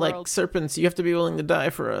both Like, worlds. serpents, you have to be willing to die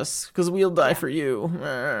for us, because we'll die for you.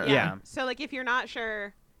 Yeah. So, like, if you're not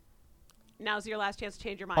sure, now's your last chance to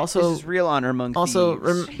change your mind. Also, This is real honor among also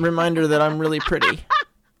thieves. reminder that I'm really pretty.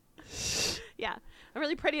 Yeah. I'm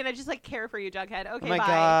really pretty and I just, like, care for you, Jughead. Okay, Oh my bye.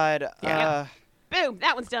 God. Yeah. Boom.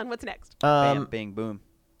 That one's done. What's next? Bam, bing, boom.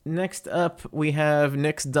 Next up, we have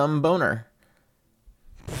Nick's dumb boner.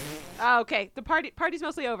 Oh, okay. The party's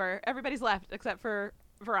mostly over. Everybody's left except for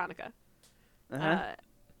Veronica. Uh-huh.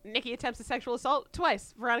 Nikki attempts a sexual assault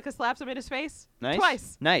twice. Veronica slaps him in his face Nice.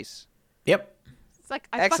 twice. Nice. Yep. It's like,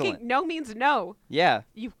 Excellent. fucking no means no. Yeah.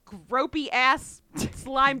 You gropey ass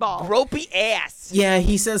slime ball. Gropey ass. Yeah,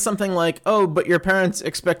 he says something like, "Oh, but your parents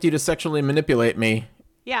expect you to sexually manipulate me,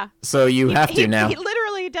 Yeah. so you have to now." He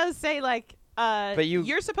literally does say like, But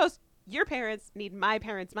your parents need my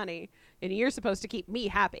parents' money, and you're supposed to keep me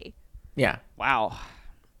happy. Yeah. Wow.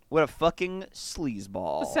 What a fucking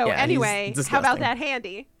sleazeball. So Yeah, anyway, he's how about disgusting. that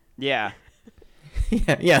handy? Yeah.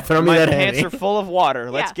 Yeah, throw me My that pants handy. are full of water.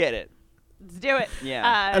 Let's Yeah. get it. Let's do it.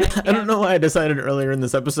 Yeah. I don't know why I decided earlier in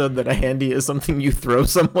this episode that a handy is something you throw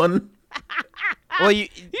someone. Well, you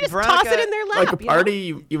just Veronica, toss it in their lap. Like a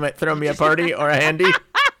party, you might throw me a party or a handy.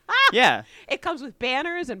 Yeah. It comes with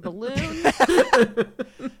banners and balloons.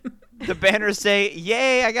 The banners say,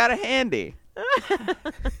 "Yay, I got a handy."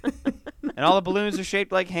 And all the balloons are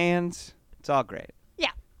shaped like hands. It's all great.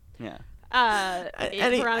 Yeah. Yeah.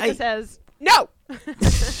 Veronica says, no!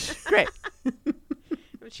 Great.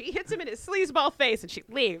 She hits him in his sleazeball face and she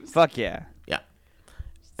leaves. Fuck yeah. Yeah.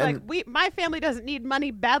 It's like, my family doesn't need money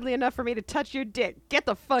badly enough for me to touch your dick. Get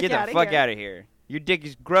the fuck out of here. Get the fuck out of here. Your dick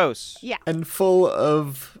is gross. Yeah. And full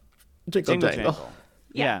of jingle jangle.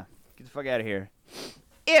 Yeah. Get the fuck out of here.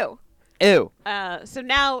 Ew. Ew. So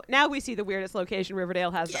now we see the weirdest location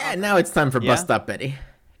Riverdale has to Yeah, offer. now it's time for Bus Stop Betty.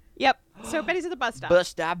 Yep. So Betty's at the bus stop. Bus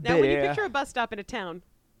stop Now, when you Betty. picture a bus stop in a town,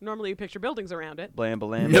 normally you picture buildings around it.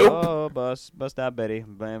 Bam-Ba-Lam. Nope. Oh, bus stop Betty.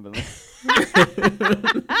 Bam-Ba-Lam.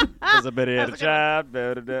 There's a Betty at a job.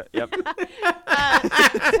 Da-da-da. Yep.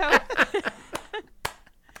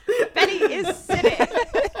 So Betty is sitting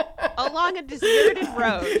along a deserted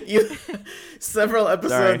road. Several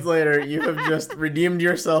episodes later, you have just redeemed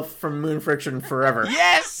yourself from moon friction forever.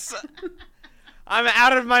 Yes! I'm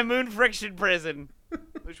out of my moon friction prison,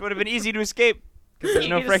 which would have been easy to escape because there's You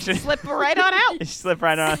no just friction. slip right on out. You slip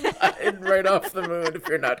right on. Right off the moon if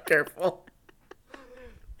you're not careful.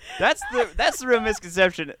 That's the real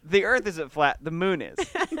misconception. The Earth isn't flat. The moon is.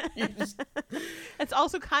 It's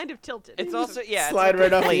also kind of tilted. It's also Slide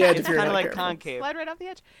right off the edge It's if you're kind of not like careful. concave. slide right off the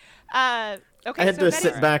edge. Okay, I had so to Betty,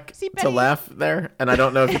 sit back See, to Betty- laugh there, and I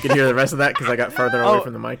don't know if you could hear the rest of that because I got farther away Oh.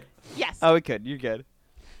 from the mic. Yes. Oh, we could. You're good.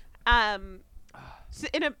 So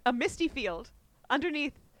in a misty field,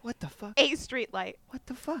 underneath What the fuck? a street light, What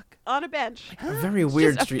the fuck? on a bench. A very It's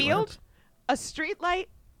weird just street a field, lamp. a street light,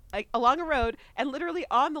 like along a road, and literally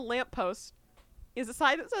on the lamppost is a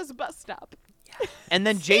sign that says bus stop. And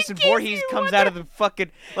then Jason case Voorhees you comes wonder- out of the fucking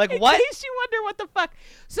In what? case you wonder what the fuck.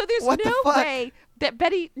 So there's What the no fuck? way that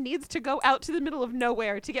Betty needs to go out to the middle of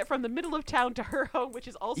nowhere to get from the middle of town to her home, which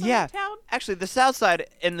is also Yeah. in town. Actually, the south side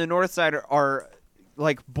and the north side are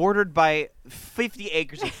like bordered by 50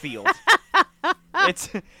 acres of fields.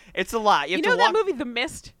 It's a lot. You You have know to that walk. movie, The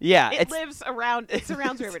Mist? Yeah, It it's lives around, it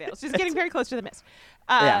surrounds Riverdale. She's getting very close to the mist.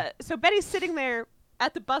 Yeah. So Betty's sitting there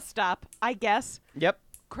at the bus stop, I guess, Yep.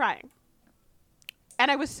 crying. And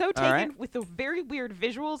I was so taken right. with the very weird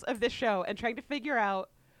visuals of this show and trying to figure out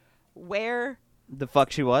where The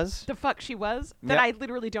fuck she was. the fuck she was that Yep. I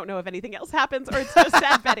literally don't know if anything else happens or it's just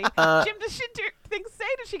sad Betty. Jim, does she do things say?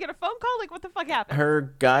 Did she get a phone call? Like, what the fuck happened? Her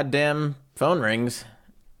goddamn phone rings,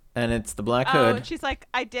 and it's the Black Oh, Hood. and she's like,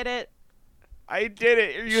 I did it. I did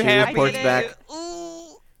it. You She happy? reports did back. it.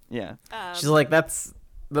 Ooh. Yeah. She's like,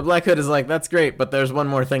 the Black Hood is like, that's great, but there's one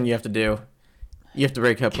more thing you have to do. You have to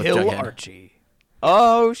break up with Kill Jughead. Archie.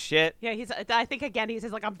 Oh shit. Yeah, I think again he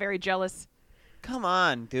says like, I'm very jealous Come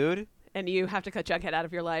on, dude. and you have to cut Jughead out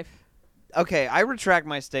of your life. Okay, I retract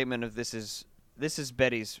my statement of this is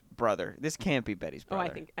Betty's brother. This can't be Betty's Oh,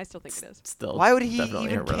 brother. I still think it is Still, Why would he definitely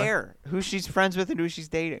her even brother. care who she's friends with and who she's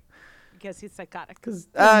dating? because he's psychotic. This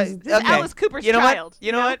Okay. is Alice Cooper's you know child, What?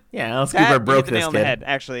 You know what? Yeah, Alice Pat, Cooper you broke hit the this nail on kid. the head.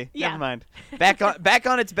 Actually, Yeah. never mind. Back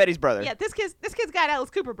on. It's Betty's brother. Yeah, this kid's got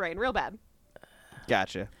Alice Cooper brain real bad.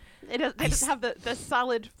 Gotcha. It doesn't have the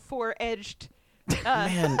solid four-edged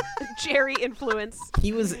Man, Jerry influence.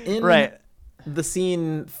 he was in Right. the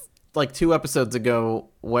scene like 2 episodes ago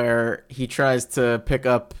where he tries to pick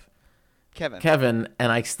up Kevin,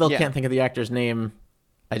 and I still Yeah. can't think of the actor's name.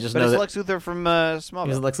 I just But know it's that Lex Luthor from he was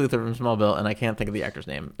Smallville. Lex Luthor from Smallville, and I can't think of the actor's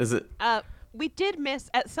name. Is it? We did miss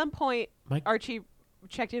at some point. Mike? Archie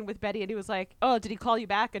checked in with Betty and he was like, "Oh, did he call you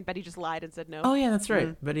back?" And Betty just lied and said no. Oh yeah, that's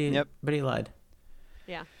right. Betty. Yep. Betty lied.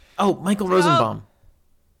 Yeah, Oh, Michael Rosenbaum.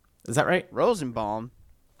 Is that right? Rosenbaum.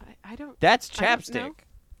 I don't. That's I don't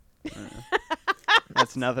chapstick.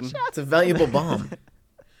 That's nothing. It's a valuable bomb.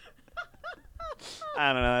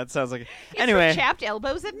 I don't know. That sounds like. It's Anyway. for chapped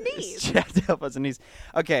elbows and knees. Chapped elbows and knees.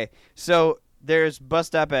 Okay, so there's Bus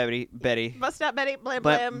Stop Betty. Bust out Betty. Blam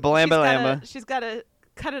Blam- blam. Blam-Ba-Lam. She's got to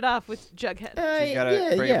cut it off with Jughead. She's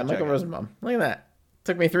gotta break up with Michael Jughead. Rosenbaum. Look at that.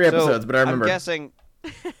 Took me 3 episodes, but I remember. I'm guessing.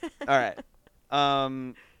 All right.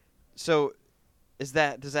 So, does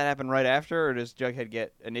that happen right after, or does Jughead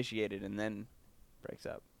get initiated and then breaks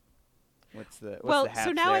up? What's the Well, haps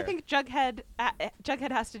so now I there? think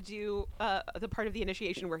Jughead has to do the part of the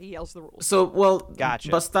initiation where he yells the rules. So, well, Gotcha.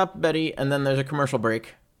 Bus Stop Betty, and then there's a commercial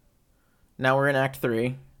break. Now we're in Act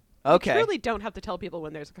 3. Okay, You really don't have to tell people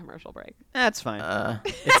when there's a commercial break. that's fine.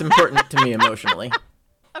 It's important to me emotionally.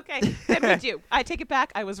 Okay. Okay, then we do. I take it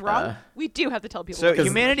back. I was wrong. We do have to tell people. So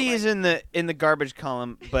humanity is in the garbage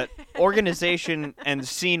column, but organization and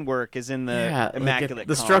scene work is in the immaculate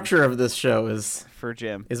the column. structure of this show is For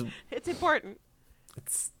Jim. It's important.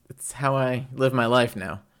 It's how I live my life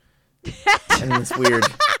now. In this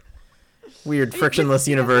weird frictionless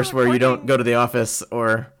universe where you don't go to the office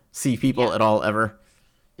or see people at all ever.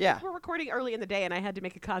 Yeah. We're recording early in the day, and I had to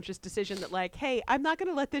make a conscious decision that, like, hey, I'm not going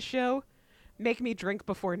to let this show make me drink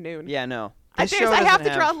before noon. Yeah, no. I have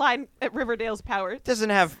to draw a line at Riverdale's power. Doesn't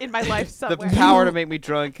have in my life somewhere. the power to make me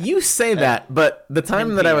drunk. You say that, but the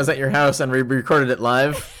time that I was at your house and we recorded it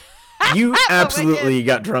live, you absolutely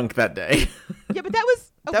got drunk that day. Yeah, but that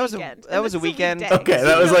was a weekend. That was a weekend. Okay,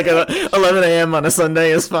 that was like 11 a.m. on a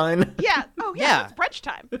Sunday is fine. Yeah. Oh, yeah. It's brunch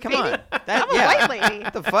time. Come on. I'm a white lady.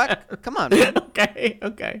 What the fuck? Come on, man.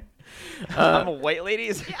 Okay. I'm a white lady,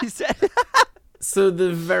 is what you said. So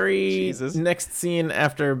the very next scene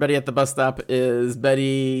after Betty at the bus stop is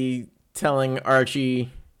Betty telling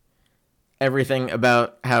Archie everything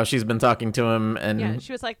about how she's been talking to him, and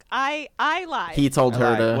she was like, I lied. He told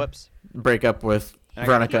her to break up with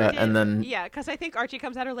Veronica, and then because I think Archie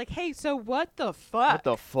comes at her like, hey, so what the fuck? What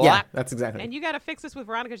the fuck? Yeah, that's exactly. And you got to fix this with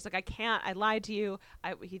Veronica. She's like, I can't. I lied to you.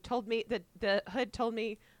 He told me that the hood told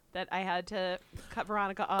me that I had to cut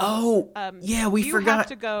Veronica off. Oh, yeah, we forgot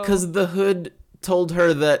because the hood told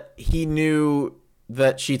her that he knew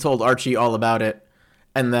that she told Archie all about it,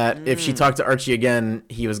 and that if she talked to Archie again,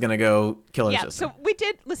 he was gonna go kill her sister. So we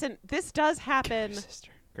did listen. This does happen.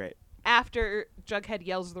 Great. After Jughead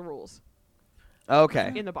yells the rules.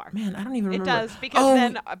 Okay. In the bar. Man, I don't even remember. It does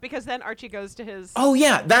because then Archie goes to his. Oh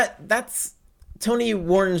yeah, that's. Tony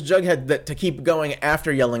warns Jughead that to keep going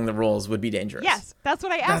after yelling the rules would be dangerous. Yes, that's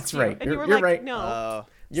what I asked. That's right. And you were you're like, right. No.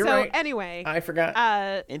 You're so right. Anyway, I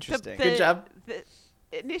forgot. Interesting. Good job. The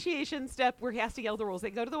initiation step where he has to yell the rules. They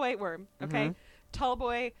go to the White Worm. Okay. Mm-hmm.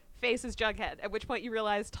 Tallboy faces Jughead. At which point you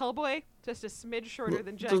realize Tallboy just a smidge shorter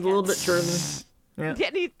than Jughead. Just a little bit shorter than. Yeah.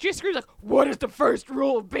 And he just screams like, "What is the first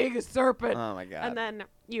rule of being a serpent?" Oh my god. And then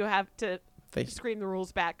you have to scream the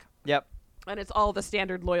rules back. Yep. And it's all the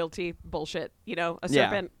standard loyalty bullshit. You know, a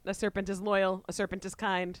serpent is loyal, a serpent is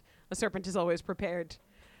kind, a serpent is always prepared.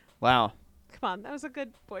 Wow. Come on, that was a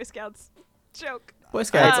good Boy Scouts joke. Boy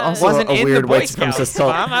Scouts also wasn't a in weird the Boy white supremacist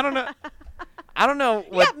cult. Mom, I don't know. I don't know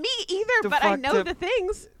what. Yeah, me either, but I know the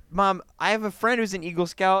things. Mom, I have a friend who's an Eagle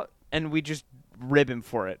Scout, and we just rib him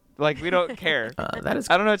for it. Like, we don't care. That is.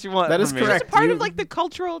 I don't know what you want. That is from me. correct. It's part of like the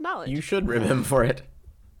cultural knowledge. You should rib him for it.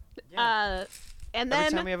 And then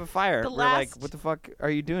every time we have a fire, we're like, "What the fuck are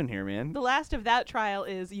you doing here, man?" The last of that trial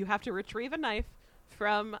is you have to retrieve a knife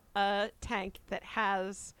from a tank that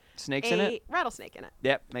has snakes in it. Rattlesnake in it.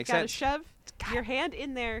 Yep, makes sense. Gotta shove your hand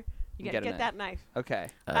in there. You gotta get that knife. Okay.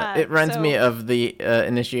 It reminds me of the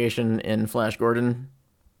initiation in Flash Gordon,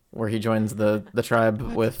 where he joins the tribe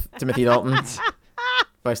with Timothy Dalton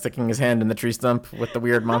by sticking his hand in the tree stump with the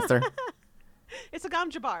weird monster. It's a Gom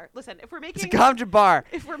Jabbar. Listen, if we're making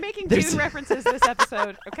Dune references this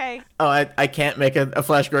episode, okay? Oh, I can't make a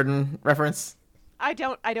Flash Gordon reference. I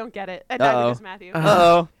don't get it. And neither does Matthew.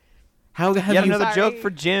 Uh-oh. How have you another joke for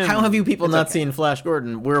Jim? How have you people not seen Flash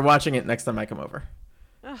Gordon? We're watching it next time I come over.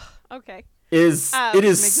 Okay. It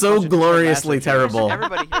is so gloriously terrible.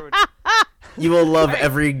 Everybody here would... You will love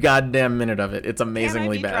every goddamn minute of it. It's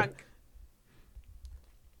amazingly Can I be bad. Drunk?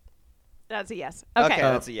 That's a yes. Okay.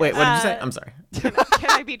 That's a yes. Wait, what did you say? I'm sorry. Can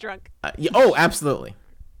I be drunk? Absolutely.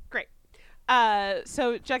 Great.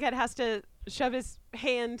 So Jughead has to shove his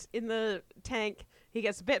hand in the tank. He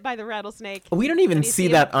gets bit by the rattlesnake. We don't even see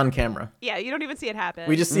that on camera. Yeah, you don't even see it happen.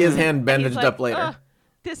 We just see his hand bandaged up later.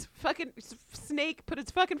 This fucking snake put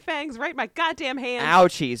its fucking fangs right in my goddamn hand.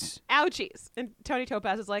 Ouchies. And Tony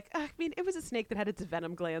Topaz is like, I mean, it was a snake that had its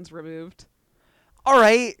venom glands removed. All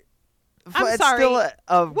right. I'm it's sorry. Still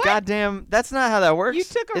a goddamn. That's not how that works. You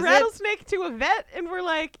took a rattlesnake to a vet and were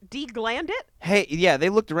like, degland it? Hey, yeah, they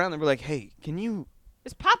looked around and were like, hey, can you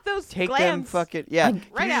just pop those take glands? them fucking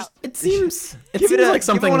right out. It seems like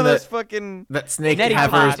something one of those fucking that snake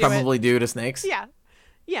havers probably do to snakes.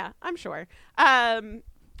 Yeah, I'm sure.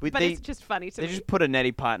 But it's just funny to me. They just put a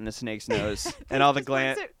neti pot in the snake's nose and all the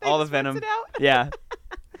gland, all the venom. It out. Yeah.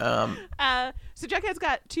 So Jughead's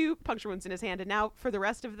got 2 puncture wounds in his hand, and now for the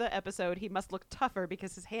rest of the episode, he must look tougher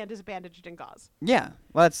because his hand is bandaged in gauze. Yeah,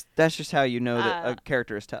 well, that's just how you know that a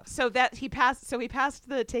character is tough. So he passed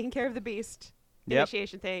the taking care of the beast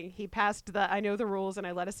initiation thing. He passed the I know the rules and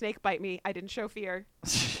I let a snake bite me. I didn't show fear.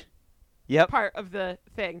 Yep. Part of the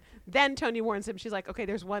thing. Then Tony warns him. She's like, okay,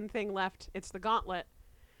 there's one thing left. It's the gauntlet,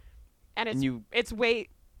 and it's way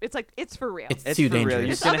It's like it's for real. It's It's too for real. dangerous. You're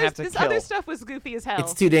just gonna have to this kill. other stuff was goofy as hell.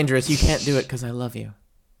 It's too dangerous. You can't do it because I love you.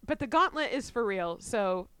 But the gauntlet is for real.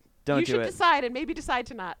 So Don't you do should it. decide and maybe decide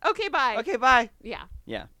to not. Okay, bye. Okay, bye. Yeah.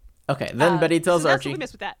 Yeah. Okay, then Betty tells so that's Archie, what we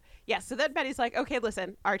missed with that. Yeah. So then Betty's like, okay,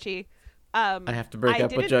 listen, Archie. I have to break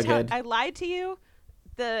up with Jughead. I lied to you.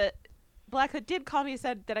 The Black Hood did call me and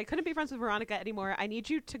said that I couldn't be friends with Veronica anymore. I need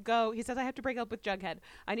you to go. He says I have to break up with Jughead.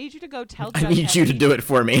 I need you to go tell Jughead. I need you to do it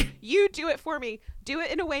for me. You do it for me. Do it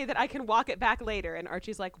in a way that I can walk it back later. And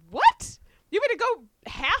Archie's like, what? You want me to go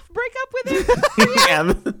half break up with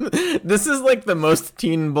him? Yeah, this is like the most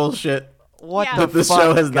teen bullshit What Yeah. the that this fuck,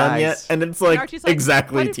 show has guys? done yet, and it's like Archie's like,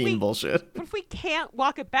 exactly what if teen we- bullshit. What if we can't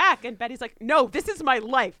walk it back? And Betty's like, no, this is my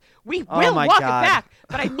life. We Oh will my walk God. it back.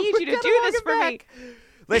 But I need you to gonna do walk this it for me.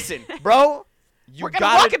 Listen, bro. You We're gonna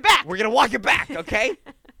gotta, walk it back. We're gonna walk it back, okay?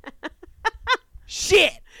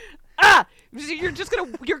 Shit. You're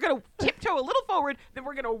gonna tiptoe a little forward, then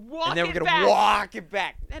we're gonna walk And then it we're gonna back. walk it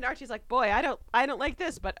back. And Archie's like, boy, I don't like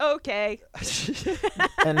this, but okay.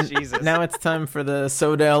 And Jesus. now it's time for the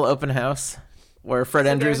Sodale open house, where Fred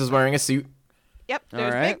So Andrews there's- is wearing a suit. Yep,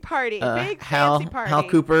 there's right. big party, big Hal fancy party. Hal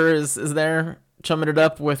Cooper is there, chumming it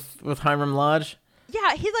up with Hiram Lodge.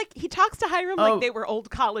 Yeah, he talks to Hiram Oh. like they were old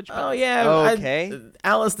college buds. Oh yeah. Okay.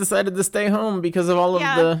 Alice decided to stay home because of all of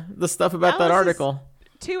Yeah. the stuff about that Alice is- article.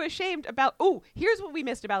 Too ashamed about. Oh, here's what we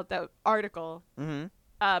missed about the article.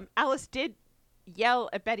 Mm-hmm. Alice did yell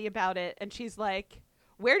at Betty about it, and she's like,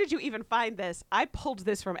 "Where did you even find this? I pulled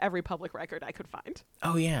this from every public record I could find."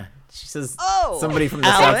 Oh yeah. She says Oh, somebody from the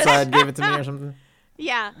Alice. South Side gave it to me or something.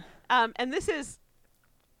 Yeah, and this is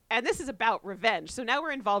about revenge. So now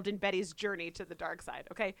we're involved in Betty's journey to the dark side.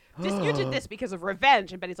 Okay, you did this because of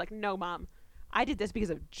revenge, and Betty's like, "No, Mom, I did this because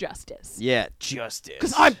of justice. Yeah, justice.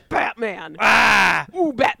 Because I'm Batman. Ah.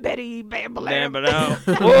 Ooh, Bat Betty, Bam-Ba-Lam."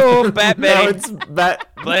 Whoa, Bat No, Betty. it's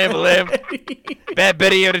Blam-Ba-Lam. Bat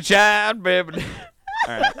Betty of the child. Bam-Ba-Lam.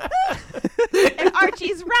 All right. And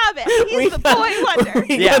Archie's Robin. He's the boy wonder.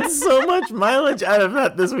 We Yeah. got so much mileage out of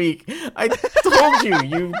that this week. I told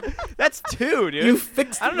you, That's two, dude. you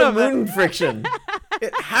fixed I don't the know if that- moon friction.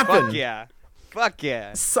 It happened. Fuck yeah. Fuck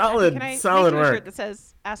yeah. Solid, Can I solid make you a shirt work. that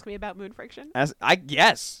says "Ask me about moon friction"?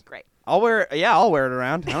 Yes. Great. I'll wear it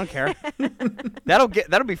around. I don't care.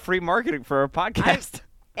 that'll be free marketing for our podcast.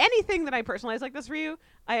 Anything that I personalize like this for you,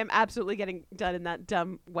 I am absolutely getting done in that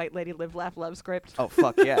dumb white lady live, laugh, love script. Oh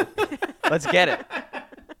fuck yeah. Let's get it.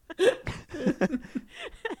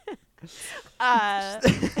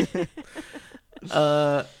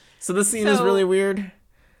 So this scene is So- really weird.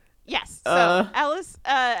 Yes. So Alice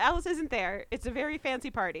isn't there. It's a very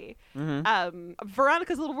fancy party.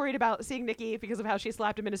 Veronica's a little worried about seeing Nikki because of how she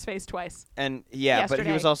slapped him in his face twice. And yeah, but he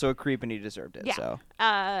Yesterday. was also a creep and he deserved it. Yeah. So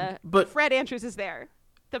But- Fred Andrews is there.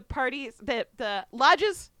 The parties, the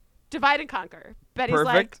lodges divide and conquer. Betty's like,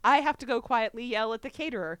 Perfect. I have to go quietly yell at the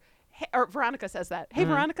caterer. Hey, or Veronica says that. Hey,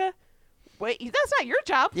 Veronica, wait, that's not your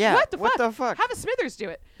job. Yeah, What the what fuck? the fuck? Have a Smithers do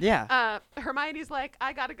it. yeah. Hermione's like,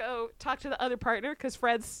 I gotta go talk to the other partner because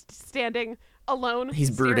Fred's standing alone.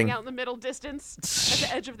 He's staring brooding. out in the middle distance at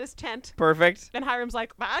the edge of this tent. Perfect. And Hiram's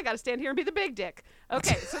like, well, I gotta stand here and be the big dick.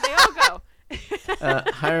 Okay, so they all go.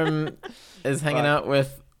 Hiram is hanging Fuck.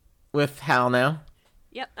 out with Hal now.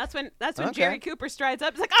 Yep, that's when Okay. Jerry Cooper strides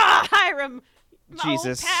up. He's like, Hiram, my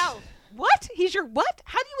Jesus. old pal. What? He's your what?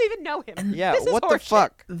 How do you even know him? Yeah. This is What the horseshit.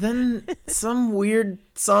 fuck? Then some weird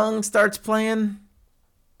song starts playing,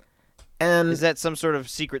 and Is that some sort of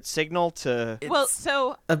secret signal to? Well, it's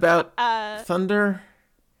so about uh, thunder.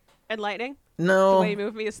 and lightning. The No, way you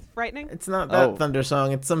move me is frightening. it's not that Oh. thunder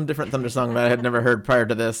song. It's some different thunder song that I had never heard prior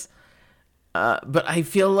to this. But I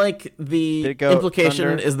feel like the Did it go implication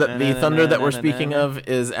thunder? is that the thunder that we're speaking of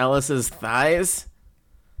is Alice's thighs,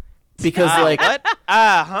 because like What?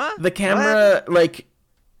 Huh? the camera like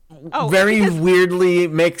Oh, very because- weirdly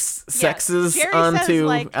makes sexes Jerry onto says,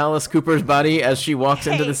 like, Alice Cooper's body as she walks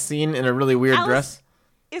into Hey, the scene in a really weird Alice dress.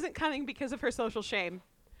 isn't coming because of her social shame.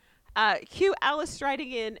 Cue Alice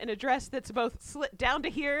striding in a dress that's both slit down to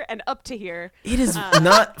here and up to here, It is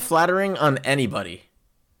not flattering on anybody.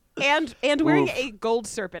 and wearing Oof. a gold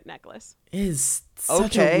serpent necklace. It is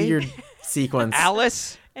such a Okay. weird sequence.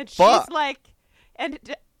 Alice. And she's Fuck. like, and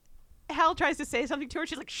Hal tries to say something to her.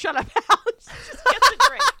 She's like, "Shut up, Hal." She just gets a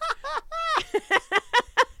drink.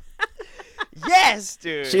 Yes,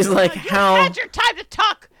 dude. She's like, You Hal, had your time to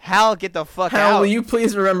talk. Hal, get the fuck Hal, out. will you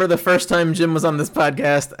please remember the first time Jim was on this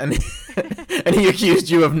podcast and and he accused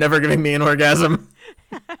you of never giving me an orgasm?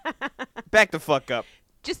 Back the fuck up.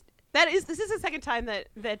 Just this is the second time that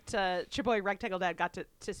Chaboy Rectangle Dad got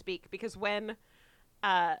to speak, because when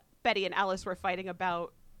Betty and Alice were fighting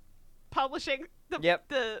about polishing the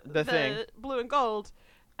thing. blue and gold,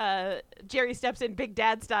 Jerry steps in Big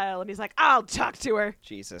Dad style, and he's like, "I'll talk to her."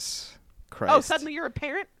 Jesus Christ. Oh, suddenly you're a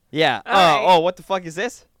parent? Yeah. All right. What the fuck is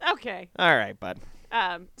this? Okay. All right, bud.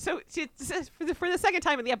 So for the second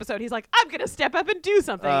time in the episode, he's like, "I'm gonna step up and do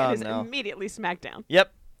something," and is immediately smacked down.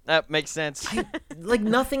 Yep, that makes sense.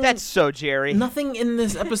 Nothing. That's so Jerry. Nothing in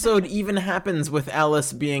this episode even happens with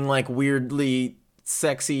Alice being like weirdly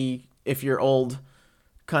sexy if you're old,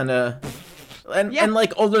 kind of, and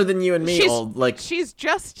like older than you and me. She's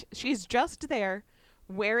just there,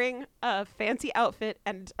 wearing a fancy outfit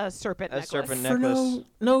and a serpent necklace. Serpent for necklace.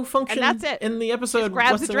 no function. And that's it. In the episode Just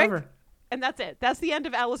grabs whatsoever. a drink, and that's it. That's the end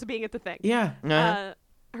of Alice being at the thing. Yeah. Uh-huh.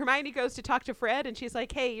 Hermione goes to talk to Fred, and she's like,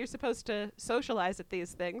 "Hey, you're supposed to socialize at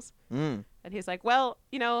these things." Mm. And he's like, "Well,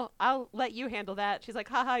 I'll let you handle that." She's like,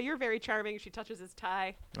 "Haha, you're very charming." She touches his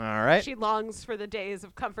tie. All right. She longs for the days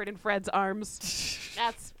of comfort in Fred's arms.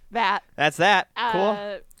 That's that. That's that.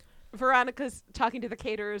 Cool. Veronica's talking to the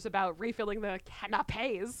caterers about refilling the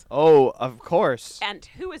canapes. Oh, of course. And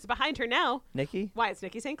who is behind her now? Nikki? Why, it's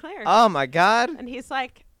Nikki St. Clair. Oh, my God. And he's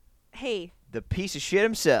like, "Hey." The piece of shit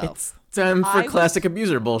himself. It's time for classic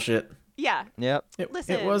abuser bullshit. Yeah. Yep.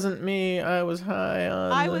 Listen. It wasn't me. I was high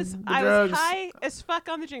on I the was drugs. high as fuck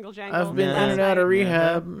on the jingle jangle. I've been Yeah. in and out of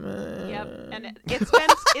rehab. Yep. And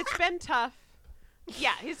it's been tough.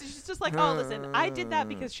 Yeah, he's just like, "Oh, listen, I did that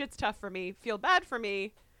because shit's tough for me. Feel bad for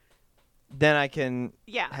me." Then I can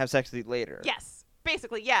Yeah. have sex with you later. Yes.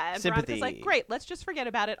 Basically, yeah. And Sympathy. Veronica's like, "Great, let's just forget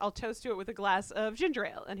about it. I'll toast to it with a glass of ginger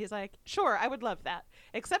ale." And he's like, "Sure, I would love that.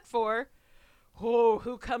 Except for,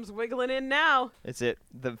 who comes wiggling in now?" Is it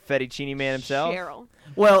the fettuccine man himself? Cheryl.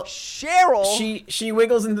 Well, Cheryl? she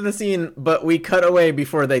wiggles into the scene, but we cut away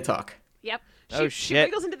before they talk. Yep. Oh, She shit.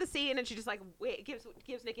 wiggles into the scene, and she just like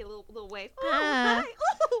gives Nikki a little wave. Oh, Ah. hi.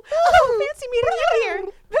 Fancy meeting you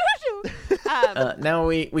here. Now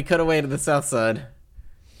we cut away to the south side,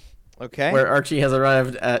 Okay. where Archie has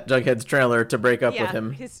arrived at Jughead's trailer to break up Yeah, with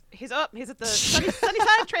him. he's at the sunny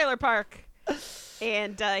side trailer park,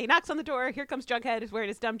 and he knocks on the door. Here comes Jughead. He's wearing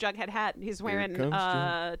his dumb Jughead hat, and he's wearing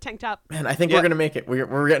tank top. Man, I think Yep. we're gonna make it.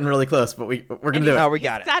 We're getting really close, but we're gonna do Oh, it. we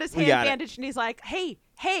got it. He's got his We hand got it. bandaged, and he's like, "Hey, you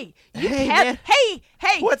Hey, can't. man.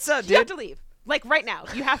 Hey, What's up, You have dude? to leave. Like right now.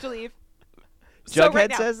 You have to leave." Jughead right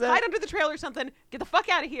now, says that? hide under the trailer or something. Get the fuck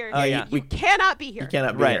out of here. Oh, yeah. You cannot be here. You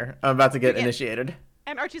cannot be Right. here. I'm about to get Yeah. initiated.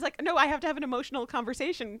 And Archie's like, "No, I have to have an emotional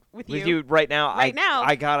conversation with you." With you right now. Right now,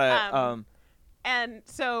 I gotta. And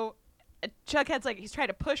so Jughead's like, he's trying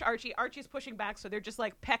to push Archie. Archie's pushing back, so they're just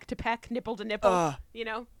like peck to peck, nipple to nipple.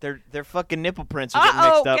 Their fucking nipple prints are getting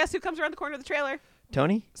mixed up. Guess who comes around the corner of the trailer?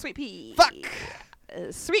 Tony? Sweet Pea. Fuck.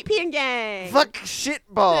 Sweet Pea and Gang. Fuck shit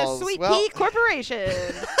balls. The Sweet Well, Pea Corporation.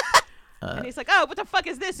 And he's like, "Oh, what the fuck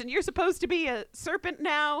is this? And you're supposed to be a serpent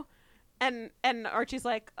now." And Archie's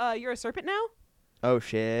like, "You're a serpent now?" Oh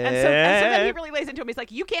shit. And so then he really lays into him. He's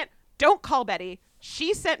like, don't call Betty.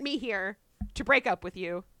 She sent me here to break up with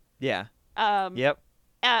you. Yeah. Yep.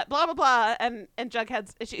 Blah, blah, blah. And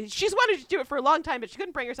Jughead's, she's wanted to do it for a long time, but she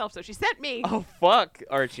couldn't bring herself, so she sent me. Oh fuck,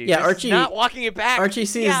 Archie. Yeah, This is Archie- not walking it back. Archie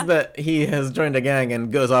sees Yeah. that he has joined a gang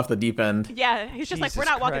and goes off the deep end. Yeah, he's just like, Jesus "We're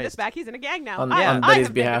not walking this Christ. back. He's in a gang now. On I Betty's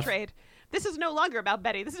have been behalf. betrayed. This is no longer about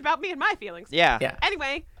Betty. This is about me and my feelings." Yeah. Yeah.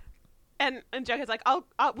 Anyway, and Jughead's like, well,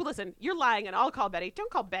 listen, you're lying, and I'll call Betty.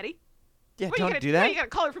 Don't call Betty. Yeah, What, don't you gonna, do that. What, you gonna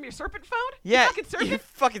call her from your serpent phone? Yeah. You fucking serpent? You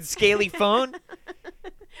fucking scaly phone.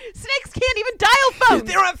 Snakes can't even dial phones.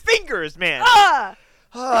 They don't have fingers, man. Ah!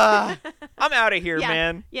 I'm out of here, Yeah.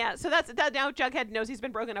 man. Yeah, so that's that. Now Jughead knows he's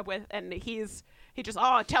been broken up with, and he just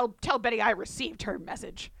tell Betty I received her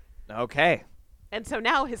message. Okay. And so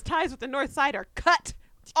now his ties with the North Side are cut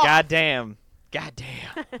off. Goddamn.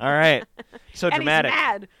 All right. So and dramatic. he's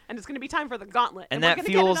mad, and it's going to be time for the gauntlet. And we're that gonna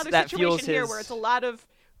fuels- get another that situation fuels here his- where it's a lot of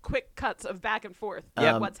quick cuts of back and forth.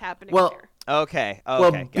 Yep. What's happening well, here? Okay.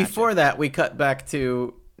 Well, Gotcha. before that, we cut back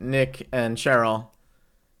to Nick and Cheryl.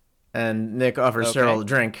 And Nick offers Okay. Cheryl a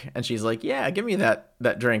drink, and she's like, "Yeah, give me that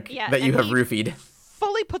drink Yeah, that you and have he- roofied."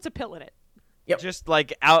 Fully puts a pill in it. Just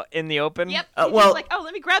like out in the open. Yep. Uh, He's well, just like, "Oh,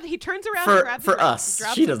 let me grab it." He turns around and grabs the For drink, us,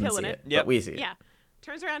 drops she the doesn't pill in see it. it, Yep. but we see it. Yeah.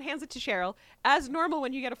 Turns around, hands it to Cheryl. As normal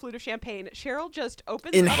when you get a flute of champagne, Cheryl just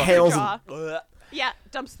opens Inhales. up her jaw. Yeah,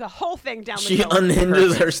 dumps the whole thing down She the gullet.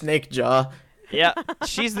 unhinges her snake jaw Yeah.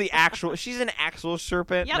 She's an actual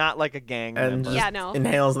serpent, Yep. not like a gang and member. just Yeah, no.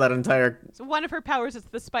 inhales that entire. So one of her powers is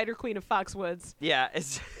the Spider Queen of Foxwoods. Yeah,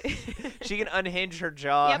 she can unhinge her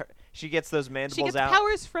jaw. Yep. She gets those She mandibles gets out.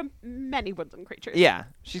 powers from many woodland creatures. Yeah,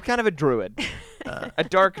 she's kind of a druid. A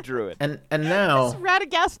dark druid. And now... It's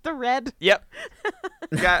Radagast the Red. Yep.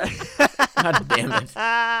 God damn it.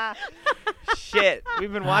 Shit.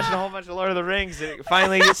 We've been watching a whole bunch of Lord of the Rings, and it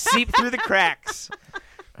finally seeped through the cracks.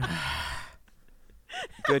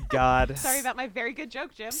 Good God. Sorry about my very good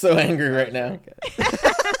joke, Jim. So angry right now.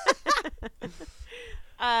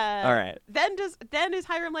 All right. Then is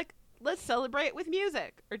Hiram like, let's celebrate with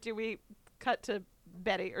music, or do we cut to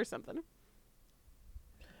Betty or something?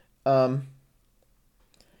 I'm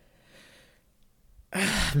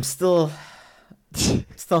still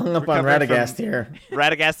hung up on Radagast here.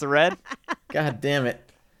 Radagast the Red? God damn it.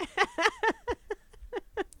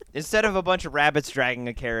 Instead of a bunch of rabbits dragging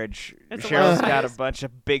a carriage, It's a Cheryl's lot of got a spiders. bunch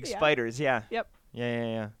of big Yeah. spiders. Yeah. Yep.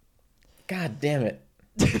 Yeah. God damn it.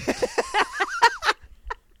 Jim,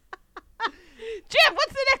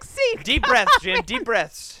 what's the next scene? Deep breaths, Jim. Deep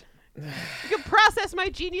breaths. You can process my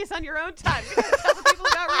genius on your own time. You gotta tell the people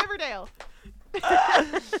about Riverdale.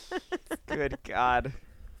 Good God.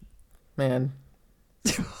 Man,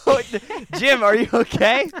 Jim, are you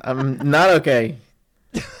okay? I'm not okay.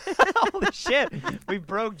 Holy shit. We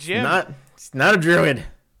broke Jim. It's not a druid.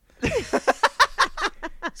 It's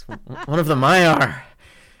one of the Maiar.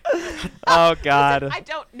 Oh, God. I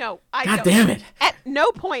don't know. God damn it. At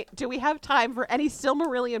no point do we have time for any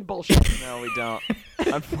Silmarillion bullshit. No, we don't.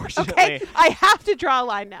 Unfortunately. Okay, I have to draw a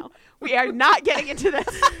line now. We are not getting into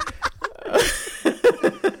this.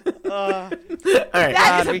 All right.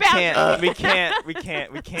 That is God, about we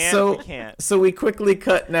can't. So we quickly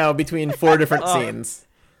cut now between 4 different scenes.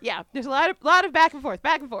 Yeah, there's a lot of back and forth.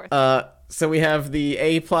 So we have the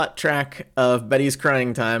A plot track of Betty's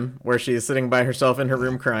crying time, where she is sitting by herself in her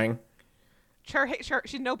room crying. Sure,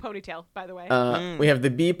 she's no ponytail, by the way. We have the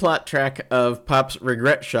B plot track of Pop's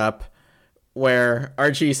regret shop, where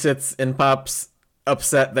Archie sits in Pop's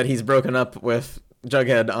upset that he's broken up with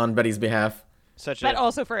Jughead on Betty's behalf. But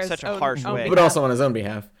also for his such a own, harsh own way. behalf. But also on his own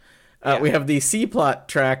behalf. We have the C plot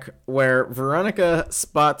track where Veronica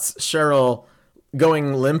spots Cheryl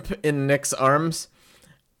going limp in Nick's arms,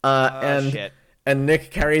 shit. and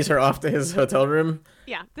Nick carries her off to his hotel room.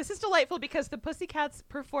 Yeah, this is delightful because the Pussycats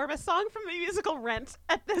perform a song from the musical Rent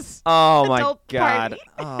at this Oh, my adult God. party.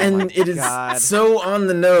 Oh, And my it is God. so on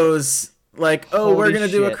the nose, like, oh, we're Holy going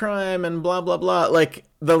to do a shit. crime and blah, blah, blah. Like,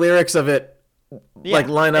 the lyrics of it, Yeah,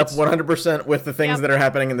 line up it's- 100% with the things Yep. that are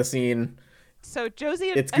happening in the scene. So Josie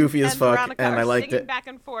and, It's goofy and, as and fuck, Veronica and are I liked singing it. back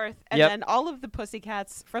and forth, and Yep. then all of the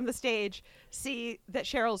Pussycats from the stage see that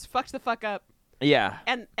Cheryl's fucked the fuck up, Yeah.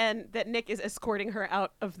 and that Nick is escorting her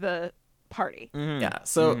out of the party. Mm-hmm. Yeah,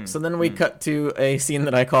 so then we cut to a scene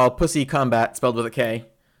that I call Pussy Combat, spelled with a K.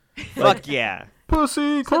 Fuck yeah.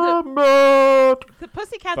 Pussy The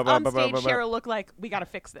Pussycats on stage, Ba-ba-ba-ba-ba. Cheryl look like, we gotta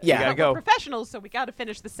fix this. Yeah. We gotta We're go. professionals, so we gotta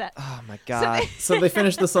finish the set. Oh, my God. So they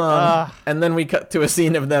finish the song, and then we cut to a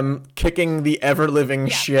scene of them kicking the ever-living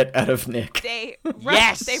shit out of Nick. They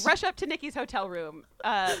Yes! rush up to Nikki's hotel room.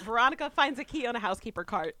 Veronica finds a key on a housekeeper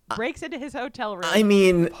cart, breaks into his hotel room, I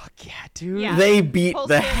mean, Fuck yeah, dude. Yeah. they beat Pulls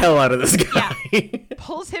the him. hell out of this guy.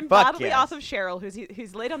 pulls him Fuck bodily yes. off of Cheryl,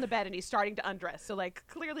 who's laid on the bed and he's starting to undress. So like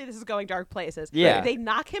clearly this is going dark places. Yeah. They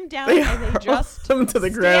knock him down They and they hurl just him to the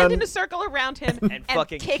stand ground. in a circle around him And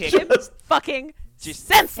fucking kick kick him him. fucking Just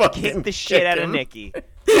senseless. fucking Kick the shit kick out of him. Nikki.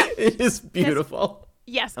 It is beautiful.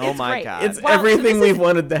 Yes, Oh it's my great. God. It's Well, so everything this we've is-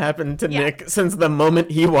 wanted to happen to Yeah. Nick since the moment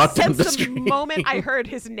he walked on Since the the street. moment I heard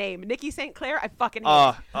his name, Nikki St. Clair, I fucking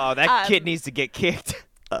hate That kid needs to get kicked.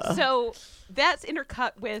 it. So that's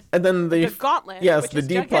intercut with And then the gauntlet. yes, which the is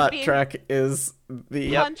D Jughead plot being track is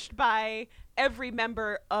the punched by every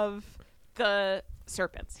member of the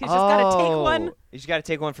Serpents. He's just got to take one. You just got to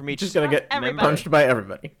take one from each. just gonna get Everybody. punched by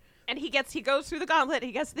everybody. And he goes through the gauntlet.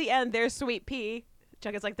 He gets to the end. There's Sweet Pea.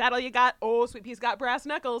 Jughead's like, that all you got? Oh, Sweet Pea's got brass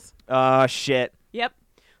knuckles. Oh, shit. Yep.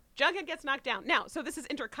 Jughead gets knocked down. Now, so this is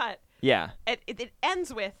intercut. Yeah. It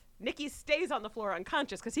ends with Nikki stays on the floor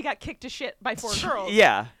unconscious because he got kicked to shit by 4 girls.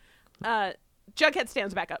 Yeah. Jughead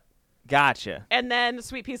stands back up. Gotcha. And then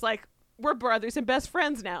Sweet Pea's like, we're brothers and best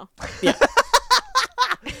friends now.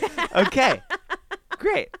 Okay.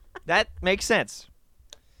 Great. That makes sense.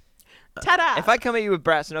 Ta-da! If I come at you with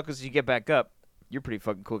brass knuckles and you get back up, you're a pretty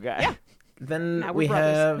fucking cool guy. Yeah. Then Now we're we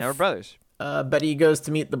brothers. have Now we're brothers. Betty goes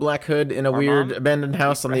to meet the Black Hood in a Our weird mom? abandoned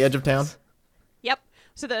house on the edge of town. Yep.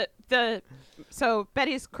 So so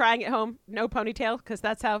Betty's crying at home, no ponytail, because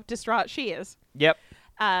that's how distraught she is. Yep.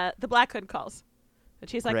 The Black Hood calls, and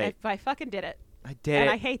she's like, Great. I fucking did it, I did and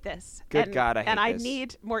it. I hate this. Good and, God, I hate and I this.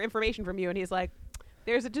 need more information from you. And he's like,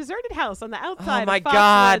 there's a deserted house on the outside. Oh my of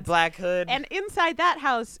God, Foxwoods, Black Hood. and inside that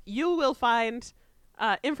house, you will find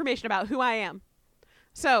information about who I am.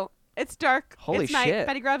 So it's dark. Holy it's night. shit.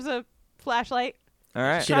 Betty grabs a flashlight. All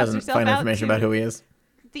right. She Drops doesn't herself find out information to- about who he is.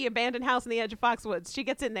 The abandoned house on the edge of Foxwoods. She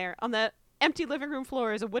gets in there. On the empty living room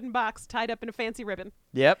floor is a wooden box tied up in a fancy ribbon.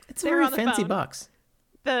 Yep. It's a They're very on the fancy phone. box.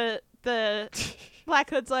 The Black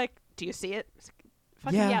Hood's like, do you see it?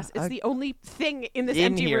 Fucking Yeah, yes. It's the only thing in this in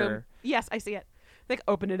empty here. room. Yes, I see it. Like,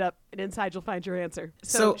 open it up, and inside you'll find your answer.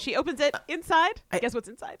 So So, she opens it inside. Guess what's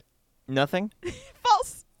inside? Nothing.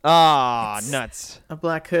 False. Ah, nuts. A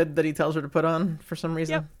black hood that he tells her to put on for some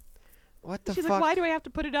reason. Yep. What the She's fuck? like, why do I have to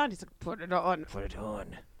put it on? He's like, put it on. Put it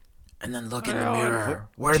on. And then look Put in the it on. mirror.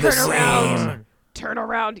 We're Turn the same. around. Turn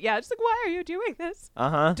around. Yeah, just like, why are you doing this?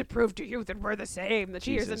 Uh-huh. To prove to you that we're the same. That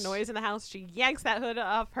she hears Jesus. a noise in the house. She yanks that hood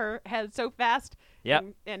off her head so fast. Yep.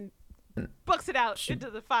 And books it out into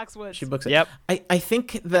the Foxwoods. She books it. Yep. I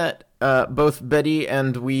think that both Betty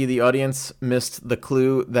and we, the audience, missed the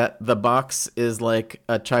clue that the box is like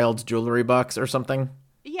a child's jewelry box or something.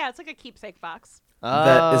 Yeah, it's like a keepsake box.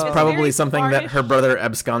 That is It's probably very something that her varnished. brother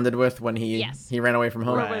absconded with when he Yes. ran away from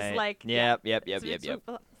home. Or was like, Yep. it's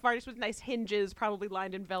varnished with nice hinges, probably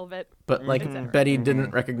lined in velvet. But like etc. Betty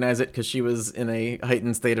didn't recognize it because she was in a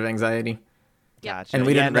heightened state of anxiety, Yep. Gotcha. and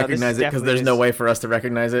we Yeah, didn't no, this recognize is it because definitely there's no this- way for us to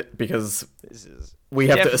recognize it because This is we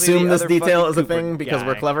have to definitely assume the this other detail fucking is a Cooper thing because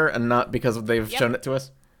we're guy. clever and not because they've Yep. shown it to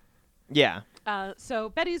us. yeah. So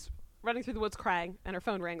Betty's running through the woods crying, and her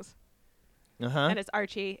phone rings. Uh-huh. And it's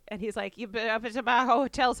Archie, and he's like, "You've been up at a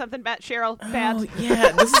hotel, something bad, Cheryl, bad." Oh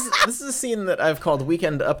yeah, this is a scene that I've called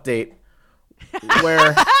Weekend Update,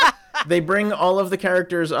 where they bring all of the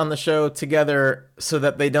characters on the show together so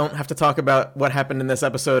that they don't have to talk about what happened in this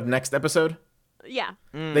episode next episode. Yeah.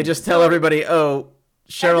 They just tell everybody, "Oh,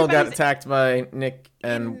 Cheryl got Everybody's attacked by Nick,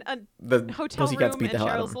 and In the a hotel Pussycats room, beat the and hell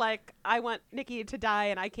out of Cheryl's him." like, "I want Nicky to die,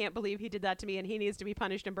 and I can't believe he did that to me, and he needs to be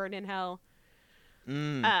punished and burned in hell."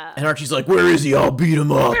 And Archie's like, "Where is he? I'll beat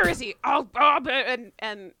him up." Where is he? Oh,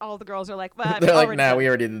 and all the girls are like, well, They're like, already "Nah, done. we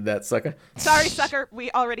already did that, sucker." Sorry, sucker. We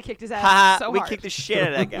already kicked his ass Ha! so We hard. kicked the shit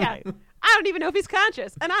out of that guy. Yeah. I don't even know if he's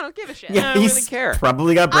conscious, and I don't give a shit. Yeah, I don't he's really care.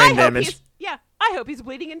 probably got I brain hope damage. he's I hope he's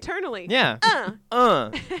bleeding internally. Yeah.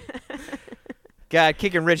 God,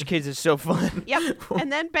 kicking rich kids is so fun. Yep.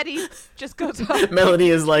 And then Betty just goes off. Melody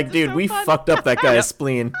is like, "Dude, so we fun." fucked up that guy's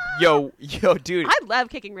spleen." Yo, dude. I love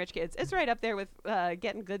kicking rich kids. It's right up there with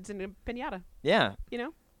getting goods in a pinata. Yeah. You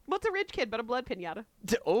know, what's a rich kid but a blood pinata?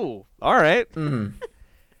 Oh, all right.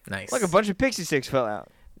 Nice. Look, a bunch of pixie sticks fell out.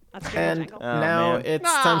 That's Jingle And Jangle. now man.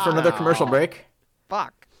 it's time for another commercial break.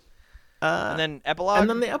 Fuck. And then epilogue. And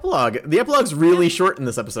then the epilogue. The epilogue's really short in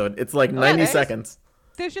this episode. It's like 90 it is? seconds.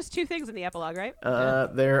 There's just two things in the epilogue, right?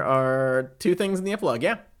 There are two things in the epilogue,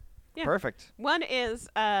 yeah. Yeah. Perfect. One is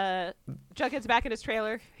Jughead's back in his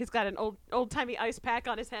trailer. He's got an old-timey ice pack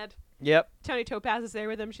on his head. Yep. Tony Topaz is there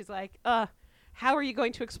with him. She's like, how are you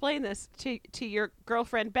going to explain this to your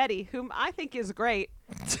girlfriend Betty, whom I think is great?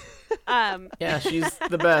 Yeah, she's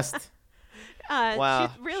the best. Wow,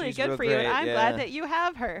 she's really she's good real for you, and great, I'm yeah. glad that you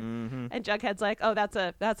have her. Mm-hmm. And Jughead's like, oh, that's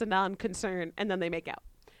a non-concern, and then they make out.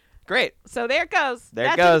 Great. So there it goes. There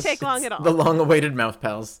that it goes. didn't take long at all. The long-awaited mouth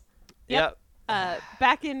pals. Yep.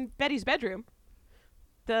 Back in Betty's bedroom,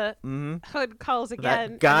 the hood calls again. That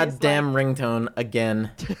and goddamn ringtone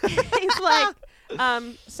again. he's like,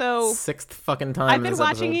 so Sixth fucking time I've been this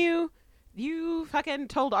watching episode. you. You fucking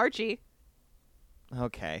told Archie.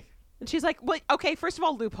 Okay. And she's like, well, okay, first of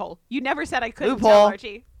all, loophole. You never said I couldn't Loophole. tell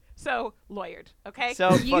Archie. So, lawyered, okay?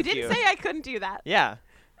 So, you fuck didn't you. say I couldn't do that. Yeah.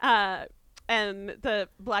 And the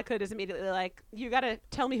Black Hood is immediately like, you got to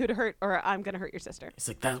tell me who to hurt or I'm going to hurt your sister. It's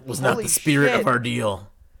like, that was not Holy the spirit shit. of our deal.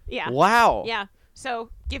 Yeah. Wow. Yeah. So,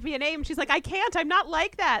 give me a name. She's like, I can't. I'm not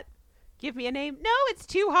like that. Give me a name. No, it's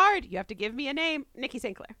too hard. You have to give me a name. Nikki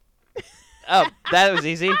St. Clair. Oh, that was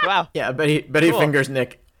easy. Wow. Yeah, Betty Cool. fingers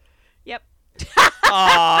Nick. Yep.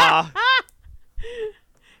 Aw.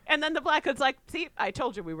 And then the Black Hood's like, see, I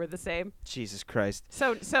told you we were the same. Jesus Christ.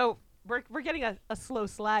 So we're getting a slow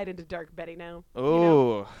slide into Dark Betty now. Ooh. You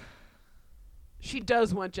know? She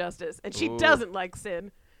does want justice, and she Ooh. doesn't like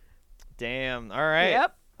sin. Damn. All right.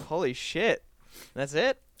 Yep. Holy shit. That's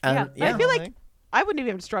it? Yeah. Yeah. I feel like I wouldn't have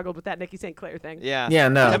even struggled with that Nikki St. Clair thing. Yeah. Yeah,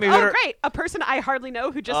 no. Tell me Oh, what are- great. A person I hardly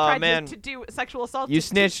know who just Oh, tried man. to do sexual assault. You to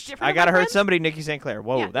snitched. different I of got to my hurt friends? somebody, Nikki St. Clair.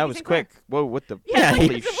 Whoa, Yeah, that Nikki was St. Clair. quick. Whoa, what the? Yeah, Holy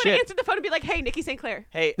he would shit. answer the phone and be like, hey, Nikki St. Clair.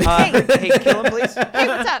 Hey, hey, kill him, please. Hey,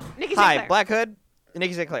 what's up? Nikki St. Hi, Clair. Black Hood,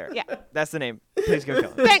 Nikki St. Clair. Yeah. That's the name. Please go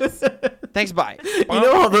kill him. Thanks. Thanks, bye. You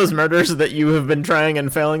know all those murders that you have been trying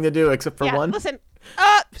and failing to do except for Yeah, one? listen.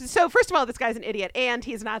 So first of all, this guy's an idiot, and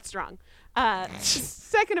he's not strong.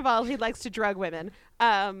 Second of all, he likes to drug women.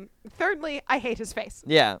 Thirdly, I hate his face.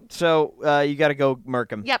 Yeah, so you got to go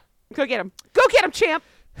murk him. Yep. Go get him. Go get him, champ.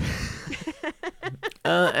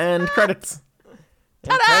 And credits.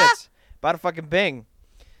 And credits. Bada fucking bing.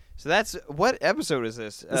 So that's what episode is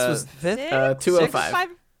this? This was fifth? 205.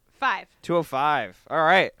 205. All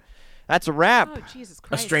right. That's a wrap. Oh, Jesus A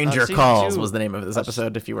Christ. Stranger Season Calls 2. was the name of this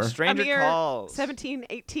episode, if you were. Stranger Calls. 17,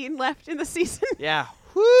 18 left in the season. Yeah.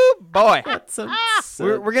 Woo, boy. That's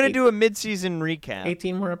We're going to do a mid-season recap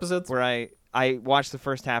 18 more episodes? where I watched the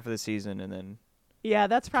first half of the season and then Yeah,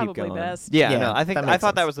 that's keep probably going. best. Yeah, Yeah, no, I that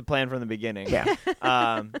thought that makes was the plan from the beginning. Yeah.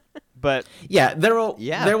 But Yeah, there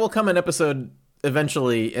Yeah. will come an episode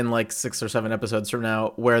eventually in like 6 or 7 episodes from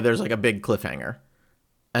now where there's like a big cliffhanger.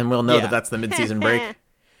 And we'll know Yeah. that that's the mid-season break.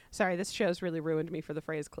 Sorry, this show's really ruined me for the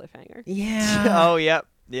phrase cliffhanger. Yeah. oh, yep.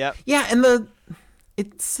 Yeah, and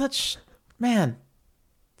it's such, man,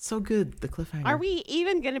 so good, the cliffhanger. Are we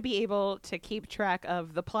even going to be able to keep track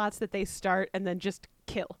of the plots that they start and then just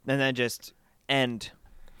kill? And then just end.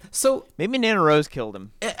 So, Maybe Nana Rose killed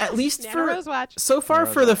him. at least Nana for Rose watch. so far Nana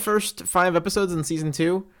Rose for the watch. first 5 episodes in season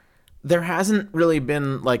 2, there hasn't really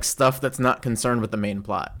been like stuff that's not concerned with the main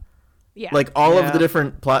plot. Yeah. Like all of Yeah. the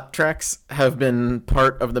different plot tracks have been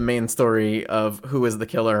part of the main story of who is the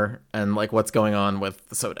killer and like what's going on with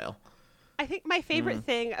the Sodale. I think my favorite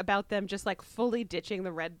thing about them just like fully ditching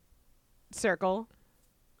the red circle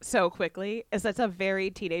so quickly is that's a very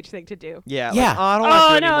teenage thing to do. Yeah. Yeah. Like, I don't want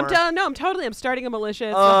to do no, anymore. I'm starting a militia.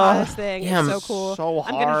 It's the hottest thing. yeah, it's so cool. so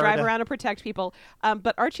I'm gonna drive hard. around and protect people.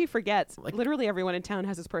 But Archie forgets. Literally everyone in town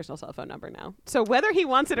has his personal cell phone number now. So whether he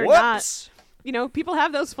wants it or not, Whoops. people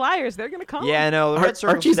have those flyers. They're gonna call. Yeah, no. The Red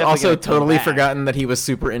Circle's Archie's definitely also gonna come totally back. forgotten that he was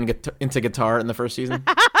super into guitar in the first season.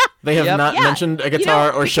 They have Yep. not Yeah. mentioned a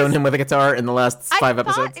guitar or shown because him with a guitar in the last 5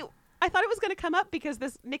 episodes. I thought it was going to come up because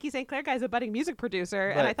this Nikki St. Clair guy is a budding music producer,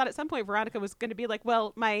 and I Right. thought at some point Veronica was going to be like,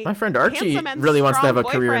 "Well, my My friend Archie handsome and really wants to have a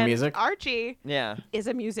strong career in boyfriend, music. Archie Yeah. is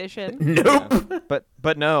a musician." Nope.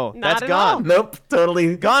 But no. Not That's at gone. all. Nope.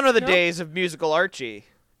 Totally. Gone are the Nope. days of musical Archie.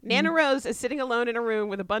 Nana Rose is sitting alone in a room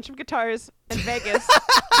with a bunch of guitars in Vegas.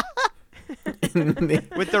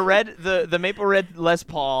 With the maple red Les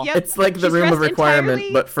Paul. Yep. It's like the She's room of dressed requirement,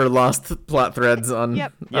 entirely- but for lost plot threads on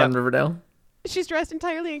Yep. Yep. Riverdale. She's dressed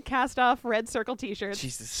entirely in cast-off red circle T-shirts.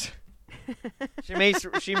 Jesus. She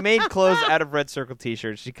made clothes out of Red Circle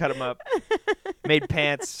t-shirts. She cut them up. Made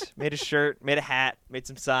pants, made a shirt, made a hat, made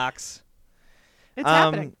some socks. It's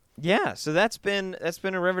happening. Yeah, so that's been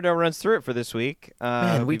a Riverdale Runs Through It for this week.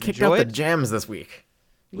 Man, we we've kicked out the enjoyed. jams this week.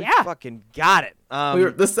 We Yeah. fucking got it.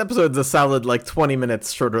 This episode's a solid like 20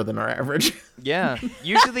 minutes shorter than our average. Yeah.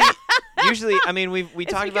 Usually, I mean, we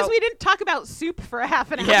It's talked because about. we didn't talk about soup for a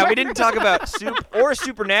half an hour. Yeah, we didn't talk about soup or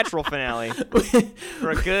supernatural finale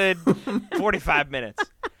for a good 45 minutes.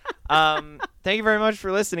 Thank you very much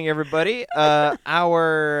for listening, everybody.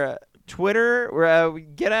 Our Twitter,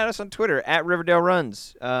 get at us on Twitter at Riverdale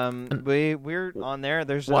Runs. We're on there.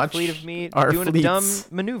 There's a Watch fleet of me our doing fleets. a dumb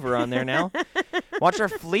maneuver on there now. Watch our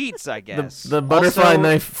fleets, I guess. The butterfly Also-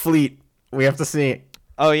 knife fleet. We have to see.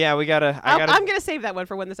 Oh yeah, we gotta. I gotta. I'm gonna save that one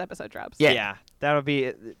for when this episode drops. Yeah. That'll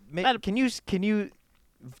be. Can you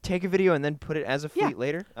take a video and then put it as a fleet Yeah.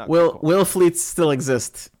 later? Okay, Will cool. fleets still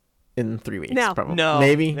exist in 3 weeks? No. Probably. No,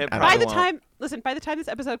 Maybe. it I don't probably By know. the won't. by the time this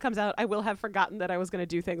episode comes out, I will have forgotten that I was gonna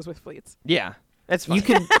do things with fleets. Yeah, that's fine. You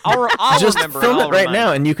can I'll just remember. film I'll it right remind now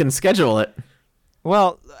you. and you can schedule it.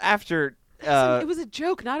 Well, after. Listen, it was a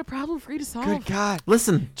joke, not a problem for you to solve. Good God,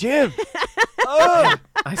 Listen, Jim. Oh.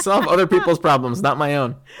 I solve other people's problems, not my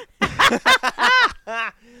own.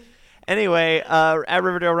 Anyway, at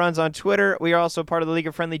Riverdale Runs on Twitter. We are also part of the League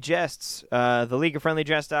of Friendly Jests. The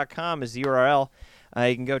leagueoffriendlyjests.com is the URL.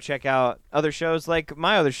 You can go check out other shows like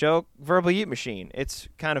my other show, Verbal Ute Machine. It's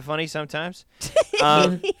kind of funny sometimes.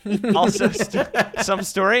 Also, some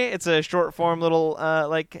story. It's a short form little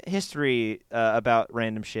like history about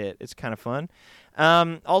random shit. It's kind of fun.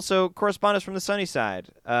 Also, correspondence from the sunny side.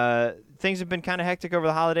 Things have been kind of hectic over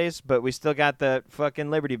the holidays, but we still got the fucking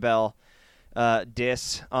Liberty Bell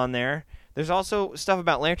diss on there. There's also stuff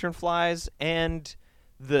about lanternflies and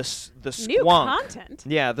the squonk. New content.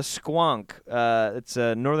 Yeah, the squonk. It's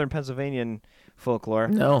a northern Pennsylvanian folklore.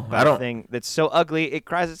 No, about I don't. A thing that's so ugly it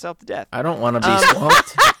cries itself to death. I don't want to be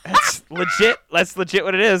swamped. That's legit. That's legit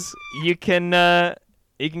what it is. You can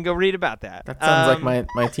go read about that. That sounds like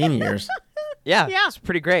my teen years. Yeah, Yeah. it's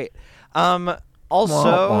pretty great. Also,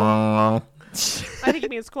 Wah, wah. I think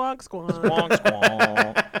it means squonk squonk. squonk,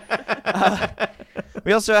 squonk.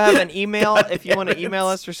 We also have an email if you want to email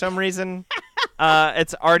us for some reason.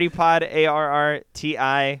 It's ARRTIPOD,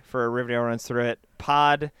 ARRTI for Riverdale Runs Through It,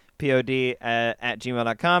 pod, POD at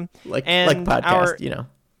gmail.com. Like podcast, our, you know.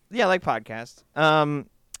 Yeah, like podcast.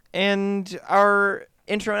 And our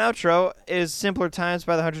intro and outro is Simpler Times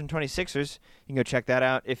by the 126ers. You can go check that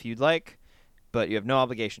out if you'd like, but you have no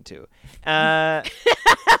obligation to. And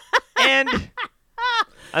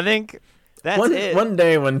I think that's it. One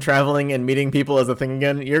day when traveling and meeting people is a thing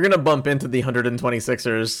again, you're going to bump into the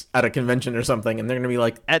 126ers at a convention or something, and they're going to be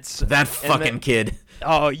like, that fucking kid.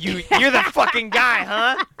 Oh, you're the fucking guy,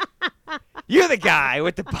 huh? You're the guy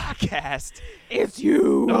with the podcast. It's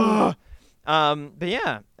you. But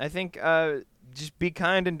yeah, I think just be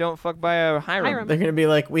kind and don't fuck by a Hiram. They're going to be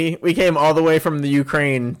like, we came all the way from the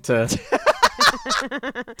Ukraine to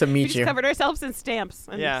to meet we just covered ourselves in stamps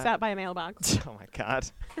and sat by a mailbox. Oh my God.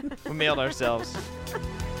 We mailed ourselves.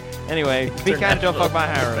 Anyway, be kind and don't fuck by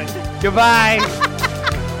Hiram. Goodbye.